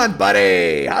going on,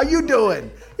 buddy? How you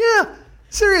doing? Yeah.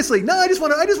 Seriously, no, I just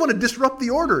want to disrupt the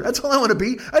order. That's all I want to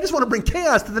be. I just want to bring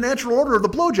chaos to the natural order of the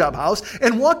blowjob house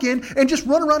and walk in and just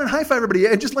run around and high five everybody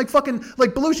and just like fucking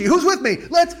like Belushi. Who's with me?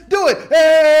 Let's do it.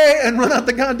 Hey, and run out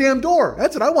the goddamn door.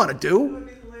 That's what I want to do. That would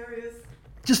be hilarious.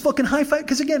 Just fucking high five.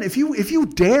 Because again, if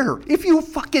you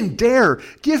fucking dare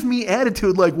give me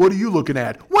attitude like, what are you looking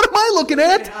at? What am I looking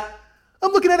at?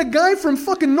 I'm looking at a guy from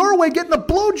fucking Norway getting a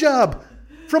blowjob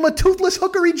from a toothless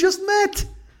hooker he just met.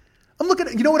 I'm looking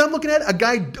at, you know what I'm looking at? A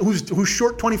guy who's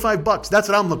short $25. That's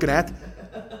what I'm looking at.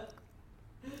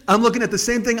 I'm looking at the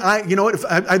same thing. I'd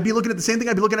be looking at the same thing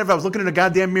I'd be looking at if I was looking in a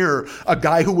goddamn mirror. A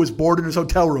guy who was bored in his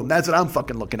hotel room. That's what I'm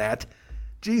fucking looking at.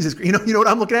 Jesus, you know what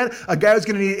I'm looking at? A guy who's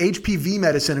going to need HPV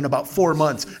medicine in about 4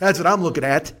 months. That's what I'm looking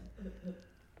at.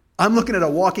 I'm looking at a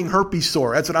walking herpes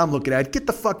sore. That's what I'm looking at. Get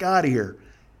the fuck out of here.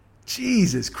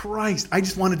 Jesus Christ. I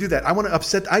just want to do that. I want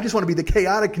to be the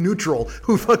chaotic neutral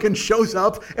who fucking shows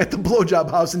up at the blowjob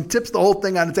house and tips the whole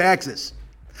thing on its axis.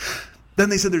 Then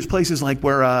they said there's places like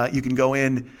where you can go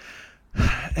in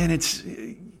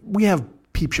and we have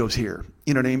peep shows here.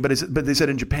 You know what I mean? But they said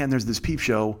in Japan there's this peep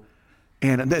show.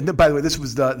 And by the way, this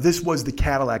was the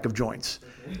Cadillac of joints.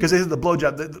 Because they said the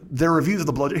blowjob, their reviews of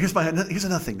the blowjob. Here's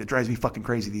another thing that drives me fucking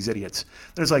crazy, these idiots.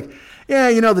 There's like,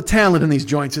 yeah, the talent in these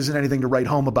joints isn't anything to write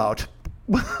home about.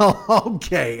 Well,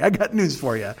 okay, I got news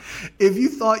for you. If you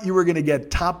thought you were going to get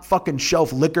top fucking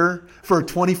shelf liquor for a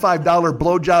 $25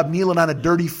 blowjob kneeling on a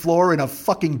dirty floor in a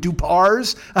fucking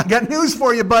Dupars, I got news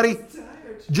for you, buddy.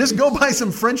 Just go buy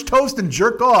some French toast and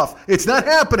jerk off. It's not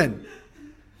happening.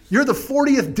 You're the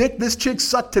 40th dick this chick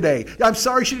sucked today. I'm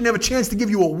sorry she didn't have a chance to give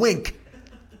you a wink.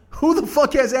 Who the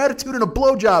fuck has attitude in a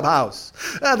blowjob house?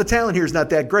 The talent here is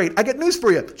not that great. I got news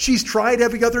for you. She's tried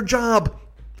every other job.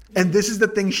 And this is the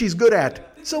thing she's good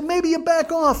at. So maybe you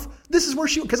back off. This is where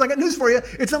because I got news for you.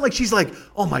 It's not like she's like,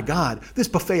 oh my God, this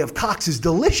buffet of cocks is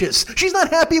delicious. She's not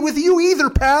happy with you either,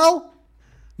 pal.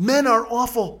 Men are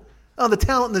awful. Oh, the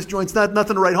talent in this joint's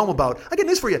nothing to write home about. I got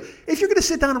news for you. If you're going to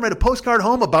sit down and write a postcard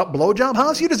home about blowjob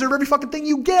house, you deserve every fucking thing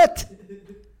you get.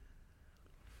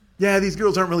 Yeah, these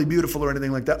girls aren't really beautiful or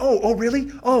anything like that. Oh,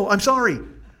 really? Oh, I'm sorry.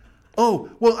 Oh,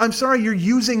 well, I'm sorry you're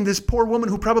using this poor woman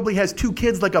who probably has 2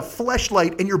 kids like a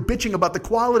fleshlight and you're bitching about the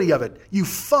quality of it. You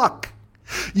fuck.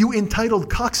 You entitled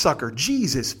cocksucker.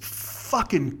 Jesus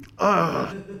fucking...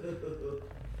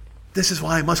 This is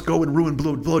why I must go and ruin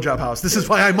blowjob house. This is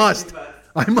why I must.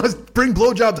 I must bring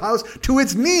blowjob house to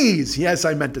its knees. Yes,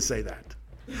 I meant to say that.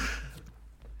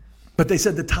 But they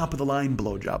said the top of the line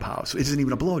blowjob house. It isn't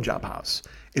even a blowjob house.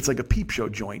 It's like a peep show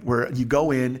joint where you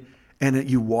go in and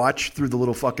you watch through the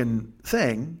little fucking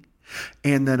thing,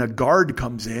 and then a guard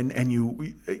comes in and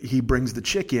he brings the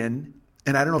chick in,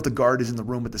 and I don't know if the guard is in the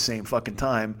room at the same fucking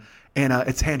time, and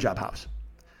it's handjob house.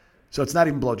 So it's not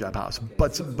even blowjob house,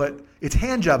 but it's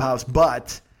handjob house,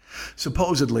 but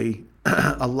supposedly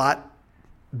a lot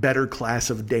better class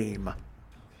of dame,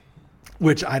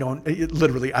 which I don't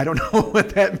know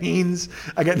what that means.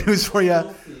 I got news for you.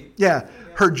 Yeah,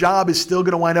 her job is still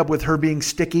going to wind up with her being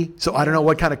sticky. So I don't know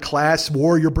what kind of class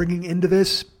war you're bringing into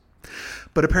this,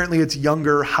 but apparently it's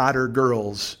younger, hotter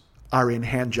girls are in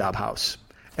handjob house.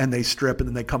 and they strip, and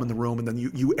then they come in the room, and then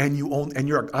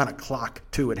you're on a clock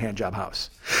too at Handjob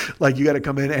House. Like you got to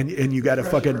come in and you got to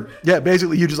fucking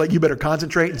basically you better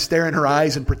concentrate and stare in her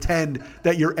eyes and pretend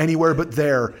that you're anywhere but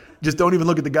there. Just don't even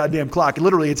look at the goddamn clock.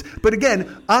 Literally, but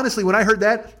again, honestly, when I heard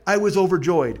that, I was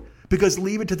overjoyed because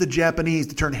leave it to the Japanese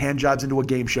to turn hand jobs into a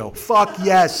game show. Fuck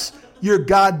yes, you're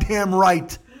goddamn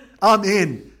right. I'm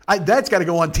in. That's got to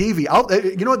go on TV.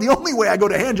 You know what? The only way I go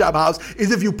to Handjob House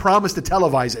is if you promise to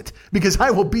televise it, because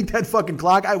I will beat that fucking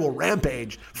clock. I will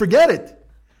rampage. Forget it.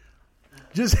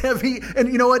 Just heavy. And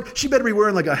you know what? She better be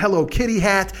wearing like a Hello Kitty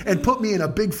hat and put me in a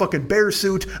big fucking bear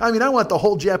suit. I mean, I want the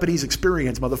whole Japanese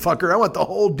experience, motherfucker. I want the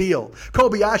whole deal.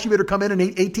 Kobayashi better come in and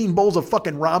eat 18 bowls of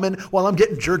fucking ramen while I'm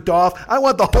getting jerked off. I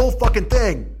want the whole fucking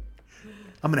thing.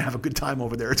 I'm going to have a good time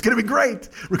over there. It's going to be great.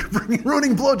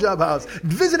 Ruining Blowjob House.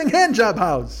 Visiting Handjob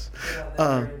House. Yeah,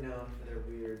 they're very known for their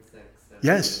weird sex stuff.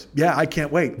 Yes. Yeah, I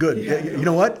can't wait. Good. Yeah. You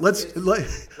know what?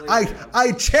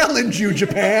 I challenge you,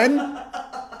 Japan.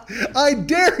 I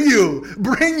dare you.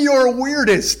 Bring your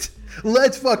weirdest.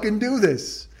 Let's fucking do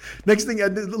this. Next thing,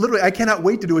 literally, I cannot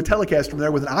wait to do a telecast from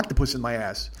there with an octopus in my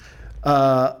ass.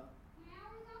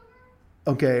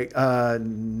 Okay,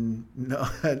 no,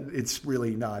 it's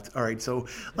really not. All right, so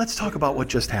let's talk about what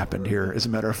just happened here, as a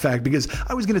matter of fact, because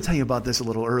I was going to tell you about this a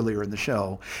little earlier in the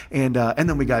show, and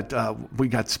then we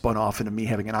got spun off into me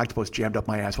having an octopus jammed up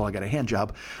my ass while I got a hand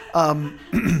job.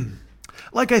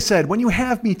 Like I said, when you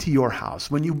have me to your house,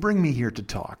 when you bring me here to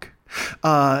talk,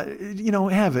 have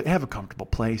a comfortable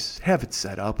place, have it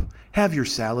set up, have your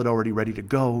salad already ready to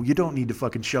go. You don't need to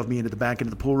fucking shove me into the back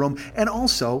into the pool room. And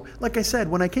also, like I said,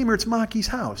 when I came here, it's Maki's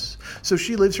house. So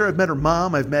she lives here. I've met her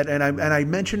mom. I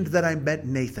mentioned that I met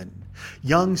Nathan,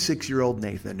 young 6-year-old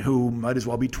Nathan, who might as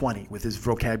well be 20 with his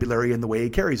vocabulary and the way he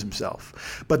carries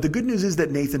himself. But the good news is that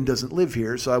Nathan doesn't live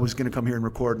here, so I was going to come here and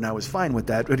record, and I was fine with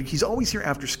that. But he's always here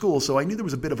after school, so I knew there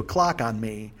was a bit of a clock on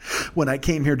me when I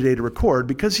came here today to record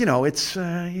because, it's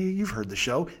you've heard the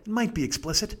show. It might be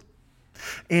explicit.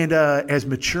 And as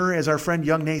mature as our friend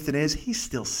young Nathan is, he's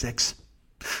still 6.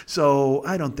 So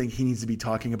I don't think he needs to be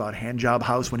talking about Handjob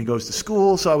House when he goes to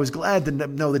school. So I was glad to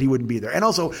know that he wouldn't be there. And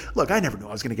also, look, I never knew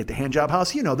I was going to get to Handjob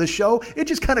House. This show, it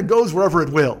just kind of goes wherever it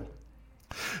will.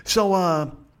 So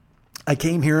I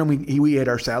came here and we ate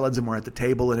our salads and we're at the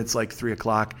table and it's like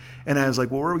 3:00. And I was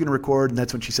like, well, where are we going to record? And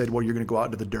that's when she said, well, you're going to go out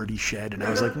into the dirty shed. And I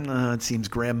was like, it seems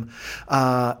grim.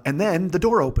 And then the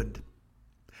door opened.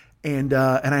 And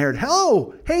I heard,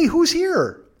 hello, hey, who's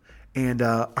here? And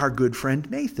our good friend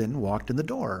Nathan walked in the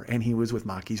door, and he was with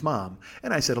Maki's mom.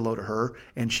 And I said hello to her,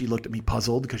 and she looked at me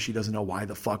puzzled because she doesn't know why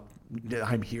the fuck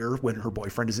I'm here when her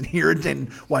boyfriend isn't here and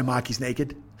why Maki's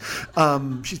naked.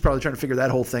 She's probably trying to figure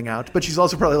that whole thing out. But she's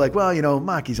also probably like, well,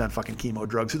 Maki's on fucking chemo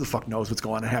drugs. Who the fuck knows what's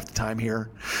going on half the time here?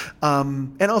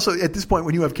 And also, at this point,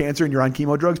 when you have cancer and you're on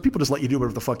chemo drugs, people just let you do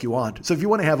whatever the fuck you want. So if you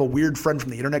want to have a weird friend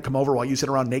from the internet come over while you sit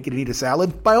around naked and eat a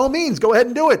salad, by all means, go ahead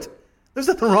and do it. There's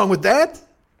nothing wrong with that.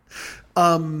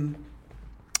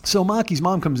 So Maki's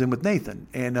mom comes in with Nathan,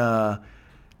 and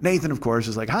Nathan, of course,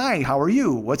 is like, hi, how are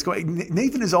you? What's going?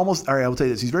 Nathan is almost, all right, I will tell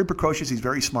you this. He's very precocious. He's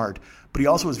very smart, but he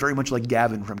also is very much like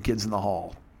Gavin from Kids in the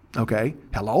Hall. Okay.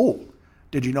 Hello.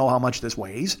 Did you know how much this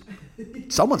weighs?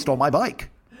 Someone stole my bike.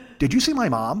 Did you see my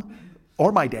mom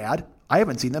or my dad? I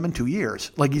haven't seen them in 2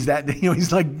 years. Like he's that,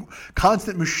 he's like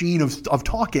constant machine of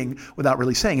talking without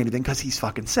really saying anything because he's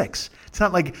fucking 6. It's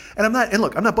not like, and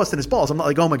look, I'm not busting his balls. I'm not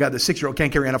like, oh my God, this 6-year-old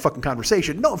can't carry on a fucking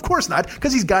conversation. No, of course not,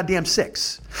 because he's goddamn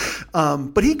 6.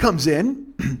 But he comes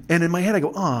in, and in my head I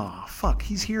go, oh, fuck,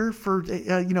 he's here for,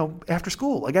 after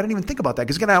school. Like I didn't even think about that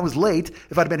because again, I was late.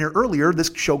 If I'd been here earlier, this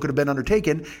show could have been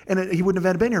undertaken and he wouldn't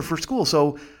have been here for school.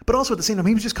 So, but also at the same time,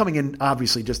 he was just coming in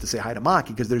obviously just to say hi to Maki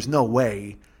because there's no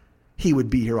way he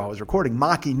would be here while I was recording.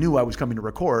 Maki knew I was coming to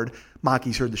record.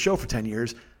 Maki's heard the show for 10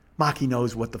 years. Maki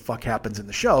knows what the fuck happens in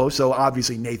the show. So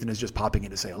obviously Nathan is just popping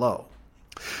in to say hello.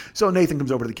 So Nathan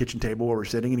comes over to the kitchen table where we're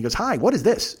sitting and he goes, hi, what is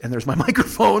this? And there's my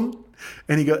microphone.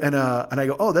 And he go, and I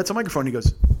go, oh, that's a microphone. He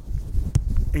goes,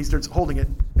 and he starts holding it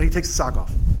and he takes the sock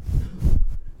off.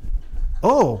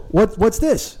 Oh, what's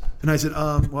this? And I said,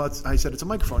 I said, it's a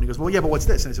microphone. He goes, well, yeah, but what's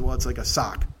this? And I said, well, it's like a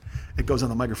sock. It goes on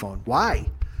the microphone. Why?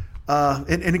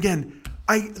 And again,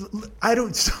 I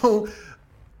don't, so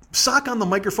sock on the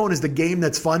microphone is the game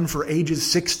that's fun for ages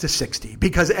 6 to 60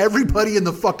 because everybody in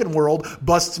the fucking world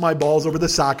busts my balls over the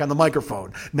sock on the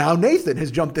microphone. Now Nathan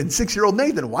has jumped in, 6-year-old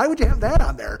Nathan. Why would you have that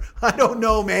on there? I don't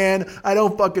know, man. I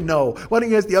don't fucking know. Why don't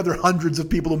you ask the other hundreds of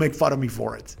people who make fun of me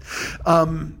for it?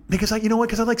 Because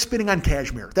because I like spitting on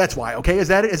cashmere. That's why. Okay. Is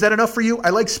that enough for you? I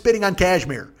like spitting on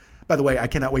cashmere. By the way, I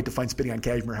cannot wait to find Spitting on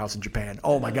Cashmere House in Japan.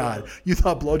 Oh my God. You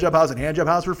thought Blowjob House and Handjob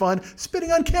House were fun?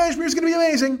 Spitting on Cashmere is going to be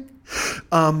amazing.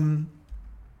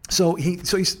 So he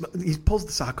pulls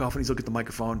the sock off and he's looking at the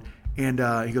microphone and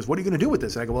he goes, what are you going to do with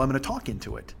this? And I go, well, I'm going to talk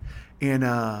into it. And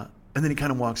then he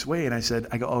kind of walks away and I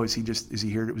go, oh, is he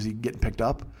here? Was he getting picked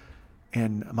up?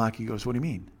 And Maki goes, what do you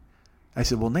mean? I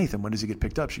said, well, Nathan, when does he get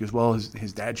picked up? She goes, well,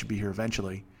 his dad should be here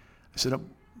eventually. I said, oh.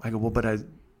 I go, well,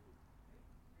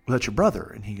 well, that's your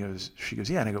brother. And she goes,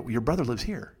 yeah. And I go, well, your brother lives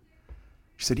here.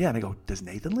 She said, yeah. And I go, does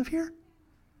Nathan live here?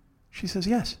 She says,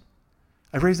 yes.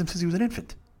 I've raised him since he was an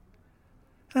infant.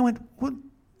 And I went, what?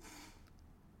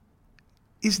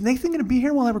 Is Nathan going to be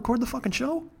here while I record the fucking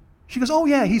show? She goes, oh,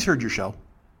 yeah, he's heard your show.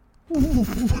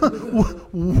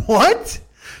 What?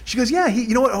 She goes, yeah,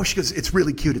 you know what? Oh, she goes, it's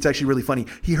really cute. It's actually really funny.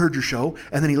 He heard your show,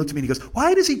 and then he looked at me and he goes,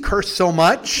 why does he curse so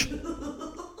much?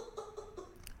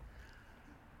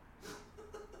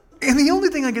 And the only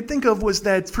thing I could think of was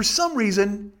that for some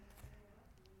reason,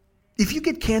 if you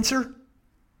get cancer,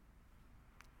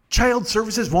 child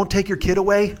services won't take your kid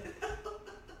away.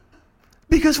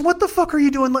 Because what the fuck are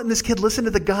you doing letting this kid listen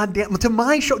to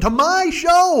my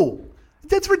show?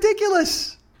 That's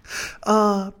ridiculous.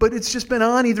 But it's just been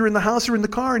on either in the house or in the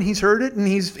car, and he's heard it, and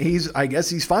I guess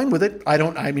he's fine with it. I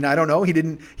don't know.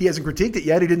 He hasn't critiqued it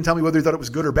yet. He didn't tell me whether he thought it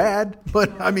was good or bad.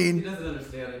 But I mean, he doesn't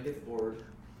understand. He gets bored.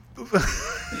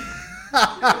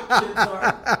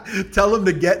 Tell him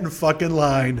to get in fucking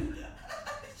line.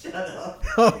 Shut up.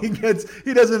 Oh, he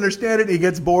doesn't understand it. He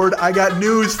gets bored. I got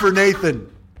news for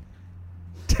Nathan.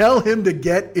 Tell him to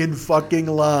get in fucking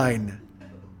line.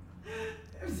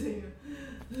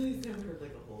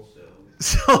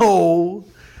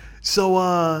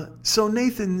 So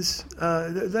Nathan's,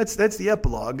 that's the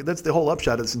epilogue. That's the whole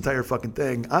upshot of this entire fucking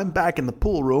thing. I'm back in the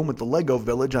pool room with the Lego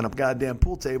village on a goddamn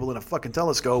pool table and a fucking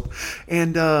telescope.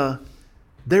 And,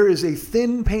 there is a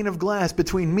thin pane of glass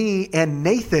between me and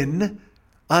Nathan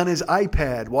on his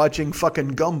iPad watching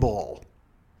fucking Gumball.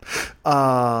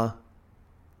 And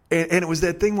it was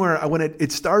that thing where when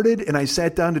it started and I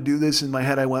sat down to do this in my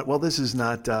head, I went, well, this is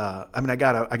not, I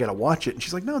gotta watch it. And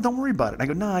she's like, no, don't worry about it. And I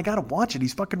go, no, I gotta watch it.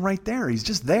 He's fucking right there. He's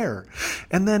just there.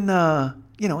 And then,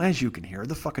 as you can hear,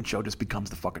 the fucking show just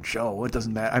becomes the fucking show. It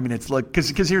doesn't matter. I mean, it's like,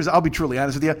 cause I'll be truly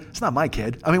honest with you. It's not my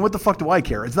kid. I mean, what the fuck do I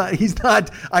care? He's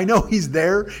not, I know he's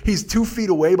there. He's 2 feet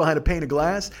away behind a pane of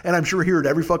glass and I'm sure he heard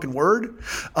every fucking word.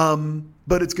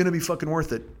 But it's going to be fucking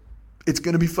worth it. It's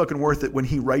going to be fucking worth it when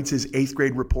he writes his 8th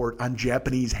grade report on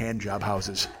Japanese handjob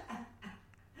houses.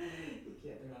 They're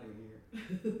not even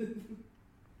here.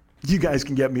 You guys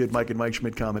can get me at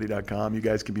MikeandMikeSchmidtComedy.com. You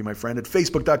guys can be my friend at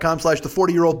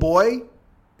Facebook.com/the40yearoldboy.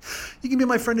 You can be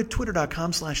my friend at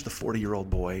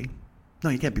Twitter.com/the40yearoldboy.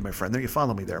 No, you can't be my friend there. You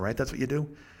follow me there, right? That's what you do.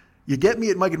 You get me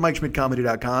at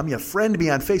MikeandMikeSchmidtComedy.com. You friend me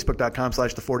on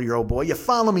Facebook.com/the40yearoldboy. You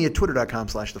follow me at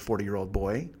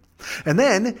Twitter.com/the40yearoldboy. And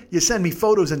then you send me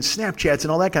photos and Snapchats and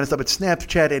all that kind of stuff at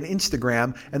Snapchat and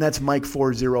Instagram, and that's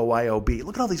Mike40YOB.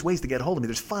 Look at all these ways to get a hold of me.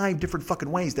 There's 5 different fucking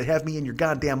ways to have me in your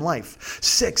goddamn life.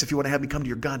 6 if you want to have me come to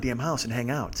your goddamn house and hang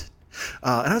out.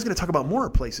 And I was going to talk about more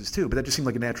places too, but that just seemed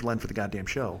like a natural end for the goddamn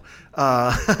show.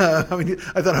 I thought I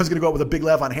was going to go out with a big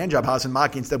laugh on Handjob House, and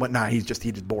Maki instead went, nah, he's just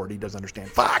bored. He doesn't understand.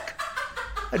 Fuck.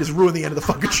 I just ruined the end of the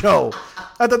fucking show.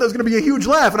 I thought that was going to be a huge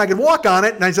laugh, and I could walk on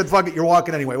it, and I said, fuck it, you're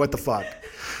walking anyway. What the fuck?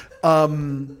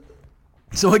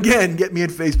 So again, get me at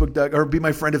Facebook, or be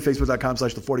my friend at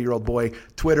Facebook.com/the40yearoldboy,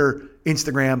 Twitter,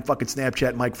 Instagram, fucking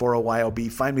Snapchat,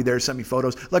 Mike40YOB. Find me there, send me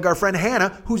photos. Like our friend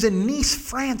Hannah, who's in Nice,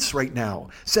 France right now,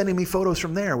 sending me photos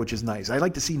from there, which is nice. I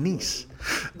like to see Nice.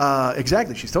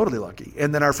 Exactly. She's totally lucky.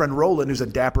 And then our friend Roland, who's a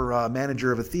dapper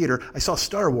manager of a theater, I saw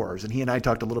Star Wars, and he and I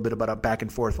talked a little bit about it back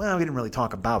and forth. Well, we didn't really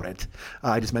talk about it.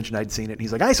 I just mentioned I'd seen it, and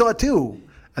he's like, I saw it too.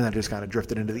 And then just kind of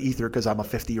drifted into the ether because I'm a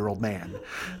 50-year-old man.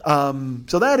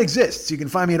 So that exists. You can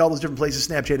find me at all those different places,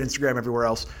 Snapchat, Instagram, everywhere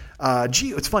else.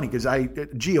 Gio, it's funny because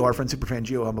Gio, our friend Superfan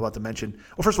Gio, I'm about to mention.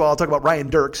 Well, first of all, I'll talk about Ryan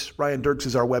Dirks. Ryan Dirks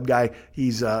is our web guy.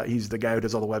 He's the guy who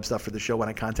does all the web stuff for the show when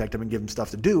I contact him and give him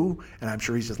stuff to do. And I'm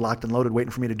sure he's just locked and loaded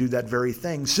waiting for me to do that very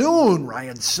thing. Soon,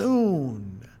 Ryan,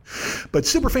 soon. But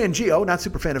Superfan Gio, not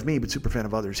superfan of me, but superfan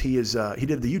of others, he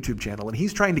did the YouTube channel, and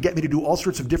he's trying to get me to do all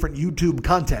sorts of different YouTube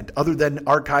content other than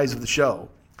archives of the show.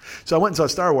 So I went and saw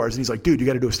Star Wars, and he's like, dude, you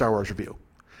got to do a Star Wars review.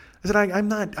 I said,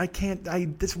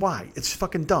 that's why. It's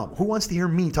fucking dumb. Who wants to hear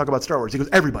me talk about Star Wars? He goes,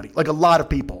 everybody, like a lot of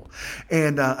people.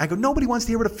 And I go, nobody wants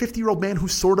to hear what a 50-year-old man who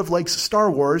sort of likes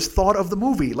Star Wars thought of the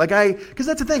movie. Because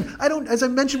that's the thing. As I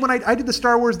mentioned when I did the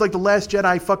Star Wars, like The Last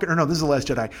Jedi this is The Last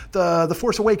Jedi. The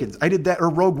Force Awakens. I did that,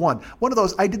 or Rogue One. One of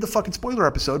those, I did the fucking spoiler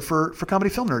episode for Comedy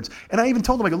Film Nerds. And I even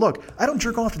told them, I go, look, I don't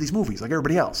jerk off to these movies like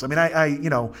everybody else. I mean,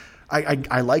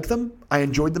 I like them. I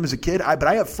enjoyed them as a kid. But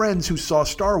I have friends who saw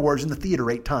Star Wars in the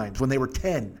theater 8 times when they were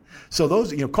 10. So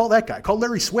those, call that guy. Call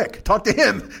Larry Swick. Talk to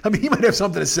him. I mean, he might have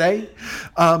something to say.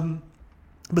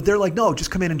 But they're like, no,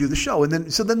 just come in and do the show. And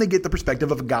then they get the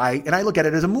perspective of a guy, and I look at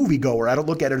it as a moviegoer. I don't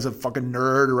look at it as a fucking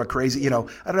nerd or a crazy, I don't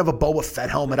have a Boba Fett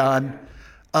helmet on,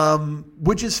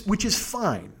 which is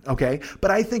fine, okay?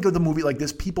 But I think of the movie like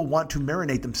this, people want to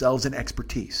marinate themselves in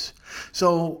expertise.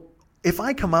 So if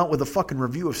I come out with a fucking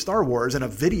review of Star Wars and a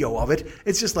video of it,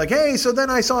 it's just like, hey, so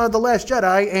then I saw The Last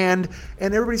Jedi, and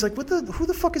everybody's like, who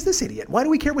the fuck is this idiot? Why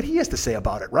do we care what he has to say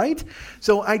about it, right?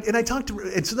 So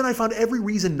so then I found every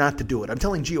reason not to do it. I'm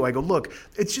telling Gio, I go, look,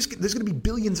 it's just, there's going to be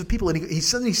billions of people, and he's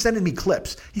sending me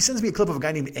clips. He sends me a clip of a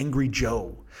guy named Angry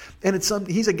Joe. And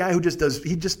he's a guy who just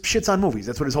shits on movies.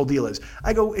 That's what his whole deal is.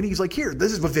 I go, and he's like, here,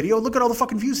 this is a video. Look at all the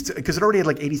fucking views. Because it already had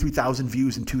like 83,000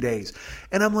 views in 2 days.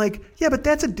 And I'm like, yeah, but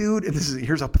that's a dude. And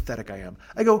here's how pathetic I am.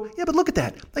 I go, yeah, but look at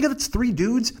that. I got it's 3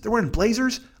 dudes. They're wearing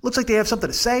blazers. Looks like they have something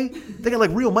to say. They got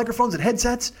like real microphones and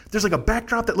headsets. There's like a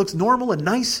backdrop that looks normal and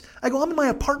nice. I go, I'm in my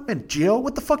apartment, Gio.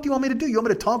 What the fuck do you want me to do? You want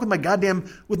me to talk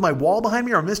with my wall behind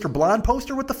me or a Mr. Blonde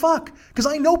poster? What the fuck? Because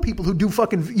I know people who do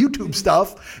fucking YouTube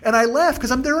stuff. And I laugh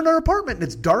because I'm there in our apartment and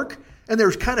it's dark and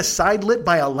there's kind of side lit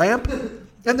by a lamp.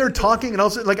 And they're talking, and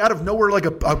also, like, out of nowhere, like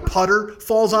a putter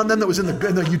falls on them that was in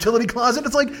the utility closet.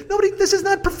 It's like, this is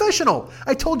not professional.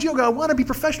 I told Yoga, I want to be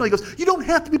professional. He goes, you don't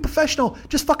have to be professional.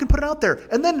 Just fucking put it out there.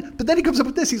 But then he comes up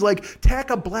with this. He's like, tack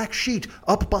a black sheet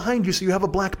up behind you so you have a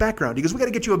black background. He goes, we got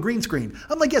to get you a green screen.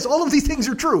 I'm like, yes, all of these things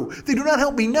are true. They do not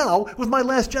help me now with my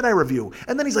Last Jedi review.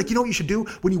 And then he's like, you know what you should do?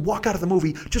 When you walk out of the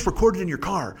movie, just record it in your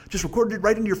car. Just record it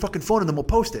right into your fucking phone, and then we'll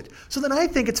post it. So then I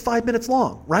think it's 5 minutes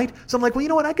long, right? So I'm like, well, you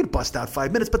know what? I could bust out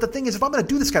 5 minutes. But the thing is, if I'm going to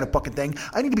do this kind of fucking thing,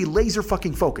 I need to be laser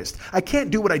fucking focused. I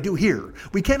can't do what I do here.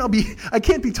 I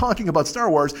can't be talking about Star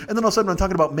Wars, and then all of a sudden I'm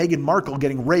talking about Meghan Markle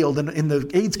getting railed in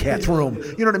the AIDS cat's room.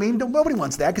 You know what I mean? Nobody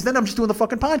wants that, because then I'm just doing the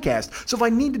fucking podcast. So if I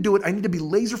need to do it, I need to be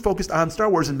laser focused on Star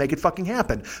Wars and make it fucking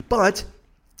happen. But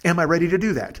am I ready to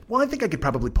do that? Well, I think I could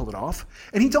probably pull it off.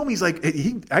 And he told me, he's like,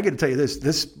 I got to tell you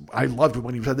this, I loved it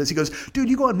when he said this. He goes, dude,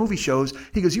 you go on movie shows.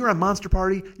 He goes, you're on Monster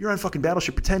Party. You're on fucking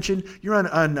Battleship Pretension. You're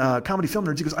on Comedy Film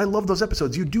Nerds. He goes, I love those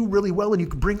episodes. You do really well, and you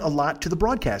can bring a lot to the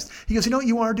broadcast. He goes, you know what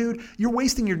you are, dude? You're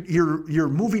wasting your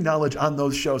movie knowledge on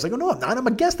those shows. I go, no, I'm not. I'm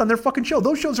a guest on their fucking show.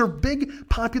 Those shows are big,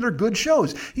 popular, good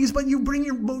shows. He goes, but you bring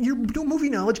your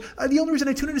movie knowledge. The only reason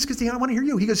I tune in is because I want to hear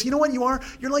you. He goes, you know what you are?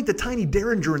 You're like the tiny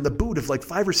Derringer in the boot of like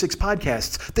 5 or 6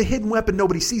 podcasts. The hidden weapon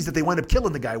nobody sees that they wind up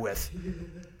killing the guy with.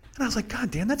 And I was like,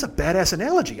 God damn, that's a badass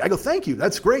analogy. I go, thank you.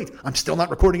 That's great. I'm still not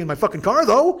recording in my fucking car,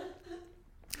 though.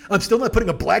 I'm still not putting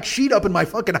a black sheet up in my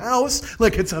fucking house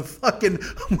like it's a fucking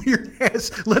weird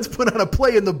ass, let's put on a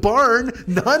play in the barn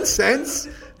nonsense.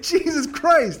 Jesus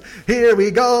Christ. Here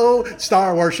we go.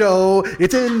 Star Wars show.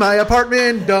 It's in my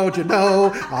apartment. Don't you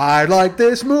know? I like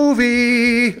this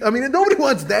movie. I mean, nobody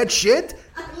wants that shit.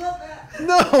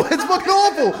 No, it's fucking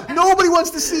awful. Nobody wants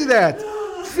to see that.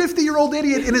 50-year-old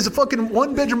idiot in his fucking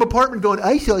 1-bedroom apartment going,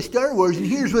 I saw Star Wars and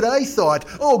here's what I thought.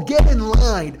 Oh, get in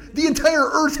line. The entire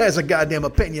earth has a goddamn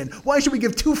opinion. Why should we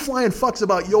give 2 flying fucks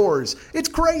about yours? It's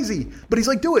crazy. But he's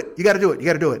like, do it. You got to do it. You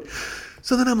got to do it.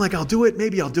 So then I'm like, I'll do it.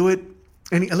 Maybe I'll do it.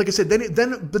 And like I said, then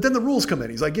the rules come in.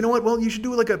 He's like, you know what? Well, you should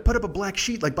do put up a black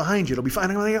sheet like behind you. It'll be fine.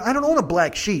 I'm like, I don't own a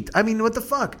black sheet. I mean, what the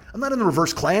fuck? I'm not in the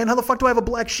Reverse Klan. How the fuck do I have a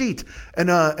black sheet? And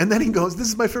then he goes, this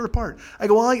is my favorite part. I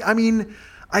go, well, I mean,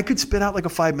 I could spit out like a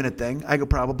 5-minute thing. I go,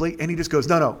 probably. And he just goes,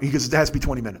 no. He goes, it has to be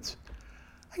 20 minutes.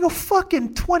 I go,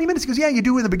 fucking 20 minutes. He goes, yeah, you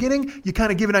do in the beginning. You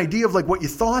kind of give an idea of like what you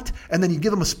thought, and then you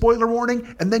give them a spoiler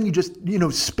warning, and then you just,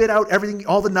 spit out everything,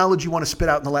 all the knowledge you want to spit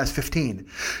out in the last 15.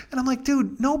 And I'm like,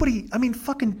 dude,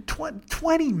 fucking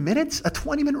 20 minutes? A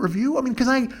 20-minute review? I mean,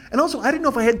 and also I didn't know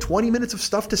if I had 20 minutes of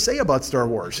stuff to say about Star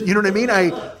Wars. You know what I mean?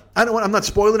 I'm not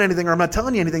spoiling anything, or I'm not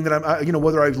telling you anything that I'm,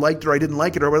 whether I liked or I didn't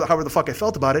like it, or however the fuck I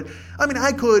felt about it. I mean,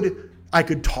 I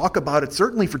could talk about it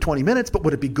certainly for 20 minutes, but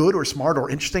would it be good or smart or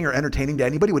interesting or entertaining to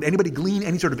anybody? Would anybody glean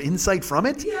any sort of insight from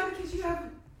it? Yeah, because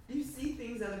you see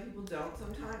things other people don't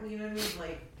sometimes, you know what I mean?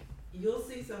 Like, you'll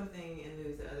see something in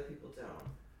news that other people don't.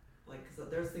 Like, cause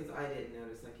there's things I didn't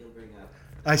notice, like you'll bring up.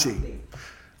 I see.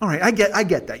 All right, I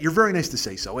get that. You're very nice to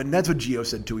say so, and that's what Gio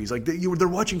said too. He's like, they're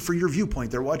watching for your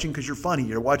viewpoint. They're watching because you're funny.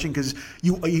 They're watching because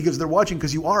you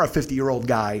are a 50-year-old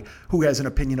guy who has an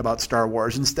opinion about Star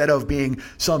Wars instead of being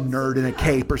some nerd in a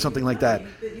cape or something like that.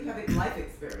 That you have a life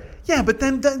experience. Yeah, but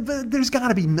then there's got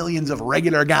to be millions of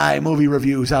regular guy movie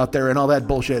reviews out there and all that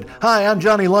bullshit. Hi, I'm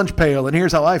Johnny Lunchpail, and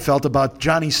here's how I felt about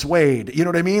Johnny Suede. You know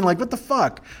what I mean? Like, what the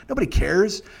fuck? Nobody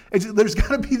cares. There's got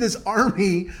to be this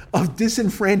army of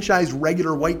disenfranchised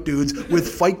regular white dudes with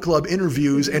Fight Club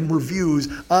interviews and reviews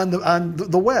on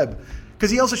the web.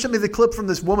 Because he also sent me the clip from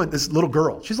this woman, this little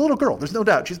girl. She's a little girl. There's no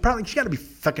doubt. She's got to be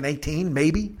fucking 18,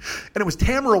 maybe. And it was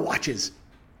Tamara Watches.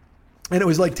 And it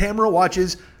was like Tamara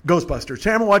watches Ghostbusters.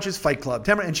 Tamara watches Fight Club.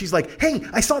 And she's like, hey,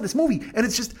 I saw this movie. And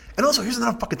it's just, and also here's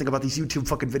another fucking thing about these YouTube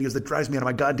fucking videos that drives me out of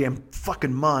my goddamn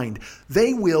fucking mind.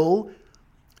 They will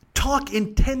talk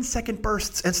in 10-second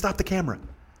bursts and stop the camera.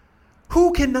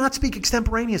 Who cannot speak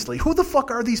extemporaneously? Who the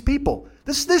fuck are these people?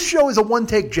 This show is a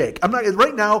one-take Jake.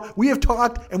 Right now, we have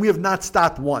talked and we have not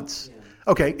stopped once.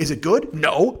 Okay, is it good?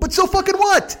 No, but so fucking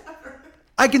what?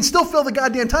 I can still fill the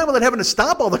goddamn time without having to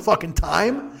stop all the fucking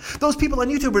time. Those people on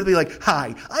YouTube would be like,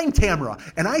 hi, I'm Tamara,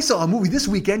 and I saw a movie this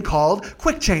weekend called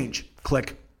Quick Change.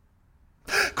 Click.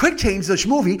 Quick Change, this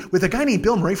movie with a guy named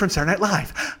Bill Murray from Saturday Night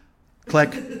Live.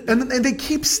 Click. And they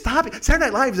keep stopping. Saturday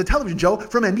Night Live is a television show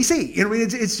from NBC. You know what I mean?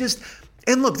 It's just...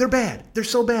 And look, they're bad. They're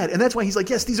so bad. And that's why he's like,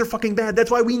 yes, these are fucking bad.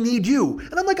 That's why we need you.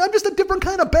 And I'm like, I'm just a different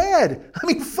kind of bad. I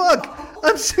mean, fuck.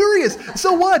 I'm serious.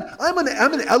 So what? I'm an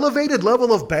elevated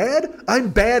level of bad?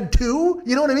 I'm bad too?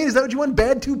 You know what I mean? Is that what you want?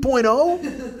 Bad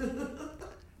 2.0?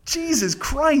 Jesus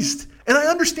Christ. And I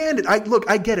understand it. I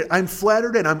get it. I'm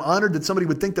flattered and I'm honored that somebody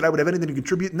would think that I would have anything to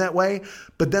contribute in that way.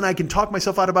 But then I can talk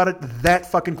myself out about it that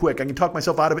fucking quick. I can talk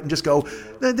myself out of it and just go,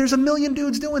 there's a million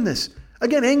dudes doing this.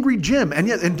 Again, Angry Jim.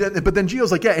 But then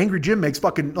Gio's like, yeah, Angry Jim makes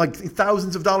fucking like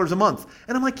thousands of dollars a month.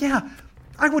 And I'm like, yeah,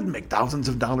 I wouldn't make thousands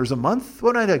of dollars a month.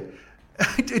 What would I do?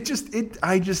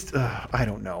 I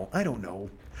don't know.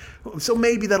 So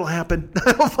maybe that'll happen.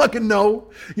 I don't fucking know.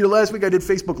 You know, last week I did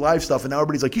Facebook Live stuff, and now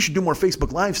everybody's like, you should do more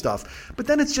Facebook Live stuff. But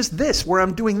then it's just this, where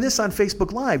I'm doing this on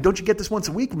Facebook Live. Don't you get this once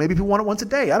a week? Maybe people want it once a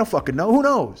day. I don't fucking know. Who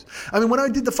knows? I mean, when I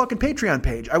did the fucking Patreon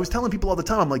page, I was telling people all the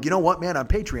time, I'm like, you know what, man, on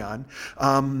Patreon,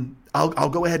 I'll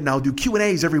go ahead and I'll do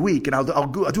Q&As every week, and I'll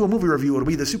do a movie review. It'll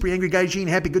be the Super Angry Guy Gene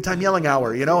Happy Good Time Yelling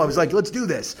Hour. You know, I was like, let's do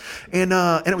this. And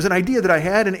it was an idea that I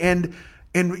had, and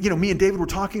you know, me and David were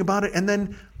talking about it, and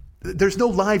then there's no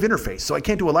live interface, so I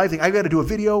can't do a live thing. I got to do a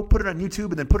video, put it on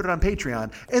YouTube, and then put it on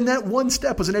Patreon. And that one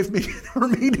step was enough for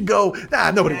me to go,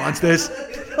 nobody wants this.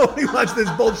 Nobody wants this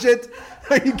bullshit.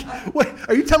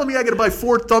 Are you telling me I got to buy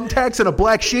 4 thumbtacks and a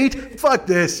black sheet? Fuck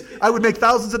this. I would make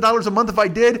thousands of dollars a month if I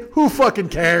did. Who fucking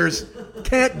cares?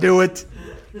 Can't do it.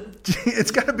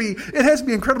 It has to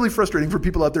be incredibly frustrating for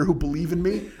people out there who believe in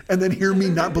me and then hear me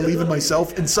not believe in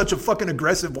myself in such a fucking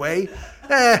aggressive way.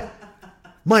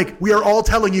 Mike, we are all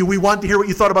telling you we want to hear what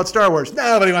you thought about Star Wars.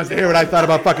 Nobody wants to hear what I thought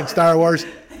about fucking Star Wars.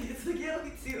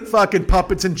 Fucking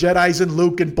puppets and Jedis and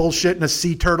Luke and bullshit and a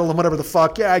sea turtle and whatever the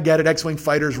fuck. Yeah, I get it. X-Wing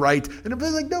fighters, right? And I'm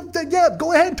like, no, yeah,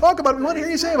 go ahead and talk about it. We want to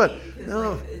hear you say about it.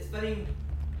 No. Like, it's funny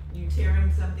you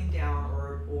tearing something down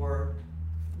or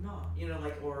not, you know,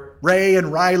 like, or... Ray and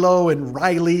Rilo and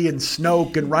Riley and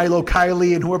Snoke and Rilo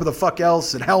Kiley and whoever the fuck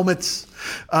else and helmets.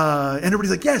 And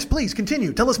everybody's like, yes, please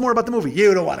continue. Tell us more about the movie.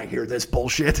 You don't want to hear this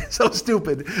bullshit. So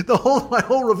stupid. My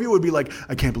whole review would be like,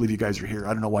 I can't believe you guys are here.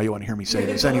 I don't know why you want to hear me say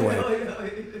this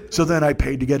anyway. So then I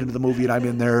paid to get into the movie and I'm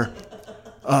in there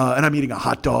and I'm eating a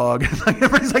hot dog.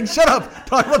 Everybody's like, shut up.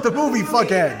 Talk about the movie,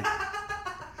 fuckhead.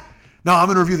 No, I'm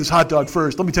going to review this hot dog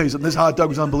first. Let me tell you something. This hot dog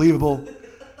was unbelievable.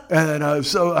 And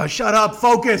shut up.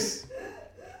 Focus.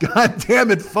 God damn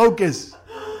it. Focus.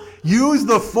 Use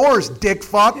the force, dick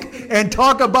fuck, and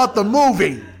talk about the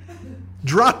movie.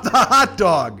 Drop the hot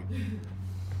dog.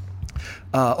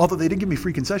 Although they did give me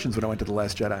free concessions when I went to The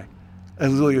Last Jedi. It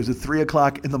was a 3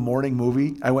 o'clock in the morning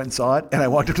movie. I went and saw it, and I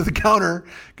walked up to the counter,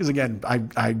 because again,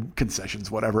 I concessions,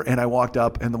 whatever. And I walked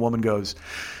up, and the woman goes,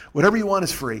 whatever you want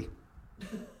is free.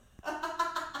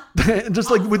 Just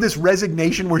like with this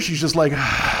resignation where she's just like,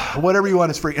 whatever you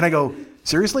want is free. And I go,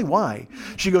 seriously, why?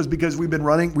 She goes, because we've been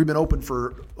open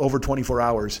for over 24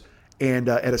 hours. And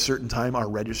at a certain time, our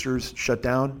registers shut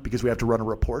down because we have to run a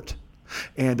report.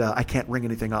 And I can't ring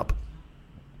anything up.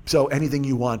 So anything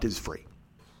you want is free.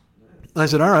 And I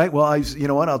said, all right, well, you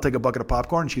know what? I'll take a bucket of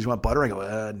popcorn. She's want butter. I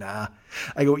go, nah.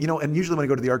 I go, and usually when I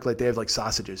go to the ArcLight, they have like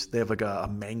sausages. They have like a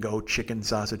mango chicken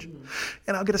sausage.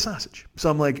 And I'll get a sausage. So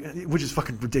I'm like, which is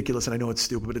fucking ridiculous. And I know it's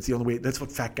stupid, but it's the only way. That's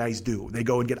what fat guys do. They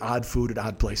go and get odd food at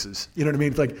odd places. You know what I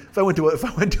mean? It's like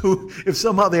if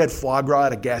somehow they had foie gras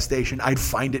at a gas station, I'd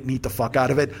find it and eat the fuck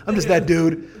out of it. I'm just that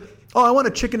dude. Oh, I want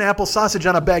a chicken apple sausage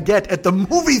on a baguette at the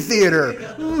movie theater.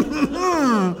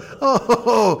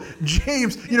 Oh,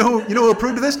 James, you know who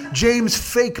approved of this? James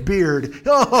Fake Beard.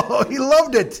 Oh, he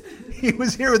loved it. He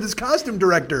was here with his costume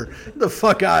director. Get the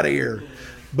fuck out of here.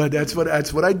 But that's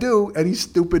what I do. Any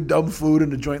stupid, dumb food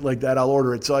in a joint like that, I'll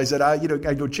order it. So I said, I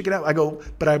go chicken apple. I go,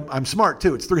 but I'm smart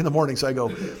too. It's 3 a.m. So I go,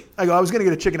 I was going to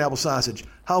get a chicken apple sausage.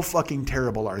 How fucking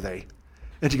terrible are they?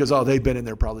 And she goes, oh, they've been in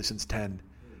there probably since 10.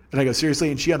 And I go,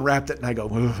 seriously? And she unwrapped it. And I go,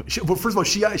 well, first of all,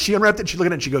 she unwrapped it. And she looked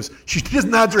at it and she goes, she just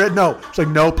nods her head no. She's like,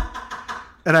 nope.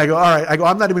 And I go, all right. I go,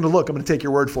 I'm not even going to look. I'm going to take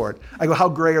your word for it. I go, how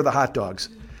gray are the hot dogs?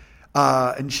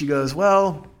 And she goes,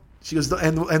 well... She goes,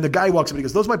 and the guy walks up and he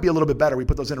goes, those might be a little bit better. We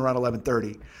put those in around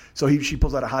 11:30. So she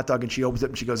pulls out a hot dog and she opens it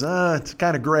and she goes, it's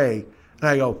kind of gray. And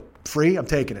I go, free? I'm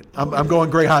taking it. I'm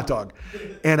going gray hot dog.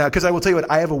 And because I will tell you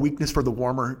what, I have a weakness for the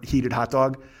warmer heated hot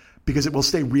dog because it will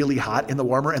stay really hot in the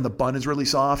warmer and the bun is really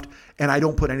soft. And I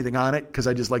don't put anything on it because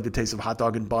I just like the taste of hot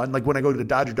dog and bun. Like when I go to the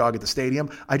Dodger Dog at the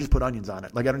stadium, I just put onions on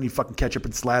it. Like I don't need fucking ketchup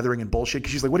and slathering and bullshit.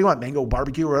 Because she's like, what do you want, mango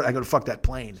barbecue? Or I go, fuck that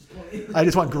plain. I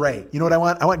just want gray. You know what I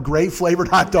want? I want gray flavored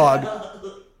hot dog.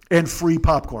 And free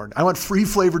popcorn. I want free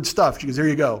flavored stuff. She goes, here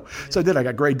you go. So I did. I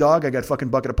got gray dog. I got fucking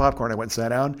bucket of popcorn. I went and sat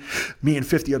down. Me and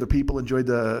 50 other people enjoyed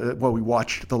we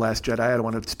watched The Last Jedi. I don't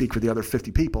want to speak for the other 50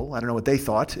 people. I don't know what they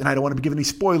thought. And I don't want to be giving any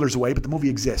spoilers away, but the movie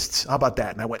exists. How about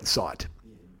that? And I went and saw it.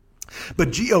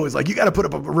 But Gio is like, you got to put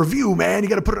up a review, man. You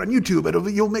got to put it on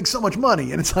YouTube. You'll make so much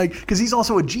money. And it's like, because he's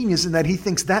also a genius in that he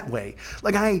thinks that way.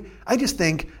 Like I just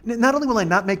think, not only will I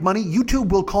not make money, YouTube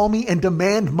will call me and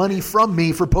demand money from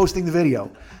me for posting the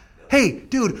video. Hey,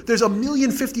 dude, there's a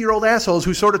million 50-year-old assholes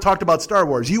who sort of talked about Star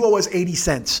Wars. You owe us 80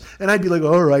 cents. And I'd be like,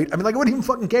 all right. I mean, like, I wouldn't even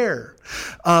fucking care.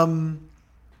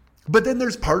 But then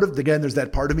there's that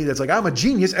part of me that's like, I'm a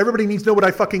genius. Everybody needs to know what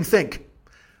I fucking think.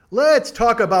 Let's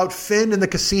talk about Finn and the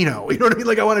casino. You know what I mean?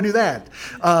 Like, I want to do that.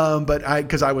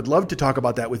 Because I would love to talk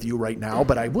about that with you right now,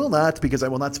 but I will not because I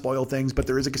will not spoil things. But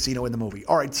there is a casino in the movie.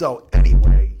 All right. So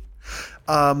anyway,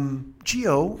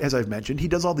 Gio, as I've mentioned, he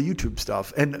does all the YouTube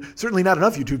stuff, and certainly not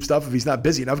enough YouTube stuff if he's not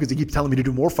busy enough, because he keeps telling me to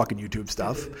do more fucking YouTube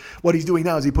stuff. What he's doing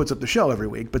now is he puts up the show every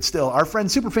week, but still, our friend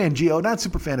Superfan Gio, not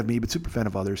super fan of me, but super fan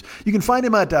of others. You can find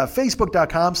him at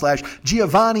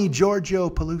facebook.com/Giovanni Giorgio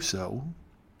Peluso.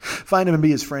 Find him and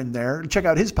be his friend there. Check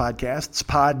out his podcasts,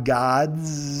 Pod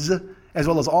Gods, as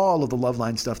well as all of the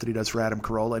Loveline stuff that he does for Adam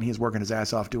Carolla, and he is working his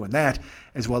ass off doing that,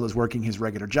 as well as working his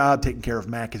regular job, taking care of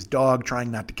Mac, his dog, trying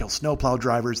not to kill snowplow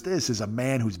drivers. This is a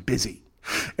man who's busy.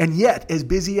 And yet, as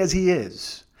busy as he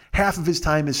is, half of his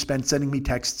time is spent sending me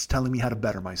texts telling me how to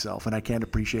better myself, and I can't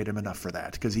appreciate him enough for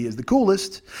that, because he is the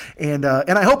coolest. And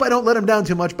I hope I don't let him down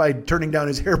too much by turning down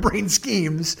his harebrained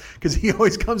schemes, because he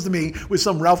always comes to me with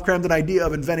some Ralph Cramden idea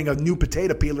of inventing a new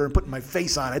potato peeler and putting my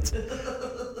face on it.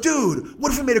 Dude,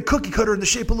 what if we made a cookie cutter in the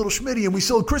shape of little Schmitty and we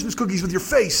sold Christmas cookies with your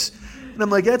face? And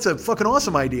I'm like, that's a fucking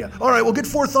awesome idea. All right, we'll get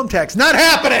 4 thumbtacks. Not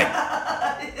happening!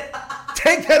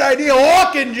 Take that idea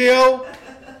walking, Gio.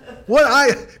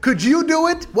 Could you do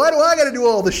it? Why do I got to do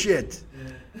all the shit?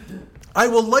 I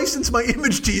will license my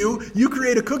image to you. You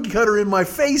create a cookie cutter in my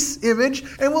face image,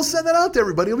 and we'll send that out to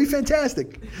everybody. It'll be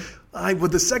fantastic.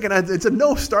 It's a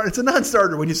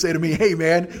non-starter when you say to me, hey,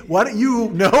 man, why don't you?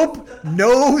 Nope.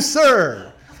 No, sir.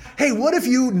 Hey, what if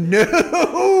you?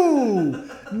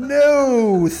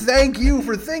 No, thank you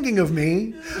for thinking of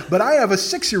me. But I have a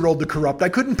 6-year-old to corrupt. I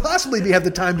couldn't possibly have the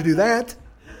time to do that.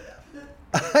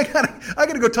 I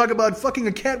gotta go talk about fucking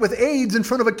a cat with AIDS in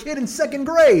front of a kid in 2nd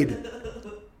grade.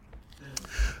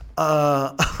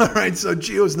 All right, so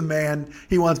Gio's the man.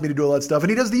 He wants me to do all that stuff.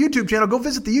 And he does the YouTube channel. Go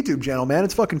visit the YouTube channel, man.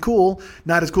 It's fucking cool.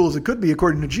 Not as cool as it could be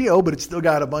according to Gio, but it's still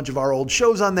got a bunch of our old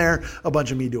shows on there, a bunch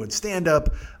of me doing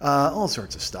stand-up, all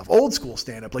sorts of stuff. Old school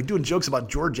stand-up, like doing jokes about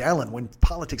George Allen when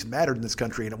politics mattered in this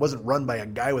country and it wasn't run by a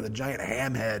guy with a giant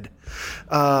ham head.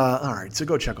 All right, so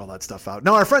go check all that stuff out.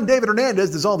 Now, our friend David Hernandez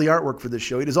does all the artwork for this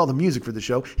show. He does all the music for the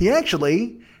show. He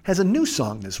actually has a new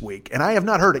song this week, and I have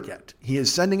not heard it yet. He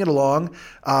is sending it along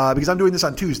because I'm doing this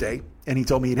on Tuesday, and he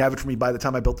told me he'd have it for me by the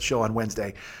time I built the show on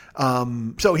Wednesday.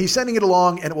 So he's sending it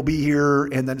along, and it will be here,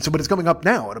 but it's coming up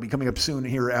now. It'll be coming up soon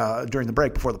here during the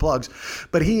break before the plugs.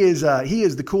 But he is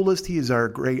the coolest. He is our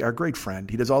great friend.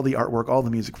 He does all the artwork, all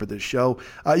the music for this show.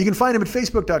 You can find him at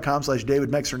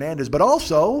facebook.com/DavidMexHernandez, but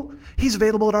also he's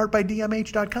available at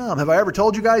artbydmh.com. Have I ever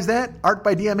told you guys that?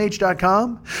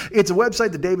 Artbydmh.com. It's a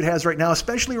website that David has right now,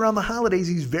 especially around the holidays.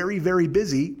 He's very, very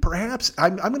busy. Perhaps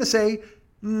I'm going to say,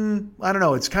 I don't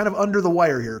know. It's kind of under the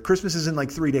wire here. Christmas is in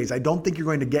like 3 days. I don't think you're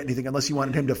going to get anything unless you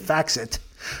wanted him to fax it.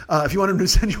 If you want him to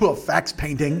send you a fax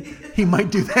painting, he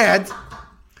might do that.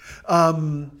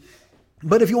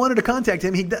 But if you wanted to contact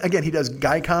him, he does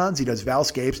Gaikons, he does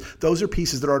Valscapes. Those are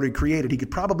pieces that are already created. He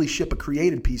could probably ship a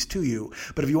created piece to you.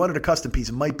 But if you wanted a custom piece,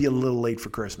 it might be a little late for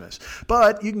Christmas.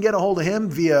 But you can get a hold of him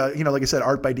via, like I said,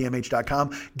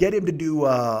 artbydmh.com. Get him to do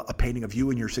a painting of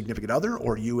you and your significant other,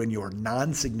 or you and your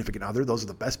non-significant other. Those are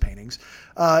the best paintings.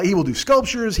 He will do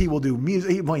sculptures. He will do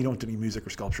music. Well, you don't do any music or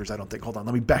sculptures, I don't think. Hold on,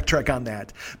 let me backtrack on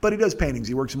that. But he does paintings.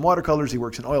 He works in watercolors. He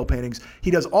works in oil paintings.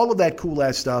 He does all of that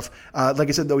cool-ass stuff. Like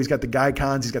I said, though, he's got the Gaikons.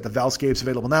 He's got the Valscapes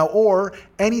available now, or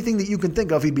anything that you can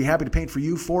think of, he'd be happy to paint for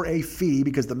you for a fee,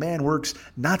 because the man works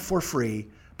not for free,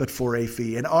 but for a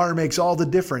fee. And R makes all the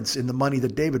difference in the money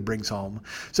that David brings home.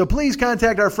 So please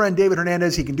contact our friend David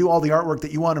Hernandez. He can do all the artwork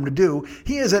that you want him to do.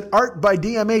 He is at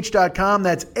artbydmh.com.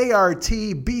 That's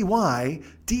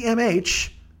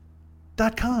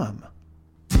ARTBYDMH.com.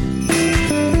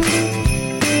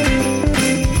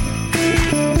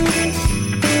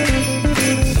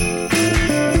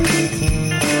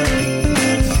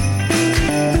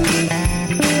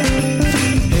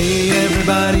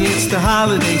 It's the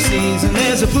holiday season,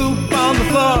 there's a poop on the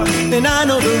floor, and I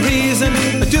know the reason.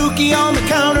 A dookie on the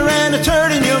counter and a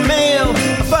turd in your mail,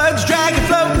 a fudge dragon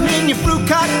floating in your fruit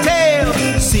cocktail.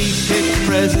 See-picked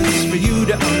presents for you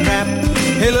to unwrap.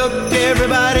 Hey look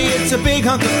everybody, it's a big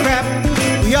hunk of crap.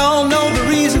 We all know the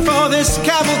reason for this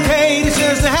cavalcade. It's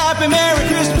just a happy Merry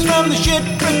Christmas from the Shit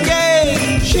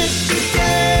Brigade. Shit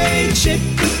Brigade, Shit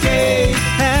Brigade.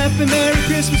 Happy Merry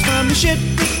Christmas from the Shit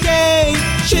Brigade.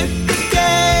 Shit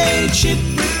Brigade, Shit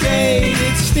Brigade.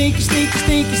 It's a stinky, stinky,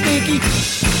 stinky, stinky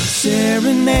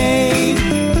serenade.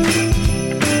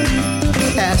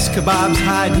 Ass kebabs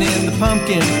hiding in the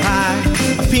pumpkin pie,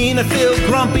 a peanut-filled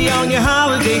grumpy on your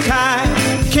holiday tie.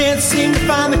 Can't seem to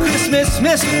find the Christmas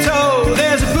mistletoe.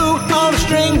 There's a boot on a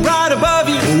string right above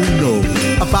you. Oh no.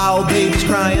 A foul baby's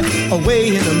crying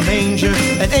away in a manger.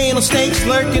 An anal snake's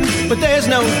lurking, but there's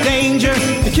no danger.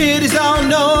 The kiddies all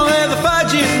know where the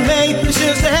fudge is made. It's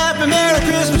just a happy Merry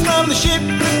Christmas from the Shit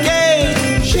Brigade.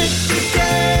 Shit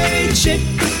Brigade, Shit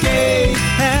Brigade.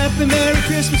 Happy Merry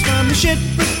Christmas from the Shit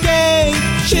Brigade.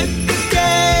 Shit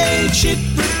Brigade, Shit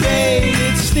Brigade.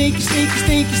 It's a stinky, stinky,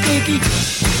 stinky, stinky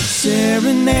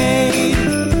serenade.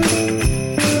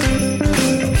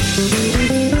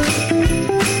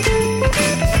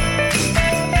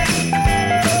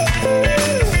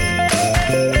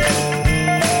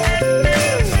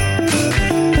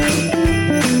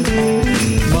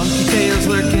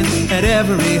 At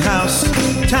every house,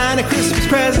 tiny Christmas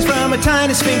presents from a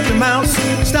tiny sphincter mouse.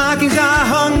 Stockings are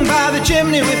hung by the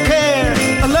chimney with care.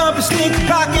 A lump of stinky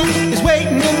pocket is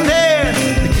waiting in there.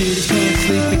 The kiddies can't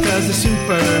sleep because they're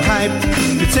super hyped.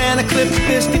 Did Santa clip the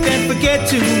biscuit and forget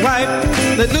to wipe?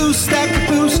 Let loose, stack the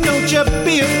boost, don't you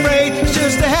be afraid. It's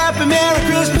just a happy Merry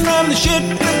Christmas from the Shit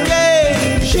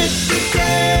Brigade. Shit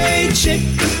Brigade, Shit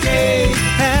Brigade.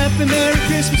 Happy Merry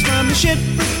Christmas from the Shit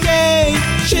Brigade.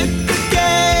 Shit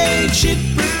Brigade, Shit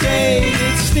Brigade.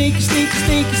 It's a stinky, stinky,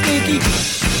 stinky, stinky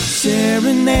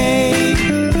serenade.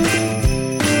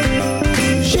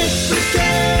 Shit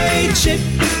Brigade, Shit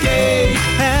Brigade.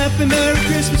 Happy Merry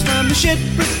Christmas from the Shit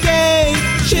Brigade.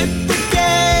 Shit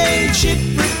Brigade, Shit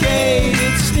Brigade.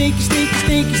 It's a stinky, stinky,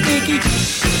 stinky, stinky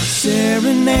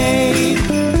serenade.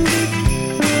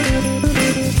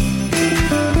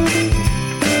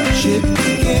 Shit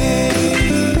Brigade.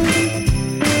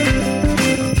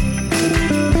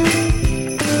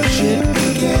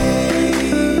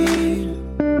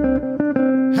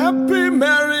 Happy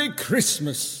Merry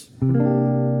Christmas.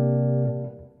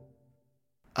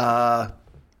 I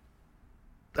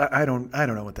don't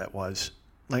know what that was.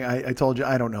 Like I told you,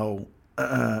 I don't know.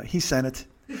 He sent it.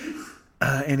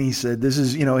 And he said, this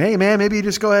is, hey man, maybe you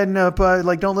just go ahead and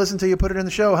don't listen till you put it in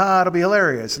the show. It'll be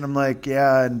hilarious. And I'm like,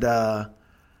 yeah. And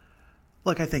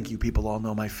look, I think you people all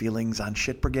know my feelings on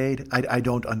Shit Brigade. I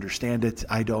don't understand it.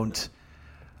 I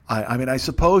mean, I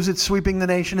suppose it's sweeping the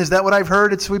nation. Is that what I've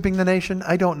heard? It's sweeping the nation?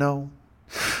 I don't know.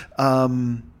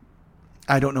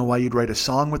 I don't know why you'd write a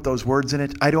song with those words in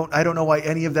it. I don't know why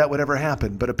any of that would ever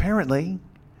happen. But apparently,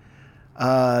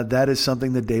 that is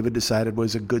something that David decided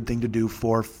was a good thing to do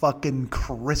for fucking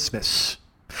Christmas.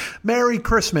 Merry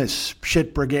Christmas,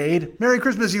 Shit Brigade. Merry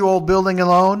Christmas, you old building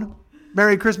alone.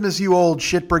 Merry Christmas, you old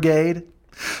Shit Brigade.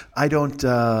 I don't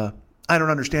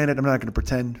understand it. I'm not going to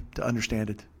pretend to understand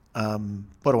it.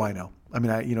 What do I know? I mean,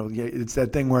 it's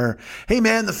that thing where, hey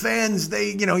man, the fans,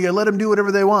 you let them do whatever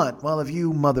they want. Well, if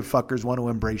you motherfuckers want to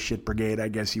embrace Shit Brigade, I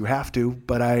guess you have to,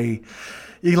 but you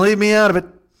can leave me out of it.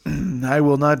 I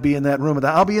will not be in that room.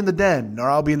 I'll be in the den, or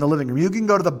I'll be in the living room. You can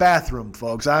go to the bathroom,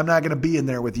 folks. I'm not going to be in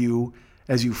there with you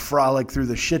as you frolic through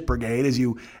the Shit Brigade, as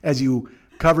you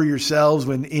cover yourselves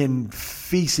in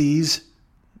feces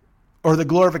or the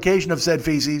glorification of said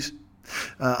feces.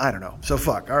 I don't know. So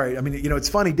fuck. All right. I mean, it's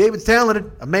funny. David's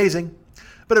talented, amazing.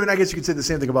 But I mean, I guess you could say the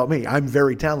same thing about me. I'm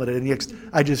very talented, and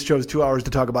I just chose 2 hours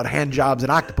to talk about hand jobs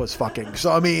and octopus fucking. So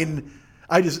I mean,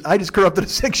 I just corrupted a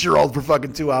 6-year-old for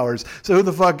fucking 2 hours. So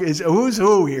who's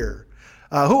who here?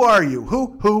 Who are you?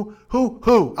 Who?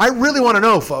 I really want to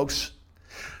know, folks.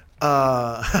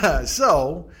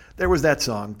 So there was that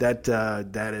song.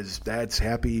 That's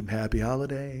happy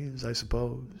holidays, I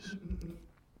suppose.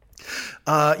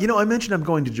 I mentioned I'm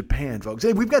going to Japan, folks.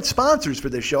 Hey, we've got sponsors for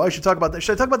this show. I should talk about that.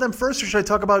 Should I talk about them first, or should I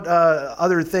talk about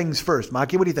other things first?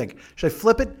 Maki, what do you think? Should I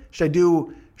flip it? Should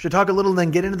I talk a little and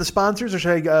then get into the sponsors, or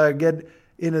should I get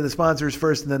into the sponsors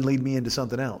first and then lead me into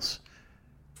something else?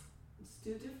 Let's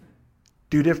do different.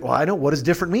 Do different. Well, I know. What does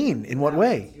different mean? In what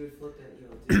way? You would flip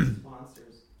it. Do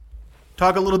sponsors.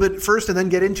 Talk a little bit first and then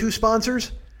get into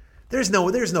sponsors? There's no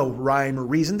rhyme or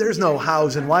reason. There's no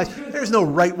hows and whys. There's no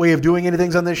right way of doing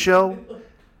anything on this show.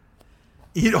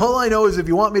 All I know is if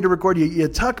you want me to record, you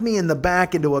tuck me in the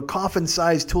back into a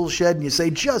coffin-sized tool shed and you say,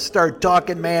 just start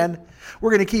talking, man.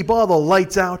 We're going to keep all the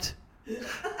lights out.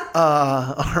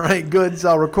 All right, good.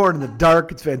 So I'll record in the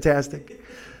dark. It's fantastic.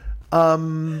 All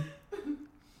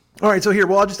right, so here,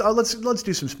 let's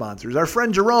do some sponsors. Our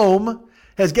friend Jerome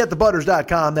has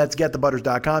GetTheButters.com. That's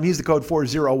GetTheButters.com. Use the code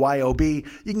 40YOB.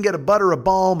 You can get a butter, a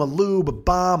balm, a lube, a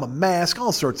balm, a mask,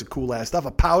 all sorts of cool ass stuff.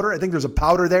 A powder. I think there's a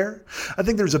powder there. I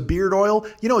think there's a beard oil.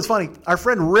 It's funny. Our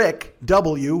friend Rick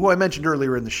W., who I mentioned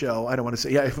earlier in the show. I don't want to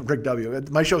say, Rick W.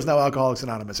 My show's now Alcoholics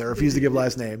Anonymous. I refuse to give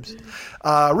last names.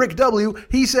 Rick W.,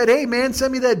 he said, hey man,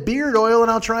 send me that beard oil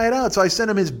and I'll try it out. So I sent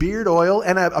him his beard oil,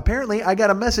 and apparently I got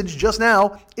a message just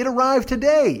now. It arrived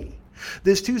today.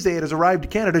 This Tuesday, it has arrived to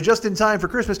Canada just in time for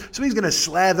Christmas, so he's going to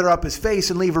slather up his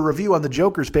face and leave a review on the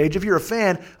Jokers page. If you're a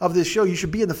fan of this show, you should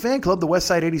be in the fan club, the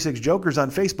Westside 86 Jokers on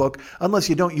Facebook, unless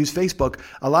you don't use Facebook.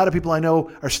 A lot of people I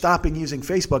know are stopping using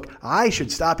Facebook. I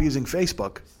should stop using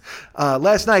Facebook.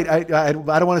 Last night, I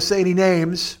don't want to say any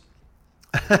names,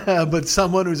 but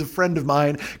someone who's a friend of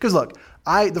mine, because look,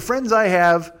 the friends I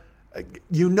have,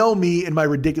 you know me and my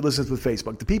ridiculousness with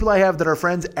Facebook. The people I have that are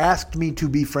friends asked me to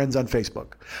be friends on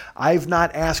Facebook. I've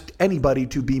not asked anybody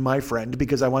to be my friend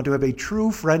because I want to have a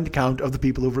true friend count of the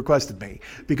people who've requested me,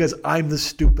 because I'm the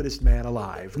stupidest man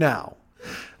alive. Now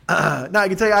I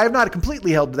can tell you I have not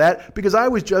completely held to that, because I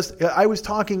was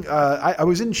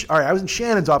in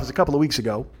Shannon's office a couple of weeks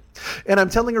ago, and I'm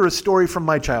telling her a story from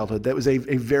my childhood that was a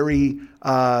very,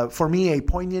 for me, a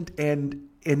poignant and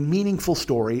meaningful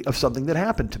story of something that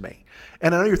happened to me.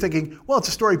 And I know you're thinking, well, it's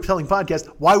a storytelling podcast.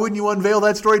 Why wouldn't you unveil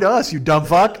that story to us, you dumb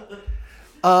fuck?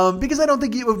 Because I don't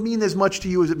think it would mean as much to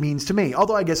you as it means to me.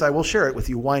 Although I guess I will share it with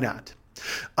you. Why not?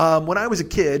 When I was a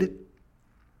kid,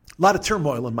 a lot of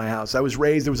turmoil in my house. I was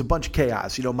raised, there was a bunch of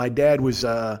chaos. My dad was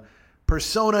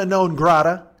persona non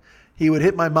grata. He would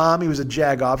hit my mom. He was a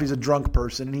jagoff. He's a drunk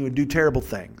person, and he would do terrible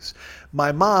things.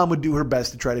 My mom would do her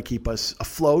best to try to keep us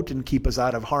afloat and keep us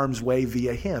out of harm's way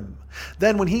via him.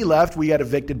 Then when he left, we got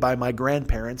evicted by my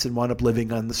grandparents and wound up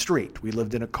living on the street. We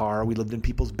lived in a car. We lived in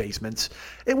people's basements.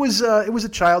 It was a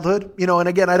childhood, and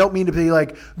again, I don't mean to be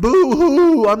like,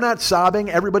 boo-hoo, I'm not sobbing.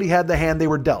 Everybody had the hand they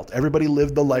were dealt. Everybody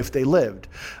lived the life they lived.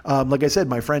 Like I said,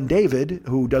 my friend David,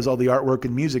 who does all the artwork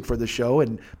and music for the show,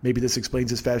 and maybe this explains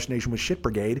his fascination with Shit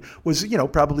Brigade, was,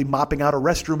 probably mopping out a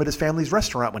restroom at his family's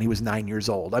restaurant when he was 9 years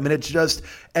old. I mean, it's just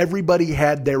everybody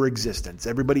had their existence.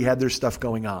 Everybody had their stuff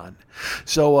going on.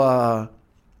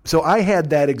 So I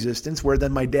had that existence where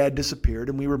then my dad disappeared,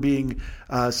 and we were being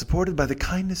supported by the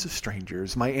kindness of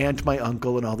strangers, my aunt, my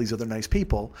uncle, and all these other nice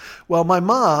people. Well, my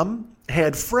mom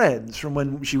had friends from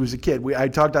when she was a kid. I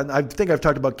think I've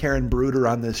talked about Karen Bruder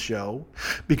on this show,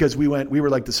 because we were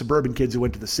like the suburban kids who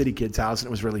went to the city kids' house, and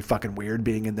it was really fucking weird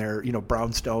being in their,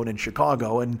 brownstone in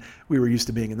Chicago, and we were used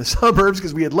to being in the suburbs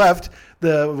because we had left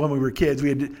when we were kids. We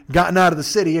had gotten out of the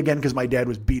city again because my dad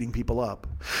was beating people up.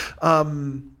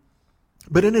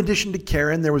 But in addition to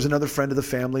Karen, there was another friend of the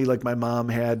family. Like my mom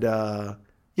had, I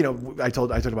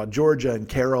talked about Georgia and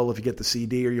Carol. If you get the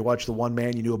CD or you watch The One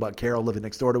Man, you knew about Carol living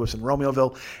next door to us in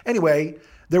Romeoville. Anyway,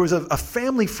 there was a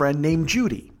family friend named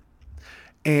Judy,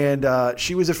 and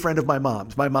she was a friend of my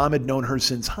mom's. My mom had known her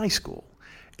since high school,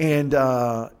 and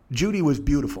Judy was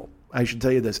beautiful. I should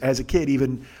tell you this. As a kid,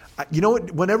 even,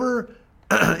 whenever,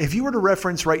 if you were to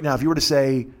reference right now, if you were to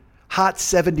say hot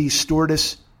 70s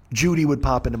stewardess, Judy would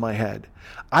pop into my head.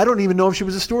 I don't even know if she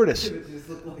was a stewardess.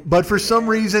 But for some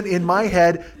reason in my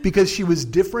head, because she was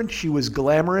different, she was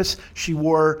glamorous, she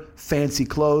wore fancy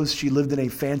clothes, she lived in a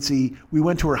fancy, we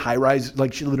went to her high-rise,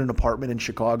 like she lived in an apartment in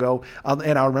Chicago.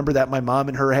 And I remember that my mom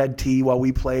and her had tea while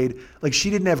we played. Like she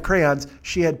didn't have crayons,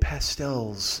 she had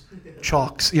pastels,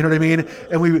 chalks, you know what I mean?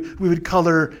 And we would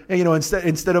color, and,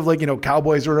 instead of like,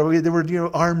 cowboys or whatever, they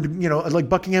were, armed, like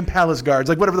Buckingham Palace guards,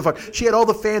 like whatever the fuck. She had all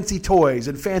the fancy toys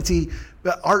and fancy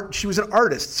art. She was an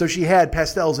artist, so she had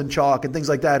pastels and chalk and things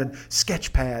like that and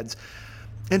sketch pads.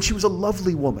 And she was a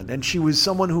lovely woman, and she was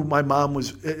someone who my mom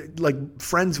was like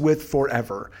friends with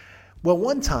forever. Well,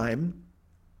 one time,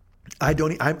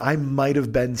 I might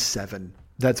have been 7.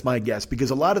 That's my guess, because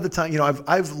a lot of the time,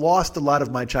 I've lost a lot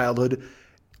of my childhood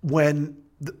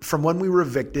from when we were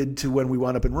evicted to when we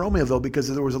wound up in Romeoville, because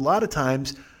there was a lot of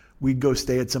times we'd go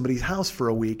stay at somebody's house for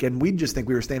a week, and we'd just think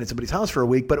we were staying at somebody's house for a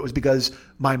week, but it was because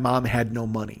my mom had no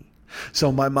money.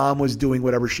 So my mom was doing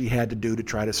whatever she had to do to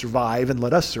try to survive and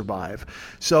let us survive.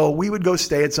 So we would go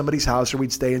stay at somebody's house, or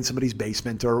we'd stay in somebody's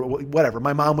basement or whatever.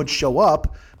 My mom would show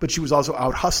up, but she was also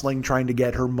out hustling, trying to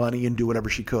get her money and do whatever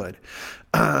she could.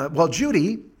 Well,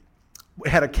 Judy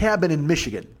had a cabin in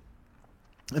Michigan.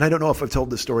 And I don't know if I've told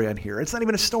this story on here. It's not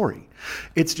even a story.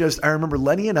 It's just, I remember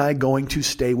Lenny and I going to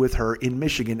stay with her in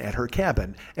Michigan at her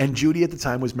cabin. And Judy at the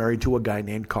time was married to a guy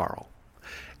named Carl.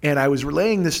 And I was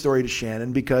relaying this story to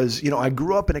Shannon because, I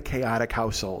grew up in a chaotic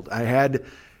household. I had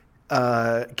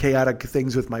chaotic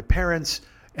things with my parents.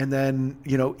 And then,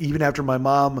 even after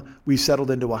we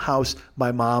settled into a house,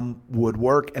 my mom would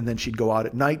work and then she'd go out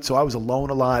at night. So I was alone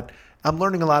a lot. I'm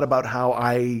learning a lot about how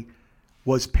I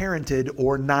was parented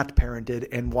or not parented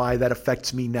and why that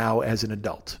affects me now as an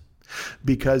adult.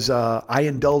 Because I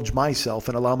indulge myself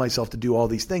and allow myself to do all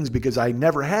these things because I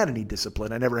never had any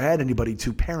discipline. I never had anybody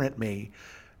to parent me.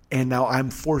 And now I'm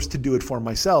forced to do it for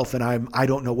myself, and I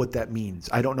don't know what that means.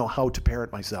 I don't know how to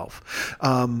parent myself.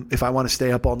 If I want to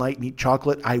stay up all night and eat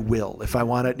chocolate, I will. If I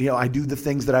want to, I do the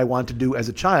things that I want to do as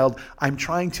a child. I'm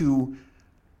trying to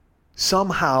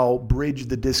somehow bridge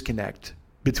the disconnect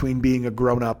between being a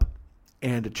grown-up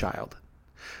and a child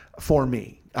for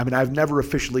me. I mean, I've never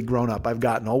officially grown up. I've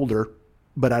gotten older,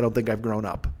 but I don't think I've grown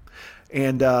up.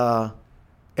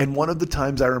 And one of the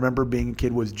times I remember being a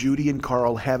kid was Judy and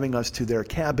Carl having us to their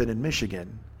cabin in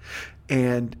Michigan.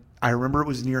 And I remember it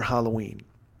was near Halloween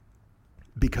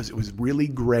because it was really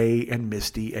gray and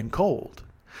misty and cold.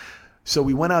 So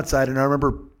we went outside, and I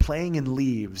remember playing in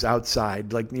leaves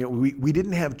outside. Like, we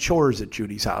didn't have chores at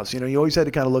Judy's house. You always had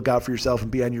to kind of look out for yourself and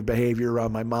be on your behavior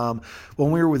around my mom. When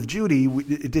we were with Judy,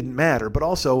 it didn't matter. But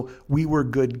also, we were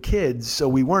good kids, so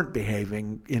we weren't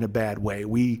behaving in a bad way.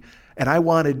 And I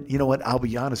wanted, I'll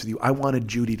be honest with you, I wanted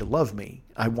Judy to love me.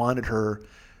 I wanted her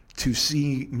to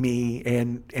see me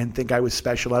and think I was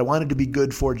special. I wanted to be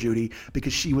good for Judy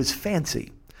because she was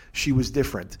fancy. She was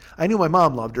different. I knew my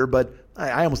mom loved her, but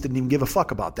I almost didn't even give a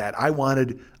fuck about that. I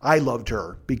loved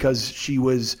her because she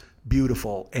was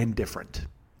beautiful and different.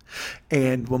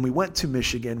 And when we went to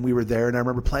Michigan, we were there, and I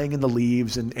remember playing in the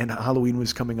leaves, and Halloween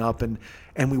was coming up, and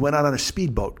we went out on a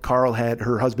speedboat.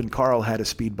 Her husband Carl had a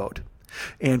speedboat,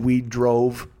 and we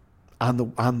drove on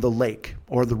the lake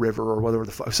or the river or whatever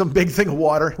the fuck, some big thing of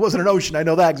water. It wasn't an ocean, I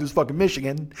know that, because it was fucking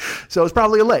Michigan, so it was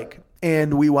probably a lake.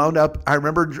 And we wound up, I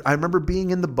remember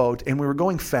being in the boat, and we were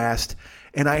going fast,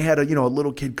 and I had a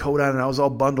little kid coat on, and I was all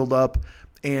bundled up,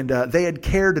 and they had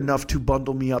cared enough to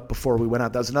bundle me up before we went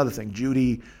out. That was another thing.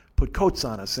 Judy put coats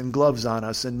on us and gloves on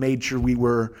us and made sure we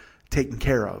were taken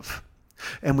care of.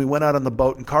 And we went out on the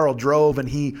boat, and Carl drove, and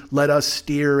he let us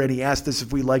steer, and he asked us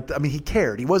if we liked. I mean, he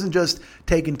cared. He wasn't just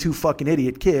taking 2 fucking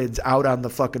idiot kids out on the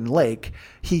fucking lake.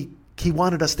 He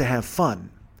wanted us to have fun.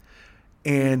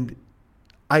 And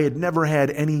I had never had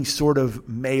any sort of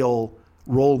male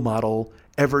role model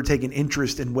ever take an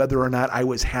interest in whether or not I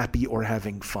was happy or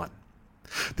having fun.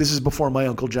 This is before my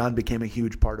Uncle John became a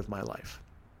huge part of my life.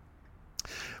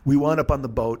 We wound up on the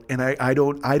boat, and I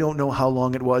don't know how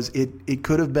long it was. It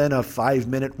could have been a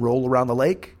 5-minute roll around the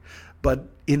lake, but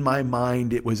in my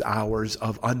mind it was hours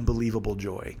of unbelievable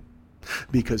joy.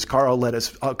 Because Carl let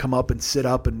us come up and sit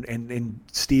up and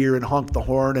steer and honk the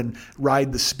horn and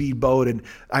ride the speedboat, and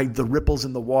the ripples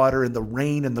in the water and the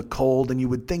rain and the cold, and you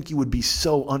would think you would be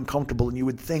so uncomfortable, and you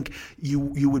would think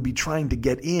you would be trying to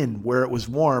get in where it was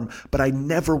warm, but I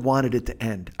never wanted it to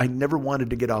end. I never wanted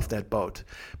to get off that boat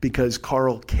because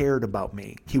Carl cared about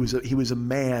me. He was a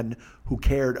man who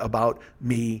cared about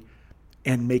me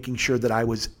and making sure that I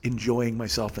was enjoying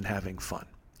myself and having fun.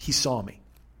 He saw me.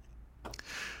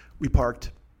 We parked.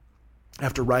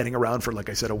 after riding around for, like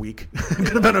I said, a week. could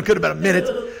have been a minute.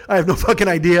 I have no fucking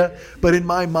idea. But in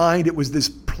my mind, it was this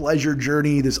pleasure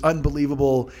journey, this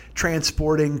unbelievable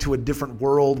transporting to a different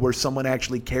world where someone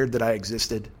actually cared that I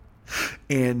existed.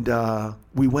 And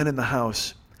we went in the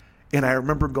house, and I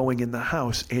remember going in the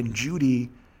house and Judy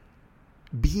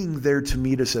being there to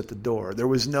meet us at the door.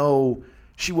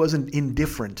 She wasn't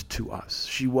indifferent to us.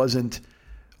 She wasn't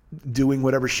doing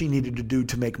whatever she needed to do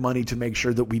to make money to make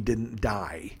sure that we didn't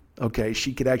die. Okay,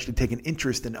 she could actually take an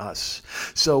interest in us.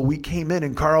 So we came in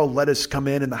and Carl let us come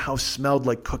in and the house smelled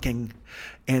like cooking.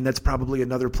 And that's probably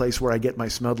another place where I get my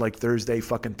smelled like Thursday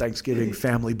fucking Thanksgiving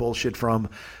family bullshit from.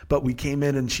 But we came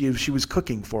in and she was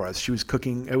cooking for us. She was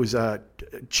cooking, it was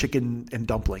chicken and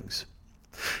dumplings.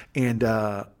 And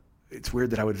it's weird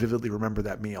that I would vividly remember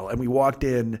that meal. And we walked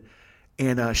in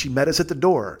and she met us at the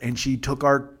door and she took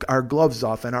our gloves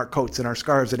off and our coats and our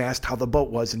scarves and asked how the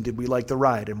boat was and did we like the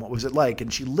ride and what was it like.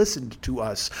 And she listened to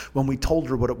us when we told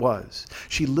her what it was.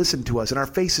 She listened to us and our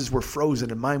faces were frozen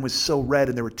and mine was so red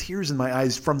and there were tears in my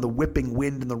eyes from the whipping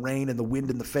wind and the rain and the wind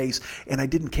in the face. And I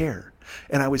didn't care.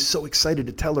 And I was so excited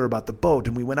to tell her about the boat.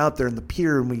 And we went out there in the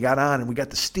pier and we got on and we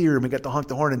got to steer and we got to honk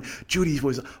the horn. And Judy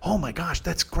was, oh my gosh,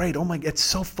 that's great. Oh my, it's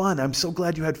so fun. I'm so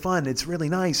glad you had fun. It's really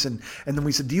nice. And then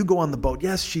we said, do you go on the boat?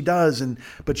 Yes, she does.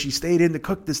 But she stayed in to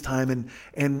cook this time.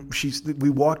 And we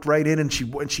walked right in and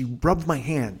she rubbed my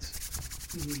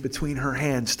hands between her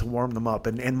hands to warm them up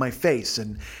and my face.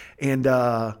 And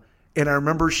I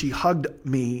remember she hugged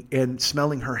me and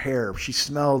smelling her hair. She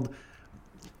smelled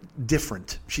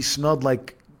different. She smelled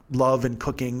like love and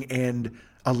cooking and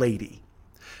a lady.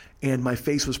 And my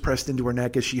face was pressed into her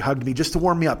neck as she hugged me just to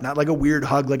warm me up. Not like a weird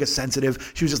hug, like a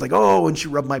sensitive. She was just like, oh, and she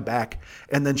rubbed my back.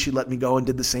 And then she let me go and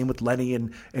did the same with Lenny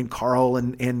and Carl.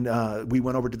 And we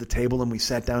went over to the table and we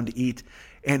sat down to eat.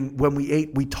 And when we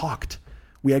ate, we talked.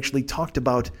 We actually talked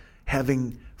about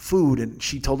having food, and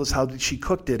she told us how she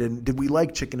cooked it and did we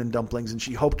like chicken and dumplings, and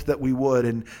she hoped that we would,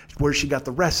 and where she got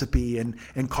the recipe,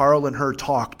 and Carl and her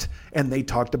talked, and they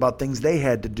talked about things they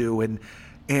had to do, and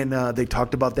they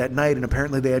talked about that night, and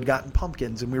apparently they had gotten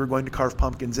pumpkins and we were going to carve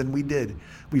pumpkins, and we did.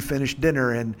 We finished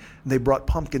dinner and they brought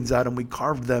pumpkins out and we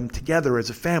carved them together as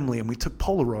a family, and we took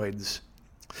Polaroids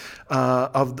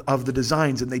of the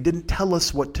designs, and they didn't tell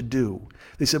us what to do.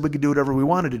 They said we could do whatever we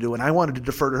wanted to do, and I wanted to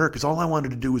defer to her because all I wanted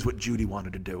to do was what Judy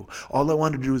wanted to do. All I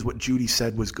wanted to do was what Judy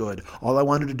said was good. All I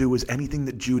wanted to do was anything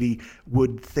that Judy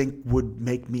would think would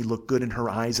make me look good in her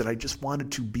eyes, and I just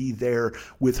wanted to be there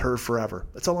with her forever.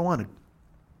 That's all I wanted.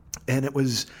 And it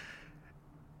was,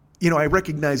 I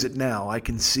recognize it now. I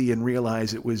can see and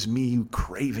realize it was me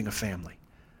craving a family.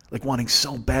 Like wanting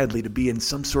so badly to be in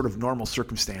some sort of normal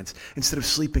circumstance instead of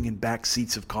sleeping in back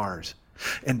seats of cars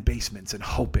and basements and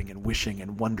hoping and wishing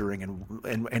and wondering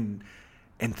and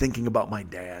thinking about my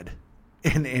dad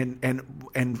and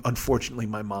unfortunately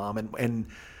my mom and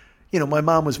my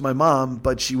mom was my mom,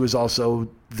 but she was also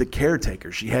the caretaker.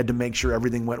 She had to make sure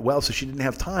everything went well, so she didn't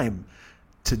have time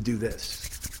to do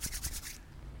this.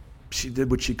 She did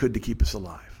what she could to keep us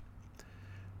alive.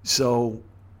 So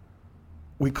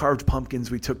we carved pumpkins,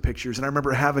 we took pictures, and I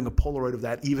remember having a Polaroid of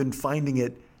that, even finding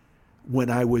it when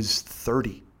I was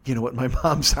 30, at my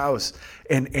mom's house,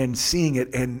 and seeing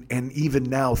it, and even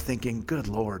now thinking, good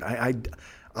Lord,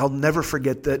 I'll never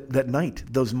forget that night,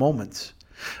 those moments.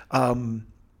 And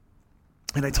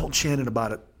I told Shannon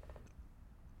about it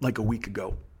like a week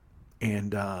ago,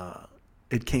 and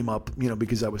it came up,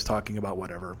 because I was talking about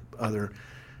whatever other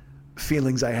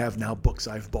feelings I have now, books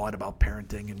I've bought about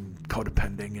parenting and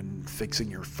codepending and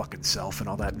fixing your fucking self and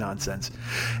all that nonsense.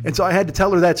 And so I had to tell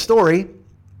her that story,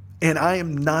 and I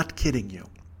am not kidding you.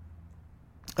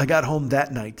 I got home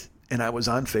that night and I was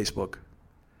on Facebook,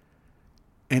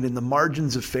 and in the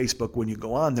margins of Facebook, when you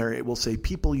go on there, it will say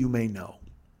people you may know.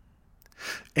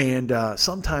 And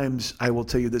sometimes I will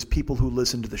tell you there's people who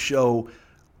listen to the show.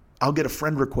 I'll get a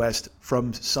friend request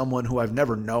from someone who I've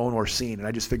never known or seen, and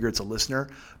I just figure it's a listener.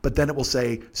 But then it will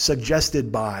say,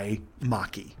 suggested by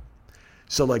Maki.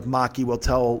 So like Maki will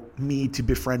tell me to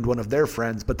befriend one of their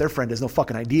friends, but their friend has no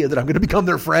fucking idea that I'm going to become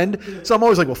their friend. So I'm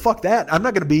always like, well, fuck that. I'm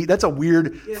not going to be, that's a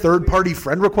weird third-party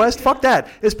friend request. Fuck that.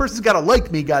 This person's got to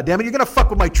like me, goddammit. You're going to fuck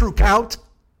with my true count.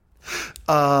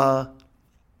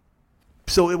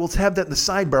 So it will have that in the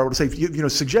sidebar. It will say,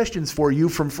 suggestions for you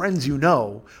from friends you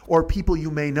know or people you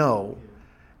may know.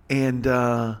 And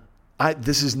I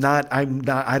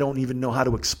don't even know how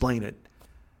to explain it.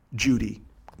 Judy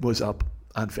was up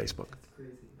on Facebook. That's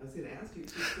crazy. I was going to ask you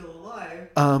if she's still alive.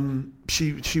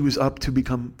 She was up to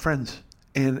become friends.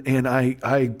 And I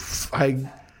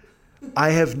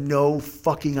have no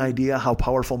fucking idea how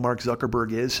powerful Mark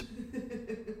Zuckerberg is.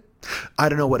 I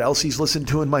don't know what else he's listened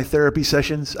to in my therapy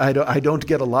sessions. I don't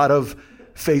get a lot of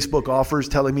Facebook offers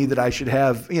telling me that I should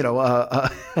have,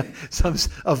 some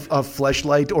a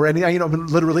fleshlight or any,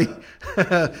 literally,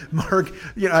 Mark,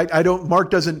 Mark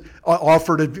doesn't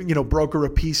offer to, broker a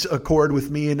peace accord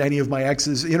with me and any of my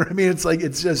exes. You know what I mean? It's like,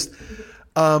 it's just,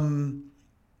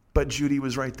 but Judy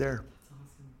was right there.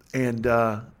 And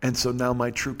so now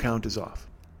my true count is off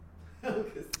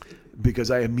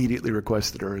because I immediately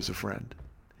requested her as a friend.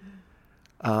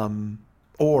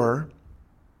 Or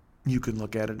you can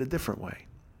look at it a different way.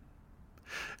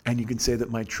 And you can say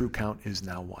that my true count is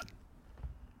now 1.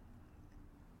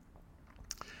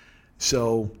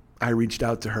 So I reached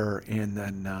out to her and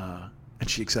then and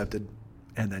she accepted.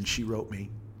 And then she wrote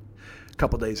me a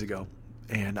couple days ago.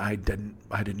 And I didn't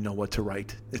know what to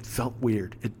write. It felt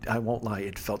weird. I won't lie,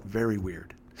 it felt very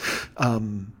weird.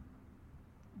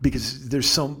 Because there's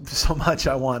so much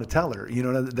I want to tell her,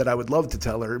 that I would love to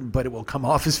tell her, but it will come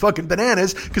off as fucking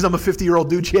bananas because I'm a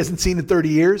 50-year-old dude she hasn't seen in 30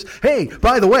 years. Hey,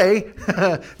 by the way,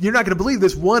 you're not going to believe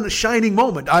this one shining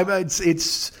moment.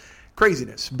 It's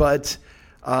craziness. But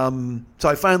so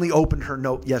I finally opened her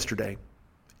note yesterday,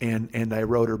 and I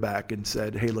wrote her back and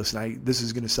said, hey, listen, this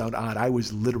is going to sound odd. I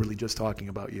was literally just talking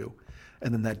about you,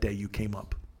 and then that day you came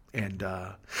up. And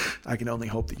I can only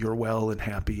hope that you're well and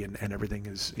happy and everything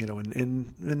is,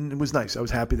 and it was nice. I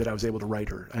was happy that I was able to write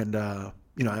her. And,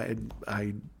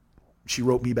 she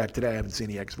wrote me back today. I haven't seen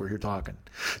the ex. We're here talking.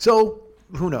 So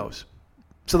who knows?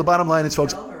 So the bottom line is,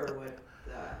 folks. Tell her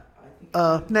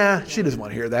what, nah, she doesn't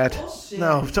want to hear that. Bullshit.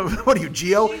 No. So, what are you,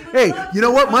 Geo? Hey, you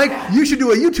know what, Mike? You should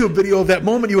do a YouTube video of that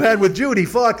moment you had with Judy.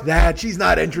 Fuck that. She's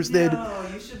not interested. No,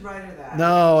 you should write her that.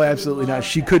 No, absolutely not.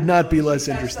 She could not be less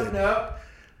interested. Nope.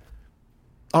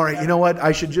 All right, you know what?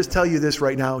 I should just tell you this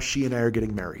right now. She and I are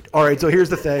getting married. All right, so here's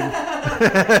the thing.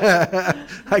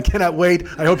 I cannot wait.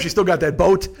 I hope she still got that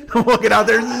boat. We'll get out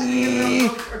there.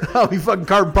 I'll be fucking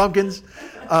carving pumpkins.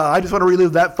 I just want to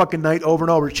relive that fucking night over and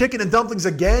over. Chicken and dumplings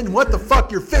again? What the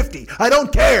fuck? You're 50. I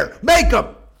don't care. Make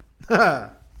them. No,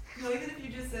 even if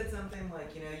you just said something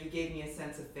like, you gave me a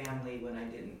sense of family when I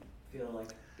didn't feel like,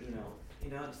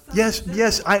 just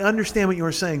Yes, I understand what you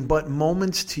were saying, but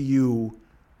moments to you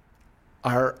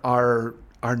are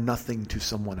nothing to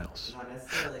someone else. Not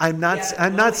necessarily.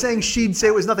 I'm not saying she'd say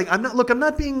it was nothing. I'm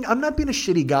not being a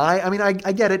shitty guy. I mean, I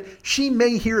get it. She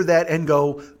may hear that and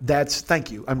go,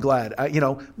 thank you. I'm glad.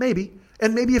 Maybe.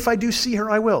 And maybe if I do see her,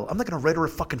 I will. I'm not going to write her a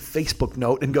fucking Facebook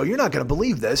note and go, you're not going to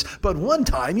believe this, but one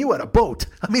time you had a boat.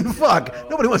 I mean, fuck.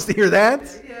 Nobody wants to hear that.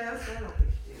 Yes, I don't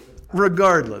think she would.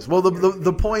 Regardless. Well,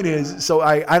 the point is, so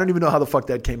I don't even know how the fuck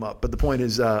that came up, but the point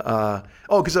is,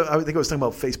 because I think I was talking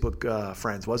about Facebook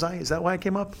friends, was I? Is that why it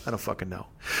came up? I don't fucking know.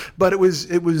 But it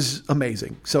was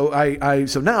amazing. So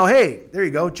so now, hey, there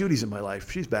you go. Judy's in my life.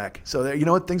 She's back. So you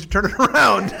know what? Things are turning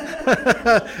around.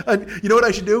 You know what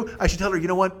I should do? I should tell her, you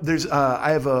know what? There's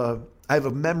I have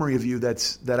a memory of you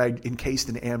that I encased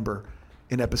in amber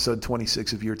in episode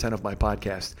 26 of year 10 of my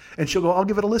podcast. And she'll go, I'll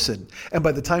give it a listen. And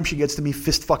by the time she gets to me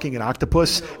fist fucking an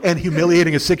octopus and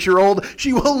humiliating a 6-year-old,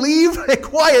 she will leave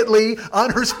quietly on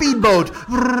her speedboat.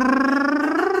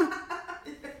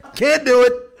 Can't do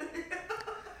it.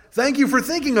 Thank you for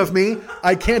thinking of me.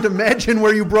 I can't imagine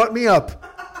where you brought me up.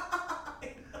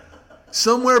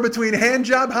 Somewhere between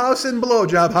handjob house and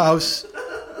blowjob house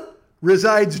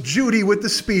resides Judy with the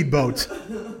speedboat.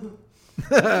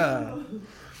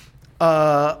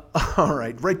 All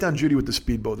right. Write down Judy with the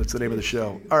speedboat. That's the name of the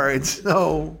show. All right.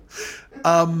 So,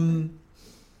 how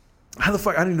the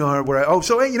fuck? I don't even know where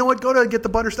so hey, you know what? Go to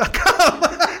getthebutters.com.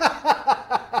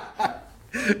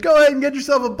 Go ahead and get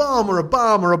yourself a bomb or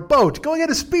a boat. Go and get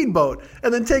a speedboat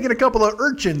and then take in a couple of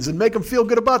urchins and make them feel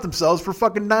good about themselves for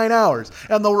fucking 9 hours.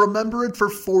 And they'll remember it for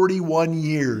 41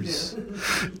 years.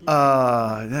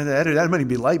 That might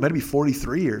be light. Might be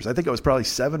 43 years. I think I was probably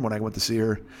 7 when I went to see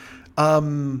her. All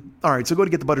right, so go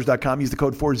to getthebutters.com, use the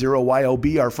code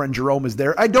 40YOB. Our friend Jerome is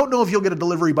there. I don't know if you'll get a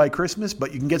delivery by Christmas,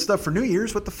 but you can get stuff for New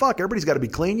Year's. What the fuck? Everybody's got to be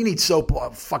clean. You need soap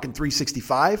fucking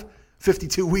 365,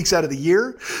 52 weeks out of the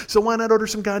year. So why not order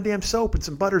some goddamn soap and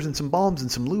some butters and some balms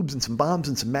and some lubes and some bombs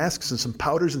and some masks and some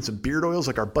powders and some beard oils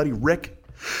like our buddy Rick,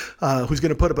 who's going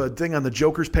to put up a thing on the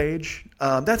Joker's page.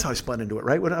 That's how I spun into it,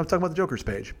 right? I'm talking about the Joker's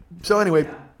page. So anyway,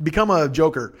 become a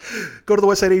Joker. Go to the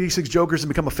Westside 86 Jokers and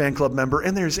become a fan club member.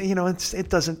 And there's,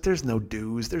 there's no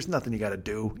dues. There's nothing you got to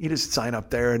do. You just sign up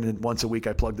there, and then once a week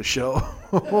I plug the show.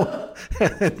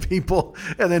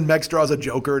 and then Mex draws a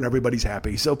Joker and everybody's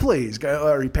happy. So please,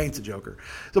 or he paints a Joker.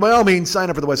 So by all means,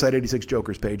 sign up for the Westside 86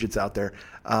 Jokers page. It's out there.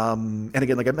 And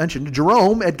again, like I mentioned,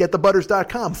 Jerome at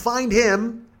getthebutters.com. Find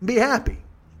him and be happy.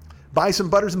 Buy some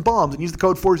butters and balms and use the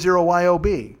code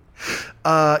 40YOB.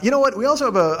 You know what? We also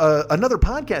have another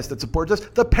podcast that supports us,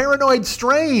 The Paranoid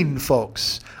Strain,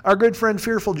 folks. Our good friend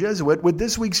Fearful Jesuit with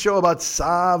this week's show about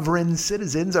sovereign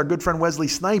citizens. Our good friend Wesley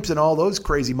Snipes and all those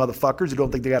crazy motherfuckers who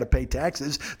don't think they got to pay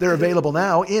taxes. They're available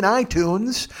now in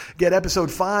iTunes. Get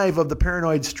episode 5 of The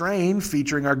Paranoid Strain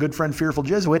featuring our good friend Fearful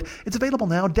Jesuit. It's available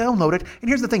now. Download it. And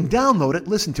here's the thing. Download it.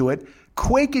 Listen to it.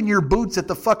 Quake in your boots at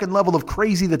the fucking level of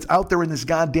crazy that's out there in this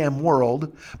goddamn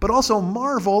world, but also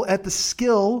marvel at the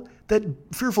skill that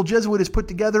Fearful Jesuit has put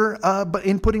together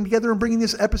in putting together and bringing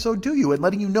this episode to you and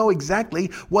letting you know exactly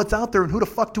what's out there and who the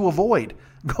fuck to avoid.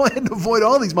 Go ahead and avoid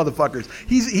all these motherfuckers.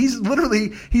 He's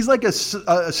literally like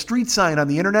a street sign on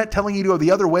the internet telling you to go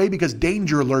the other way because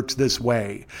danger lurks this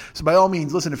way. So by all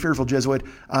means, listen to Fearful Jesuit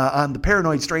on The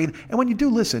Paranoid Strain. And when you do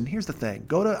listen, here's the thing.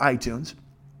 Go to iTunes.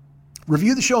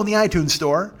 Review the show in the iTunes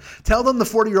store. Tell them the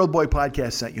 40-Year-Old Boy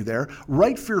Podcast sent you there.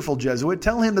 Write Fearful Jesuit.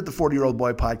 Tell him that the 40-Year-Old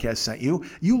Boy Podcast sent you.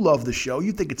 You love the show.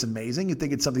 You think it's amazing. You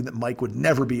think it's something that Mike would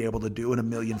never be able to do in a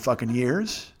million fucking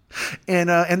years. And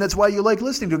that's why you like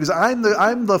listening to it, because I'm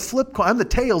the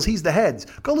tails, he's the heads.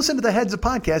 Go listen to the heads of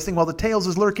podcasting while the tails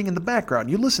is lurking in the background.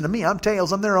 You listen to me, I'm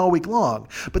tails, I'm there all week long.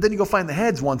 But then you go find the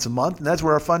heads once a month, and that's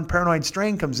where our fun Paranoid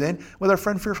Strain comes in with our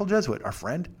friend Fearful Jesuit. Our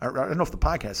friend? I don't know if the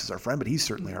podcast is our friend, but he's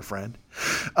certainly our friend.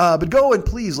 But go and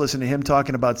please listen to him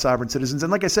talking about sovereign citizens.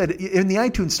 And like I said, in the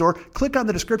iTunes store, click on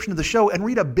the description of the show and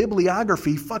read a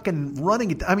bibliography fucking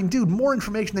running it. I mean, dude, more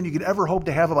information than you could ever hope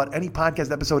to have about any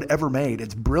podcast episode ever made.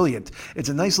 It's brilliant. It's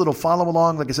a nice little follow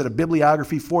along, like I said, a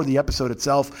bibliography for the episode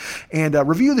itself. And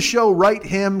review the show, write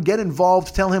him, get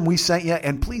involved, tell him we sent you,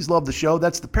 and please love the show.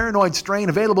 That's The Paranoid Strain,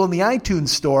 available in the iTunes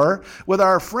store with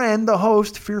our friend, the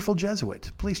host, Fearful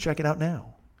Jesuit. Please check it out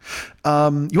now.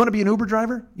 You want to be an Uber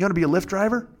driver? You want to be a Lyft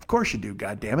driver? Of course you do,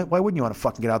 goddammit. Why wouldn't you want to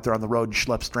fucking get out there on the road and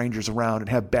schlep strangers around and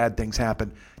have bad things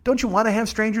happen? Don't you want to have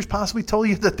strangers possibly tell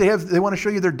you that they want to show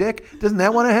you their dick? Doesn't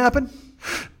that want to happen?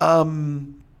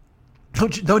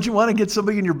 Don't you want to get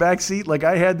somebody in your back seat like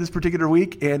I had this particular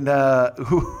week and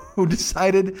who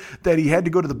decided that he had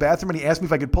to go to the bathroom and he asked me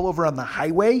if I could pull over on the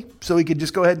highway so he could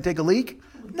just go ahead and take a leak?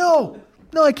 No,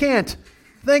 I can't.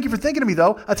 Thank you for thinking of me,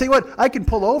 though. I'll tell you what, I can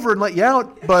pull over and let you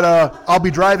out, but I'll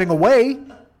be driving away.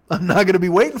 I'm not going to be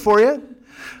waiting for you.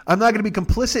 I'm not going to be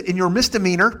complicit in your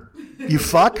misdemeanor, you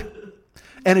fuck.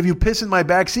 And if you piss in my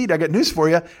back seat, I got news for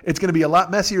you. It's going to be a lot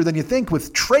messier than you think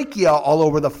with trachea all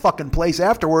over the fucking place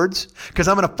afterwards because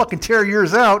I'm going to fucking tear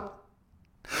yours out.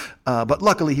 But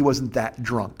luckily, he wasn't that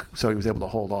drunk, so he was able to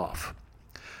hold off.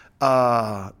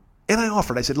 And I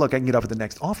offered. I said, look, I can get off at the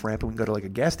next off-ramp and we can go to like a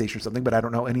gas station or something, but I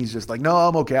don't know. And he's just like, no,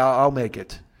 I'm okay. I'll make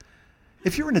it.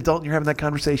 If you're an adult and you're having that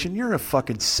conversation, you're a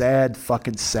fucking sad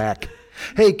fucking sack.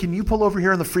 Hey, can you pull over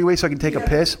here on the freeway so I can take a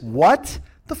piss? What?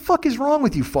 The fuck is wrong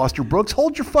with you, Foster Brooks?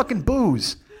 Hold your fucking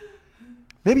booze.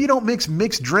 Maybe you don't mix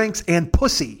mixed drinks and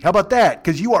pussy. How about that?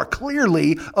 Because you are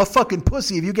clearly a fucking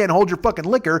pussy if you can't hold your fucking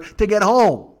liquor to get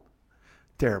home.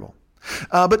 Terrible.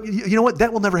 But you know what?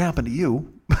 That will never happen to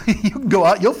you. You can go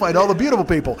out. You'll find all the beautiful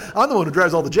people. I'm the one who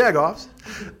drives all the jag-offs.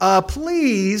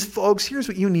 Please, folks, here's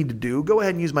what you need to do. Go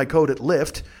ahead and use my code at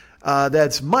Lyft.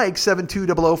 That's Mike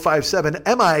 720057,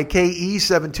 MIKE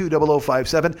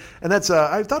 720057. And that's,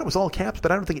 I thought it was all caps,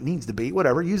 but I don't think it needs to be.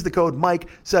 Whatever. Use the code Mike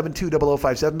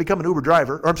 720057. Become an Uber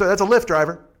driver. Or I'm sorry, that's a Lyft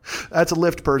driver. That's a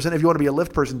Lyft person. If you want to be a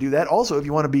Lyft person, do that. Also, if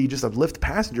you want to be just a Lyft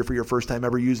passenger for your first time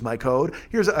ever, use my code.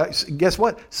 Guess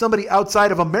what? Somebody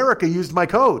outside of America used my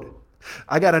code.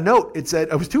 I got a note. It said,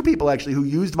 it was 2 people actually who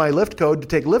used my Lyft code to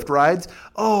take Lyft rides.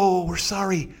 Oh, we're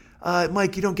sorry.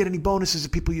 Mike, you don't get any bonuses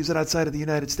if people use it outside of the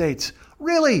United States.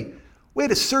 Really? Way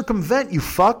to circumvent, you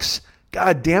fucks.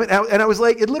 God damn it. And I was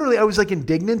like, I was like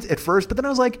indignant at first, but then I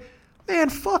was like, man,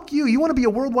 fuck you. You want to be a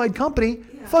worldwide company?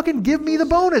 Yeah. Fucking give me the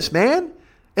bonus, man.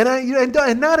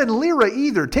 And not in lira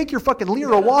either. Take your fucking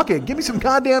lira walking. Give me some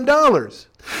goddamn dollars.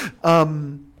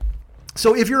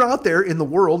 So if you're out there in the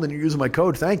world and you're using my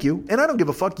code, thank you. And I don't give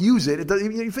a fuck. Use it.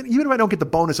 Even if I don't get the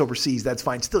bonus overseas, that's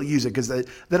fine. Still use it because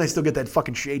then I still get that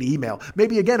fucking shady email.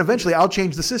 Maybe, again, eventually I'll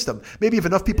change the system. Maybe if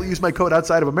enough people use my code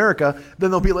outside of America,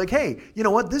 then they'll be like, hey, you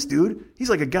know what? This dude, he's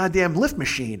like a goddamn Lyft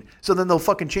machine. So then they'll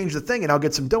fucking change the thing and I'll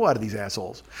get some dough out of these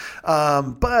assholes.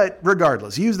 But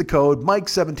regardless, use the code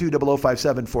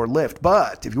Mike720057 for Lyft.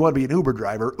 But if you want to be an Uber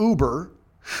driver, Uber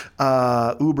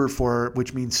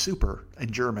which means super in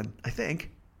German, I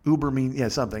think. Uber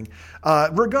means, something.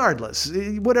 Regardless,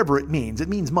 whatever it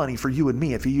means money for you and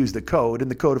me if you use the code.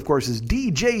 And the code, of course, is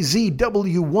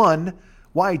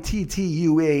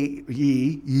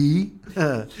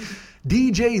DJZW1YTTUAE.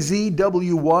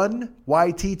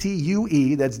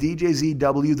 DJZW1YTTUE. That's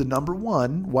DJZW, the number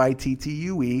 1,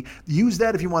 YTTUE. Use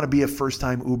that if you want to be a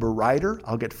first-time Uber rider.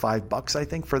 I'll get $5, I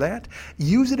think, for that.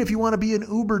 Use it if you want to be an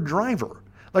Uber driver,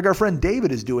 like our friend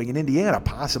David is doing in Indiana,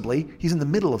 possibly. He's in the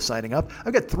middle of signing up.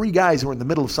 I've got 3 guys who are in the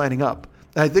middle of signing up.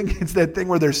 And I think it's that thing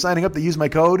where they're signing up, they use my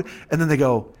code, and then they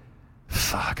go,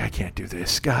 fuck, I can't do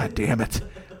this. God damn it.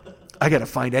 I got to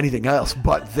find anything else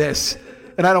but this.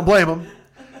 And I don't blame them.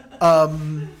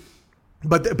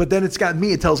 But then it's got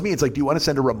me. It tells me, it's like, do you want to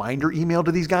send a reminder email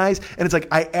to these guys? And it's like,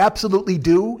 I absolutely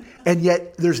do. And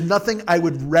yet there's nothing I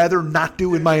would rather not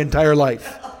do in my entire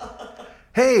life.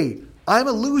 Hey, I'm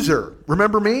a loser.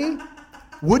 Remember me?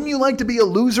 Wouldn't you like to be a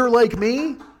loser like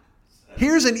me?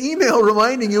 Here's an email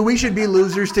reminding you we should be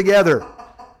losers together.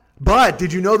 But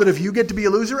did you know that if you get to be a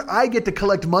loser, I get to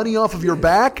collect money off of your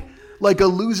back like a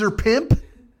loser pimp?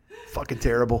 Fucking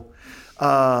terrible.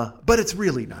 But it's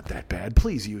really not that bad.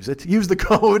 Please use it. Use the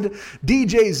code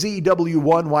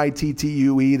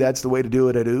DJZW1YTTUE. That's the way to do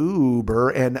it at Uber.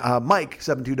 And Mike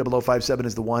 720057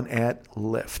 is the one at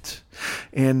Lyft.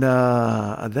 And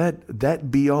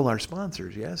that be all our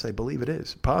sponsors. Yes, I believe it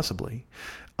is. Possibly.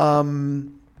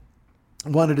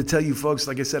 Wanted to tell you folks,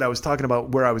 like I said, I was talking about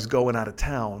where I was going out of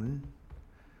town.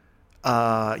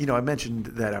 I mentioned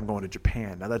that I'm going to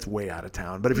Japan. Now that's way out of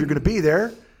town. But if you're going to be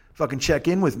there, fucking check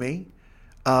in with me.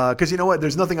 Because you know what?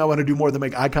 There's nothing I want to do more than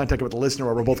make eye contact with the listener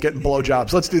while we're both getting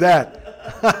blowjobs. Let's do that.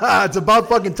 It's about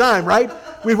fucking time, right?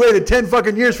 We've waited 10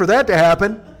 fucking years for that to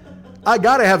happen. I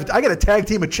gotta tag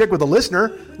team a chick with a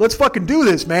listener. Let's fucking do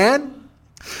this, man.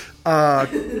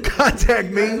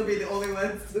 Contact me. Will be the only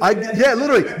ones. Yeah,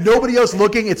 literally. Nobody else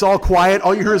looking. It's all quiet.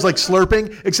 All you hear is like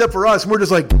slurping, except for us. And we're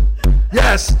just like,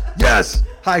 yes,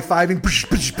 high-fiving. Psh,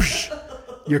 psh, psh.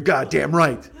 You're goddamn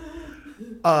right.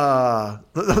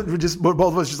 Both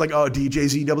of us just like, oh,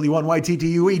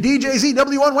 DJZW1YTTUE,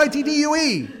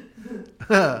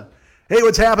 DJZW1YTTUE. Hey,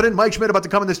 what's happening? Mike Schmidt about to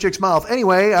come in this chick's mouth.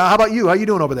 Anyway, how about you? How you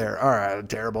doing over there? All right,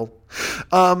 terrible.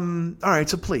 All right,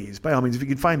 so please, by all means, if you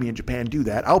can find me in Japan, do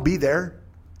that. I'll be there.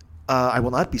 I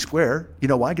will not be square. You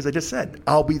know why? Because I just said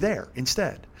I'll be there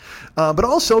instead. But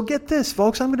also, get this,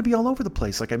 folks. I'm going to be all over the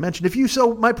place, like I mentioned.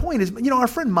 So my point is, our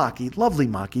friend Maki, lovely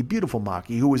Maki, beautiful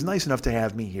Maki, who was nice enough to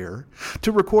have me here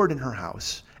to record in her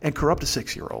house and corrupt a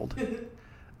 6-year-old.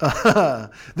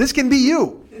 This can be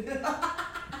you.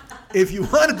 If you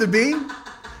want it to be,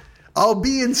 I'll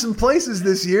be in some places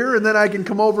this year, and then I can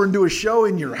come over and do a show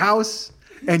in your house,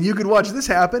 and you can watch this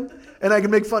happen, and I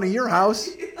can make fun of your house.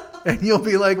 And you'll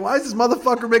be like, why is this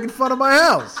motherfucker making fun of my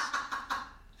house?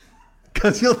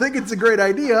 Because you'll think it's a great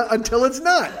idea until it's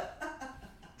not.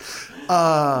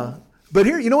 But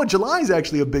here, you know what? July is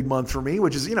actually a big month for me,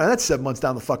 which is, that's 7 months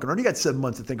down the fucking road. You got 7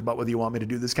 months to think about whether you want me to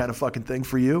do this kind of fucking thing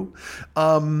for you.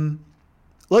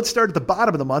 Let's start at the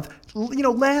bottom of the month.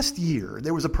 Last year,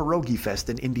 there was a pierogi fest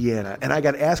in Indiana, and I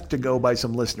got asked to go by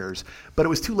some listeners, but it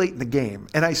was too late in the game.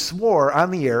 And I swore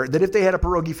on the air that if they had a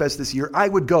pierogi fest this year, I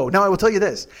would go. Now, I will tell you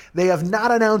this. They have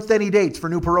not announced any dates for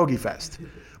new pierogi fest.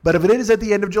 But if it is at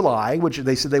the end of July, which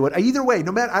they said they would, either way,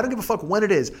 no matter, I don't give a fuck when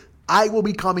it is, I will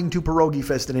be coming to pierogi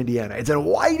fest in Indiana. It's in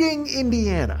Whiting,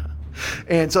 Indiana.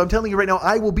 And so I'm telling you right now,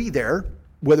 I will be there.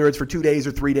 Whether it's for 2 days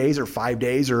or 3 days or 5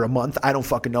 days or a month, I don't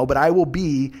fucking know. But I will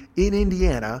be in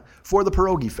Indiana for the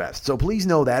Pierogi Fest. So please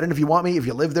know that. And if you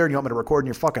live there and you want me to record in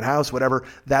your fucking house, whatever,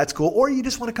 that's cool. Or you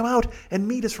just want to come out and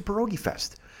meet us for Pierogi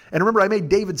Fest. And remember, I made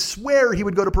David swear he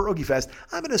would go to Pierogi Fest.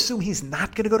 I'm going to assume he's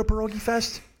not going to go to Pierogi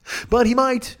Fest. But he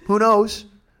might. Who knows?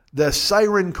 The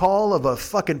siren call of a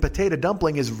fucking potato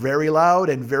dumpling is very loud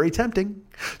and very tempting.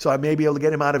 So I may be able to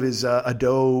get him out of his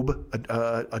Adobe?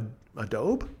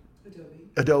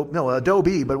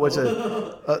 Adobe, but what's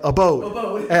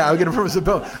abode? Yeah, I'll get him from his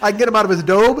abode. I can get him out of his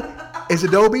Adobe,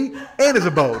 and his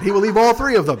abode. He will leave all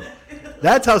 3 of them.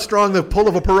 That's how strong the pull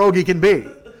of a pierogi can be.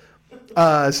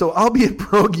 So I'll be at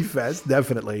Pierogi Fest,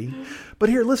 definitely. But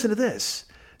here, listen to this.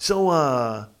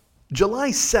 So July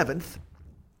 7th,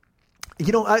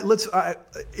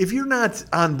 if you're not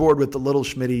on board with the Little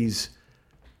Schmitty's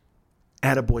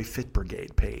Attaboy Fit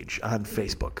Brigade page on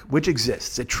Facebook, which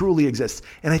exists. It truly exists.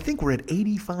 And I think we're at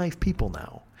 85 people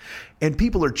now. And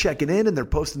people are checking in and they're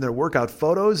posting their workout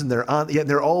photos and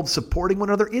they're all supporting one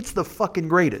another. It's the fucking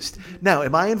greatest. Now,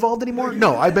 am I involved anymore?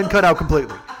 No, I've been cut out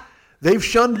completely. They've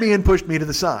shunned me and pushed me to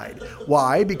the side.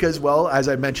 Why? Because, well, as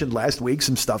I mentioned last week,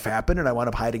 some stuff happened and I wound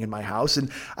up hiding in my house. And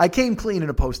I came clean in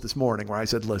a post this morning where I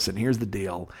said, listen, here's the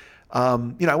deal.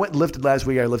 I went and lifted last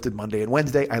week. I lifted Monday and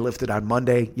Wednesday. I lifted on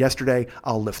Monday yesterday.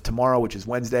 I'll lift tomorrow, which is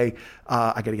Wednesday.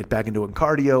 I got to get back into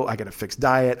cardio. I got to fix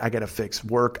diet. I got to fix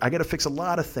work. I got to fix a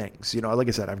lot of things. Like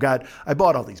I said, I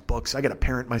bought all these books. I got to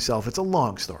parent myself. It's a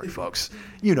long story, folks.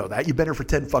 You know that. You've been here for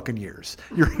 10 fucking years.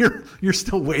 You're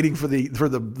still waiting for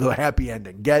the happy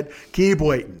ending. Keep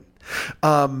waiting.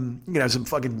 You can have some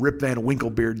fucking Rip Van Winkle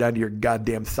beard down to your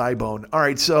goddamn thigh bone. All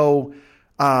right, so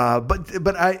but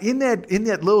in that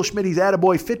Little Schmitty's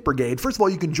Attaboy Fit Brigade, first of all,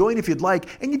 you can join if you'd like,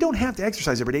 and you don't have to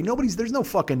exercise every day. There's no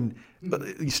fucking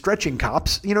stretching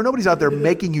cops. Nobody's out there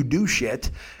making you do shit.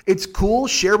 It's cool.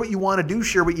 Share what you want to do.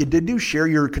 Share what you did do. Share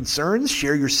your concerns.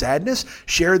 Share your sadness.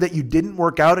 Share that you didn't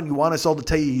work out and you want us all to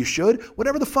tell you should.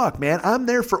 Whatever the fuck, man. I'm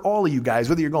there for all of you guys,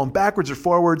 whether you're going backwards or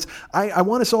forwards. I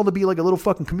want us all to be like a little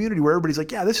fucking community where everybody's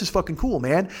like, yeah, this is fucking cool,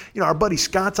 man. Our buddy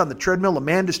Scott's on the treadmill.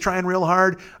 Amanda's trying real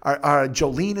hard. Our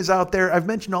Jolene is out there. I've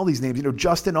mentioned all these names.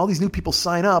 Justin, all these new people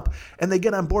sign up and they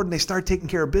get on board and they start taking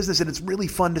care of business, and it's really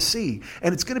fun to see.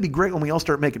 And it's going to be great when we all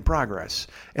start making progress.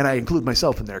 And I include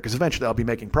myself in there because eventually I'll be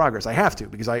making progress. I have to,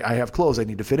 because I have clothes I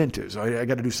need to fit into. So I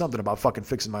got to do something about fucking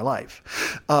fixing my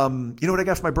life. You know what I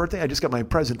got for my birthday? I just got my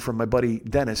present from my buddy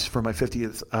Dennis for my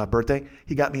 50th birthday.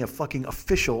 He got me a fucking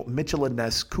official Mitchell &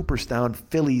 Ness Cooperstown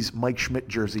Phillies Mike Schmidt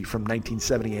jersey from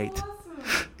 1978.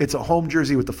 It's a home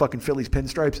jersey with the fucking Phillies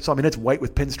pinstripes. So, it's white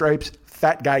with pinstripes.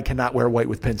 Fat guy cannot wear white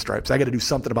with pinstripes. I got to do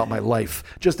something about my life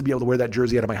just to be able to wear that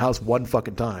jersey out of my house one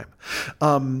fucking time.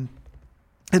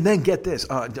 And then get this.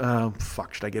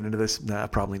 Should I get into this? Nah,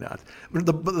 probably not. But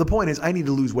the point is, I need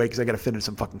to lose weight because I got to fit into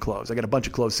some fucking clothes. I got a bunch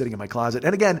of clothes sitting in my closet.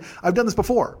 And again, I've done this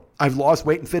before. I've lost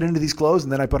weight and fit into these clothes,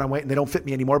 and then I put on weight and they don't fit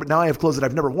me anymore. But now I have clothes that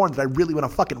I've never worn that I really want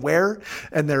to fucking wear,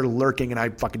 and they're lurking, and I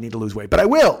fucking need to lose weight. But I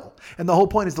will. And the whole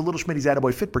point is the Little Schmitty's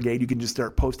Attaboy Fit Brigade. You can just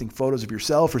start posting photos of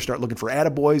yourself, or start looking for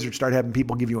attaboys, or start having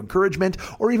people give you encouragement,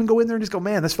 or even go in there and just go,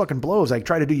 man, this fucking blows. I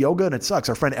try to do yoga and it sucks.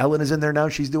 Our friend Ellen is in there now.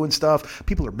 She's doing stuff.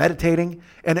 People are meditating,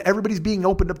 and everybody's being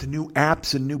opened up to new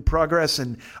apps and new progress.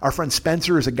 And our friend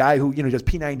Spencer is a guy who, does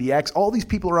P90X. All these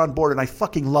people are on board, and I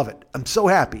fucking love it. I'm so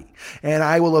happy. And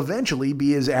I will eventually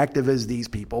be as active as these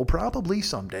people, probably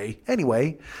someday.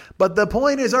 Anyway, but the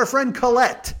point is our friend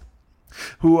Colette,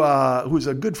 who's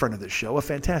a good friend of this show, a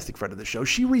fantastic friend of the show.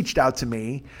 She reached out to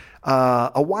me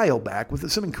a while back with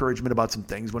some encouragement about some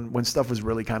things when stuff was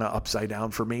really kind of upside down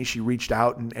for me. She reached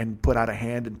out and put out a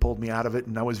hand and pulled me out of it,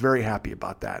 and I was very happy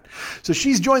about that. So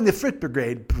she's joined the Fit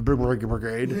Brigade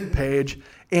page,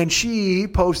 and she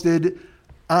posted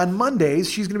on Mondays,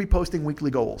 she's going to be posting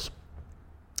weekly goals.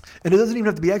 And it doesn't even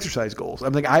have to be exercise goals.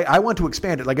 I'm like, I want to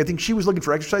expand it. Like, I think she was looking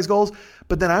for exercise goals,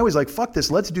 but then I was like, fuck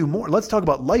this. Let's do more. Let's talk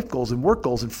about life goals and work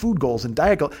goals and food goals and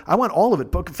diet goals. I want all of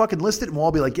it. But fucking list it, and we'll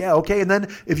all be like, yeah, okay. And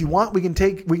then if you want, we can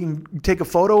take a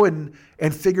photo and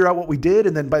figure out what we did.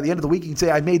 And then by the end of the week, you can say,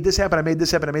 I made this happen. I made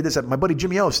this happen. I made this happen. My buddy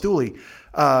Jimmy O, Stooley,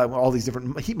 all these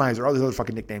different Heat Miser, all these other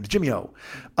fucking nicknames. Jimmy O,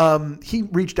 he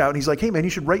reached out and he's like, hey man, you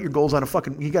should write your goals on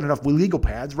you got enough legal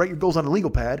pads. Write your goals on a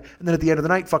legal pad, and then at the end of the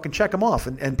night, fucking check them off,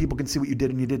 and people can see what you did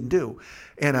and you didn't do.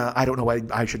 And I don't know why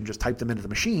I shouldn't just type them into the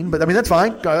machine, but that's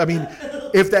fine.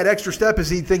 If that extra step is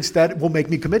he thinks that will make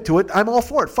me commit to it, I'm all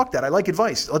for it. Fuck that. I like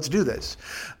advice. Let's do this.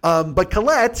 But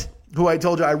Colette, who I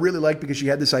told you I really liked because she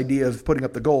had this idea of putting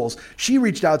up the goals, she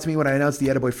reached out to me when I announced the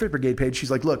Attaboy Fit Brigade page.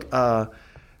 She's like, look,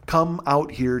 come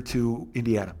out here to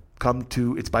Indiana.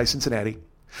 It's by Cincinnati.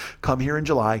 Come here in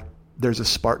July. There's a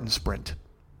Spartan Sprint.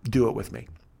 Do it with me.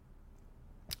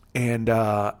 And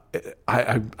I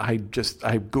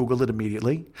Googled it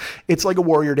immediately. It's like a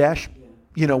Warrior Dash,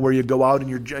 where you go out and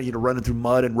you're running through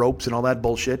mud and ropes and all that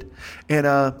bullshit. And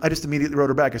I just immediately wrote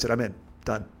her back. I said, I'm in.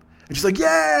 Done. And she's like,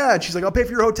 yeah. And she's like, I'll pay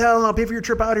for your hotel and I'll pay for your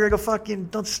trip out here. I go, fucking, we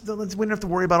don't have to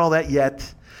worry about all that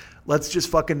yet. Let's just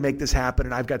fucking make this happen.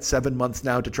 And I've got 7 months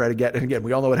now to try to get, and again,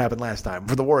 we all know what happened last time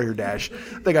for the Warrior Dash.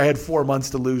 I think I had 4 months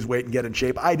to lose weight and get in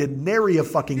shape. I did nary a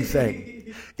fucking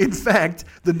thing. In fact,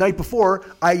 the night before,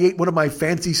 I ate one of my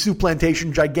fancy Soup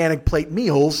Plantation gigantic plate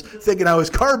meals, thinking I was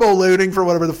carbo loading for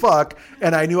whatever the fuck,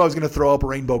 and I knew I was going to throw up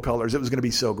rainbow colors. It was going to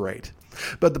be so great.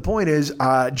 But the point is,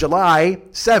 July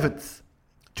 7th,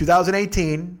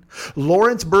 2018,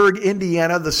 Lawrenceburg,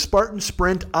 Indiana, the Spartan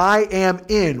Sprint. I am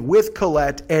in with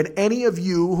Colette and any of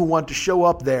you who want to show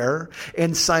up there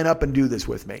and sign up and do this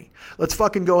with me. Let's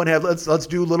fucking go and let's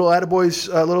do little Attaboys,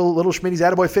 little Schmitty's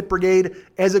Attaboy Fit Brigade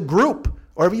as a group,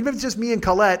 or even if it's just me and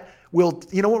Colette.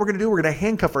 You know what we're going to do? We're going to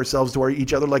handcuff ourselves to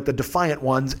each other like the Defiant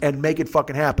Ones and make it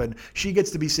fucking happen. She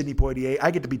gets to be Sidney Poitier.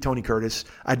 I get to be Tony Curtis.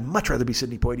 I'd much rather be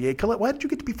Sidney Poitier. Colette, why did you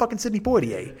get to be fucking Sidney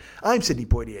Poitier? I'm Sidney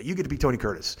Poitier. You get to be Tony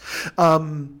Curtis.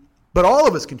 But all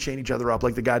of us can chain each other up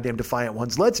like the goddamn defiant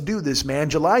ones. Let's do this, man.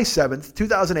 July 7th,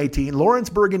 2018,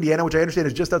 Lawrenceburg, Indiana, which I understand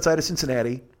is just outside of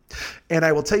Cincinnati. And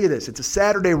I will tell you this, it's a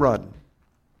Saturday run.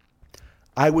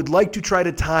 I would like to try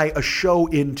to tie a show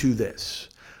into this,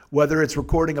 whether it's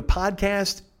recording a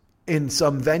podcast in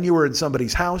some venue or in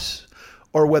somebody's house,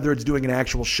 or whether it's doing an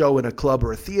actual show in a club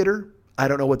or a theater. I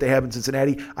don't know what they have in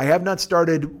Cincinnati. I have not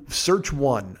started Search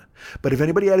One. But if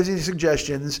anybody has any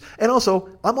suggestions, and also,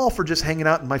 I'm all for just hanging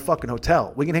out in my fucking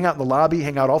hotel. We can hang out in the lobby,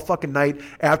 hang out all fucking night.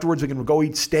 Afterwards, we can go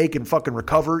eat steak and fucking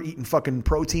recover, eating fucking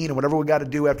protein and whatever we got to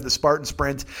do after the Spartan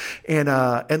Sprint. And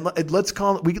let's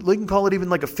call it, we can call it even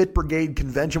like a Fit Brigade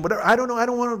convention, whatever. I don't know. I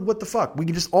don't want to, what the fuck. We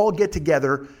can just all get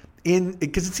together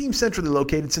because it seems centrally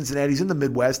located. Cincinnati's in the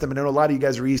Midwest. I mean, I know a lot of you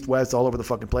guys are east, west, all over the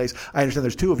fucking place. I understand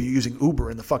there's 2 of you using Uber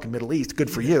in the fucking Middle East.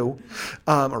 Good for you.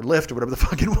 Or Lyft or whatever the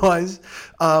fuck it was.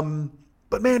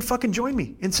 But man, fucking join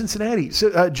me in Cincinnati.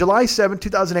 So, July 7th,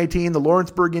 2018, the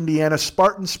Lawrenceburg, Indiana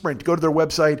Spartan Sprint. Go to their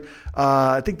website.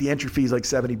 I think the entry fee is like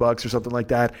 $70 or something like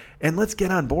that. And let's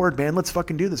get on board, man. Let's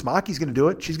fucking do this. Maki's going to do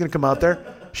it. She's going to come out there.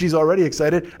 She's already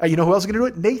excited. You know who else is going to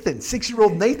do it? Nathan.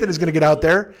 6-year-old Nathan is going to get out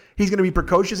there. He's going to be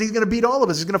precocious. He's going to beat all of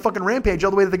us. He's going to fucking rampage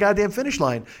all the way to the goddamn finish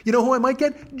line. You know who I might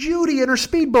get? Judy in her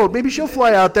speedboat. Maybe she'll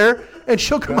fly out there and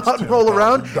she'll come out and roll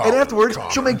around. And afterwards,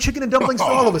 she'll make chicken and dumplings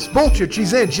for all of us. Bullshit.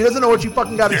 She's in. She doesn't know what she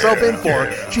fucking got herself in for.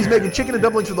 She's making chicken and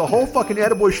dumplings for the whole fucking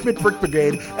Attaboy Schmidt Brick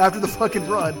Brigade after the fucking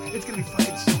run. It's going to be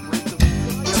fucking so great.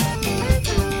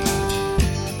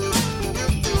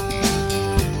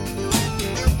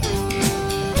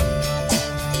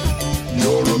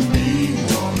 You're a mean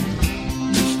one,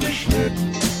 Mr. Schmidt.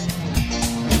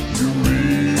 You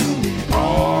really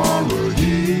are a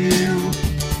heel.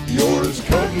 You're as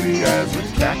cuddly as a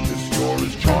cactus. You're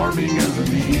as charming as an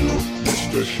eel,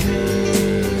 Mr.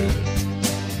 Schmidt.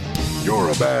 You're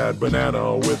a bad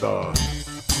banana with a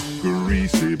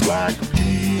greasy black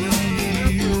peel.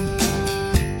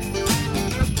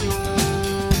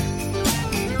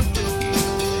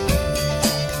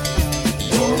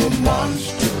 You're a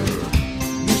monster,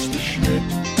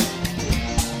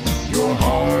 your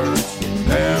heart's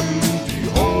an empty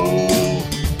hole.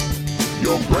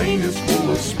 Your brain is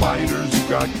full of spiders. You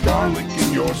got garlic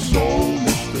in your soul,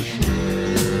 Mr. Schmidt.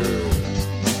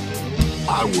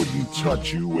 I wouldn't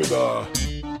touch you with a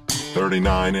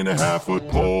 39.5-foot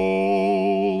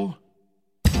pole.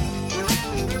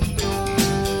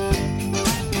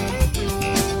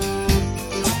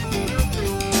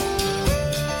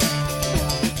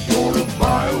 You're a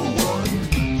vile one,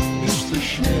 Mr.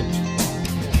 Schmidt.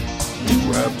 You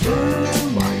have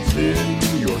termites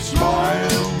in your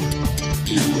smile.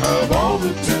 You have all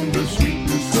the tender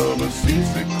sweetness of a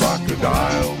seasick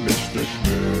crocodile, Mr.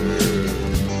 Schmidt.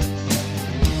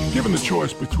 Given the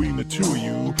choice between the 2 of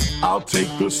you, I'll take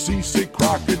the seasick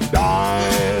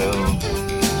crocodile.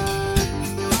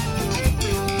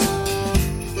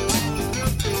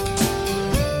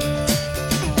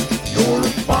 You're a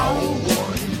foul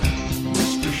one,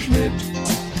 Mr. Schmidt.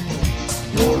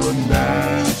 You're a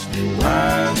nasty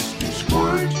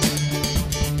squirt.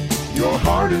 Your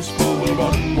heart is full of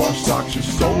unwashed socks. Your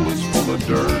soul is full of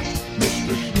dirt,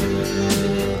 Mr.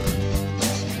 Schmidt.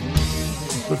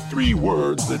 The 3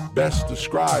 words that best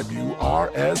describe you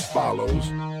are as follows,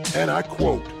 and I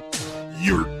quote,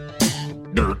 you're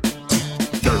dirt,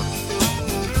 dirt.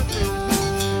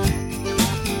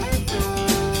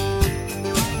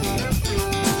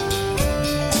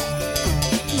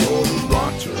 You're a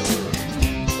rotter,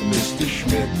 Mr.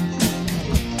 Schmidt.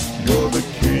 You're the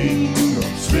king of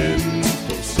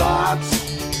sinful sots.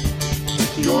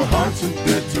 Your heart's a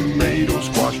dead tomato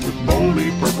squashed with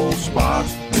moldy purple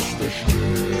spots, Mr. Schmidt.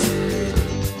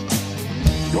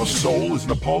 Your soul is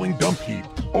an appalling dump heap,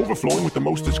 overflowing with the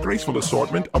most disgraceful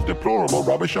assortment of deplorable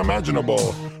rubbish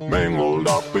imaginable, mangled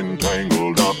up and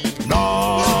tangled up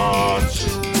knots.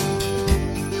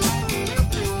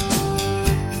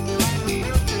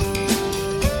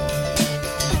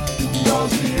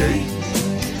 Nauseate,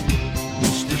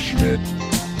 Mr. Schmidt,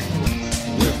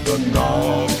 with the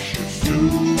noxious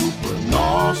super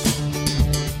nos.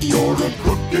 You're a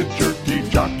crooked jerky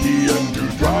jockey and you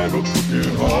drive a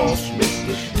crooked horse,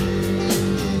 Mr. Schmidt.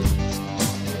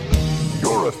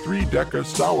 You're a 3-decker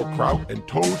sauerkraut and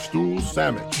toadstool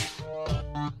sandwich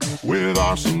with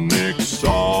arsenic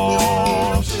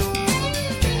sauce.